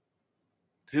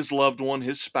his loved one,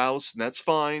 his spouse, and that's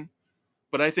fine.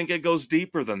 But I think it goes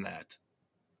deeper than that.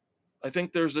 I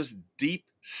think there's this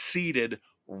deep-seated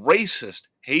racist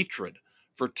hatred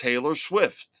for Taylor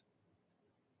Swift.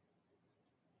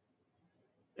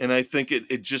 And I think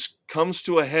it just comes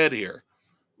to a head here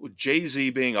with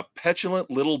Jay-Z being a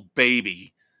petulant little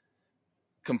baby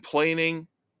complaining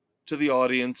to the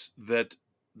audience that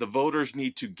the voters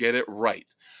need to get it right.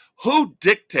 Who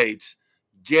dictates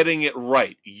getting it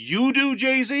right. You do,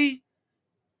 Jay-Z?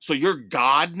 So you're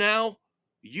God now?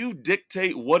 You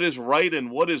dictate what is right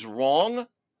and what is wrong?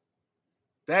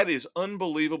 That is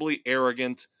unbelievably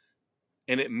arrogant,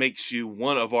 and it makes you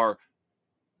one of our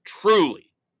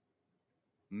truly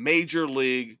major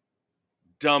league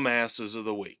dumbasses of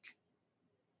the week.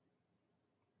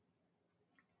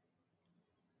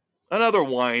 Another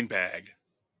wine bag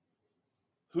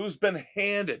who's been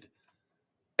handed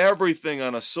everything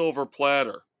on a silver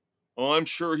platter. Oh, I'm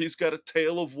sure he's got a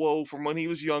tale of woe from when he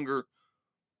was younger.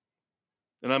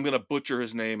 And I'm going to butcher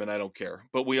his name and I don't care.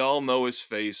 But we all know his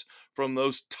face from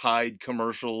those Tide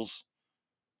commercials.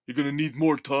 You're going to need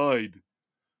more Tide.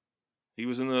 He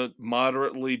was in the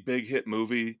moderately big hit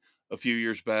movie a few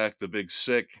years back, The Big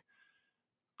Sick.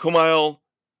 Kumail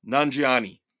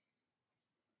Nanjiani.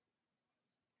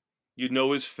 You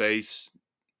know his face.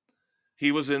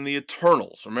 He was in the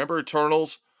Eternals. Remember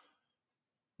Eternals?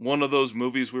 One of those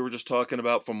movies we were just talking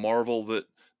about from Marvel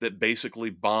that basically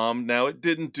bombed. Now it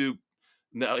didn't do,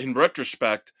 now in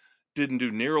retrospect, didn't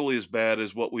do nearly as bad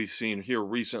as what we've seen here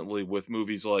recently with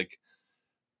movies like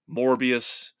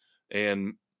Morbius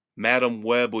and Madam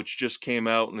Web, which just came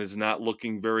out and is not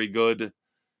looking very good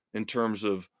in terms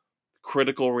of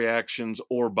critical reactions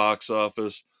or box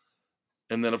office.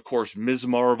 And then, of course, Ms.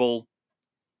 Marvel,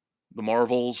 the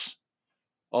Marvels,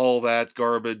 all that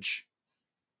garbage.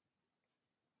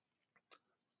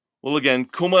 Well, again,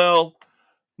 Kumail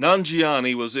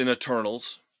Nanjiani was in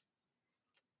Eternals.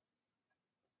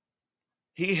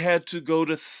 He had to go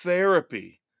to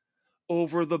therapy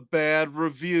over the bad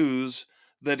reviews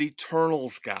that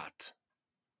Eternals got.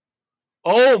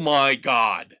 Oh my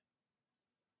God.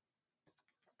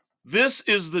 This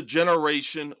is the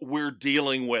generation we're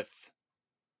dealing with.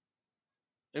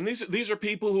 And these are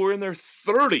people who are in their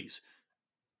 30s.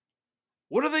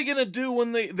 What are they going to do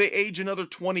when they age another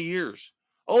 20 years?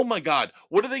 Oh my God.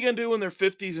 What are they going to do in their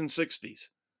 50s and 60s?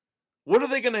 What are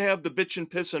they going to have to bitch and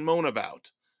piss and moan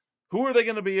about? Who are they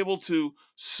going to be able to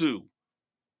sue?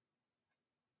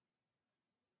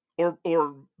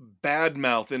 Or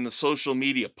badmouth in the social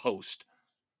media post?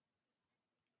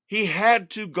 He had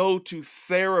to go to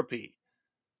therapy,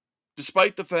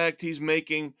 despite the fact he's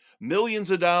making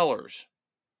millions of dollars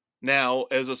now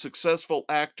as a successful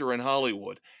actor in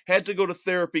Hollywood. Had to go to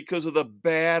therapy because of the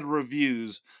bad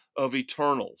reviews of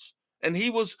Eternals. And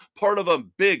he was part of a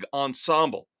big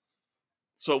ensemble.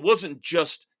 So it wasn't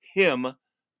just him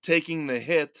taking the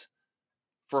hit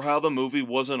for how the movie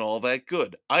wasn't all that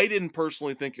good. I didn't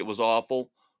personally think it was awful.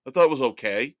 I thought it was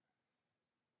okay.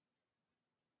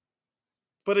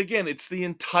 But again, it's the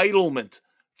entitlement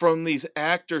from these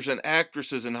actors and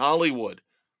actresses in Hollywood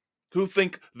who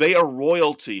think they are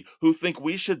royalty, who think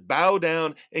we should bow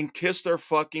down and kiss their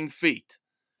fucking feet.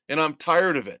 And I'm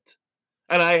tired of it.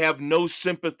 And I have no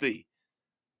sympathy.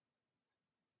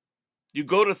 You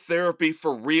go to therapy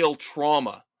for real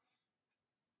trauma.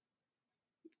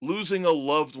 Losing a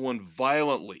loved one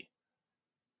violently.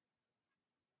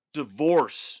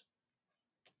 Divorce.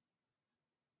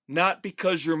 Not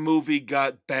because your movie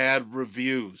got bad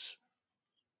reviews.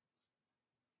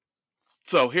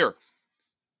 So here,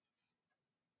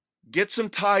 get some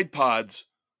Tide Pods,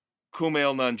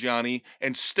 Kumail Nanjiani,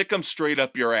 and stick them straight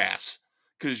up your ass,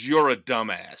 because you're a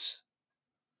dumbass.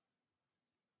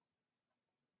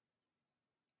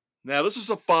 Now, this is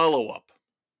a follow-up.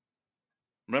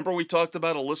 Remember we talked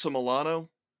about Alyssa Milano?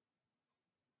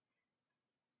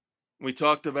 We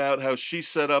talked about how she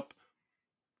set up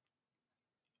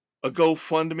a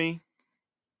GoFundMe.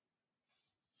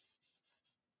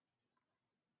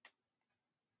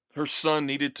 Her son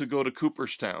needed to go to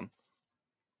Cooperstown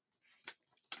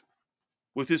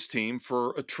with his team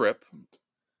for a trip.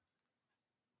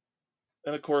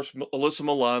 And of course, Alyssa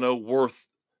Milano, worth,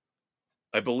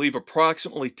 I believe,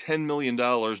 approximately $10 million,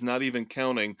 not even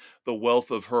counting the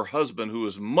wealth of her husband, who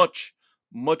is much,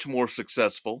 much more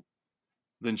successful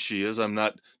than she is. I'm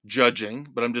not judging,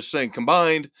 but I'm just saying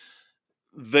combined,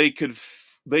 they could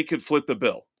flip the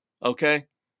bill, okay?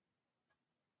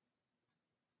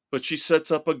 But she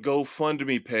sets up a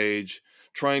GoFundMe page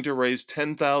trying to raise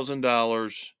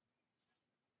 $10,000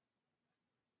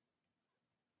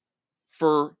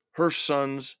 for her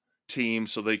son's team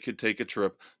so they could take a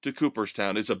trip to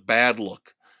Cooperstown. It's a bad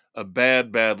look. A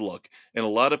bad, bad look. And a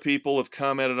lot of people have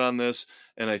commented on this,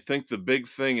 and I think the big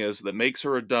thing is that makes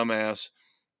her a dumbass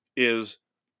is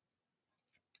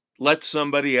let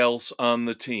somebody else on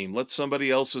the team, let somebody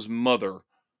else's mother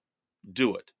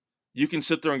do it. You can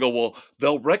sit there and go, well,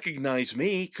 they'll recognize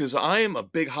me because I'm a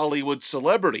big Hollywood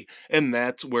celebrity. And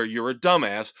that's where you're a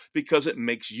dumbass, because it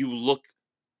makes you look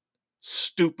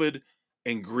stupid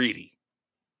and greedy.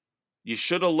 You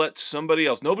should have let somebody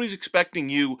else. Nobody's expecting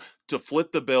you to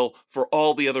foot the bill for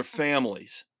all the other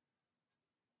families.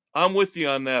 I'm with you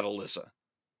on that, Alyssa.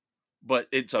 But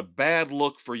it's a bad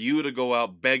look for you to go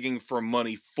out begging for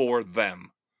money for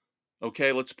them.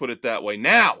 Okay, let's put it that way.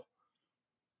 Now,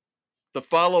 the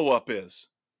follow up is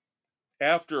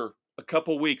after a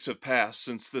couple weeks have passed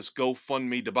since this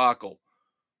GoFundMe debacle,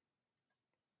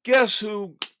 guess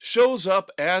who shows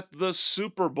up at the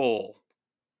Super Bowl?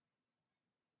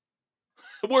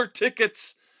 Where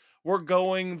tickets were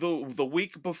going the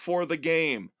week before the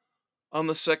game on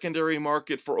the secondary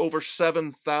market for over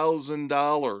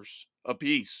 $7,000 a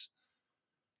piece.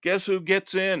 Guess who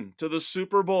gets in to the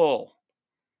Super Bowl?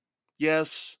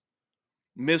 Yes,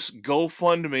 Miss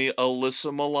GoFundMe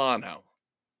Alyssa Milano.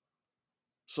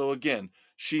 So again,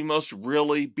 she must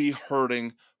really be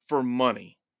hurting for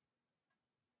money.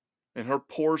 And her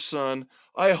poor son,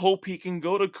 I hope he can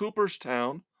go to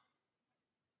Cooperstown,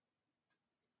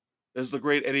 as the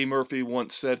great Eddie Murphy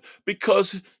once said,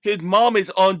 because his mom is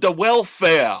on the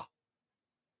welfare.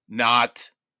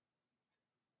 Not.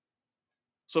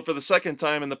 So for the second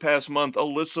time in the past month,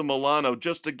 Alyssa Milano,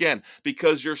 just again,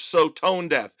 because you're so tone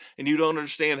deaf and you don't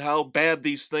understand how bad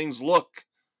these things look,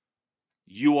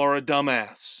 you are a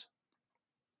dumbass.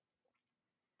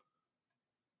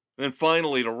 And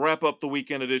finally, to wrap up the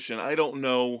weekend edition, I don't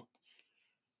know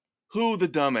who the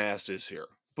dumbass is here,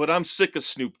 but I'm sick of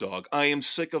Snoop Dogg. I am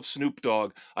sick of Snoop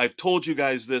Dogg. I've told you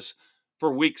guys this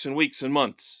for weeks and weeks and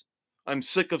months. I'm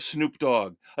sick of Snoop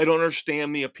Dogg. I don't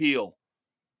understand the appeal.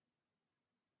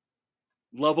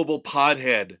 Lovable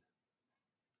podhead.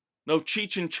 No,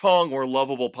 Cheech and Chong were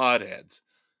lovable podheads.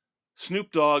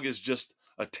 Snoop Dogg is just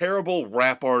a terrible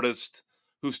rap artist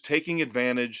who's taking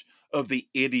advantage of the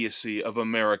idiocy of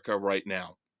America right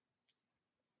now.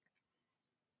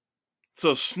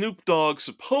 So Snoop Dogg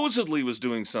supposedly was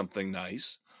doing something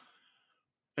nice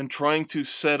and trying to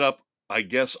set up, I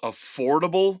guess,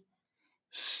 affordable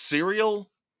cereal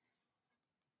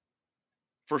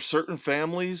for certain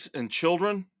families and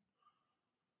children.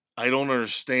 I don't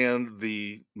understand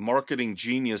the marketing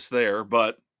genius there,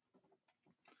 but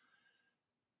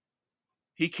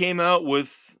he came out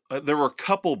with, there were a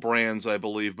couple brands, I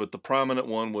believe, but the prominent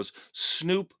one was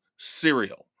Snoop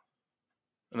Cereal.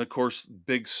 And of course,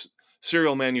 big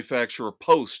cereal manufacturer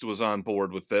Post was on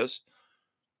board with this.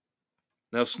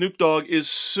 Now, Snoop Dogg is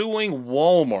suing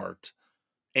Walmart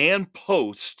and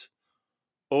Post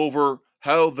over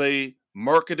how they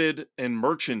marketed and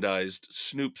merchandised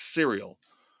Snoop cereal.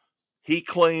 He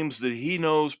claims that he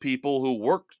knows people who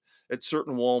worked at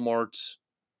certain Walmarts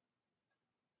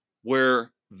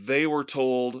where they were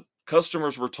told,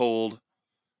 customers were told,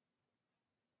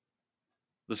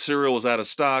 the cereal was out of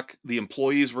stock. The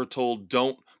employees were told,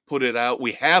 don't put it out.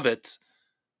 We have it,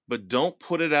 but don't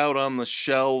put it out on the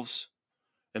shelves.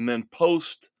 And then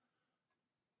Post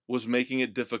was making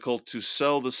it difficult to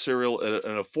sell the cereal at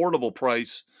an affordable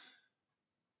price,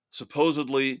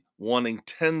 supposedly wanting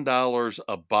 $10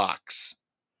 a box.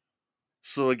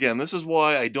 So again, this is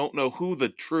why I don't know who the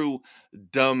true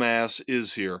dumbass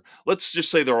is here. Let's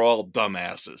just say they're all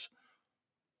dumbasses.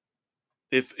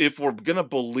 If we're gonna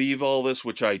believe all this,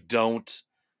 which I don't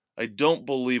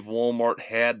believe Walmart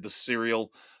had the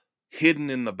cereal hidden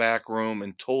in the back room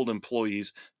and told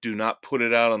employees, do not put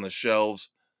it out on the shelves.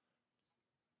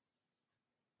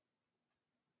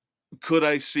 Could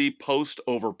I see Post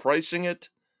overpricing it?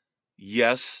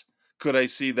 Yes. Could I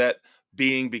see that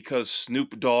being because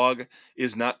Snoop Dogg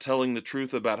is not telling the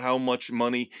truth about how much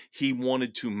money he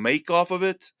wanted to make off of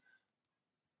it?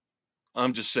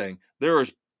 I'm just saying, there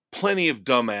is plenty of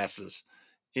dumbasses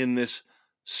in this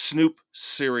Snoop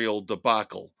cereal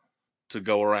debacle to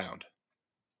go around.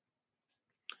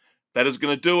 That is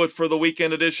going to do it for the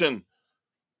weekend edition.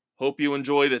 Hope you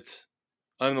enjoyed it.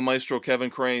 I'm the Maestro Kevin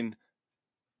Crane.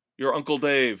 Your Uncle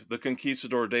Dave, the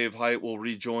Conquistador Dave Height, will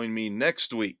rejoin me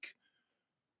next week.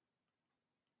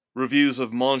 Reviews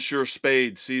of Monsieur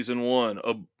Spade Season 1,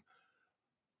 a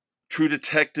True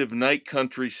Detective Night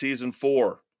Country Season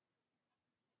 4.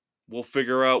 We'll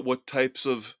figure out what types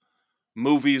of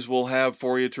movies we'll have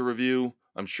for you to review.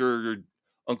 I'm sure your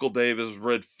Uncle Dave has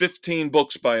read 15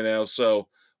 books by now, so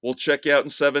we'll check you out in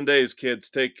 7 days, kids.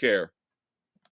 Take care.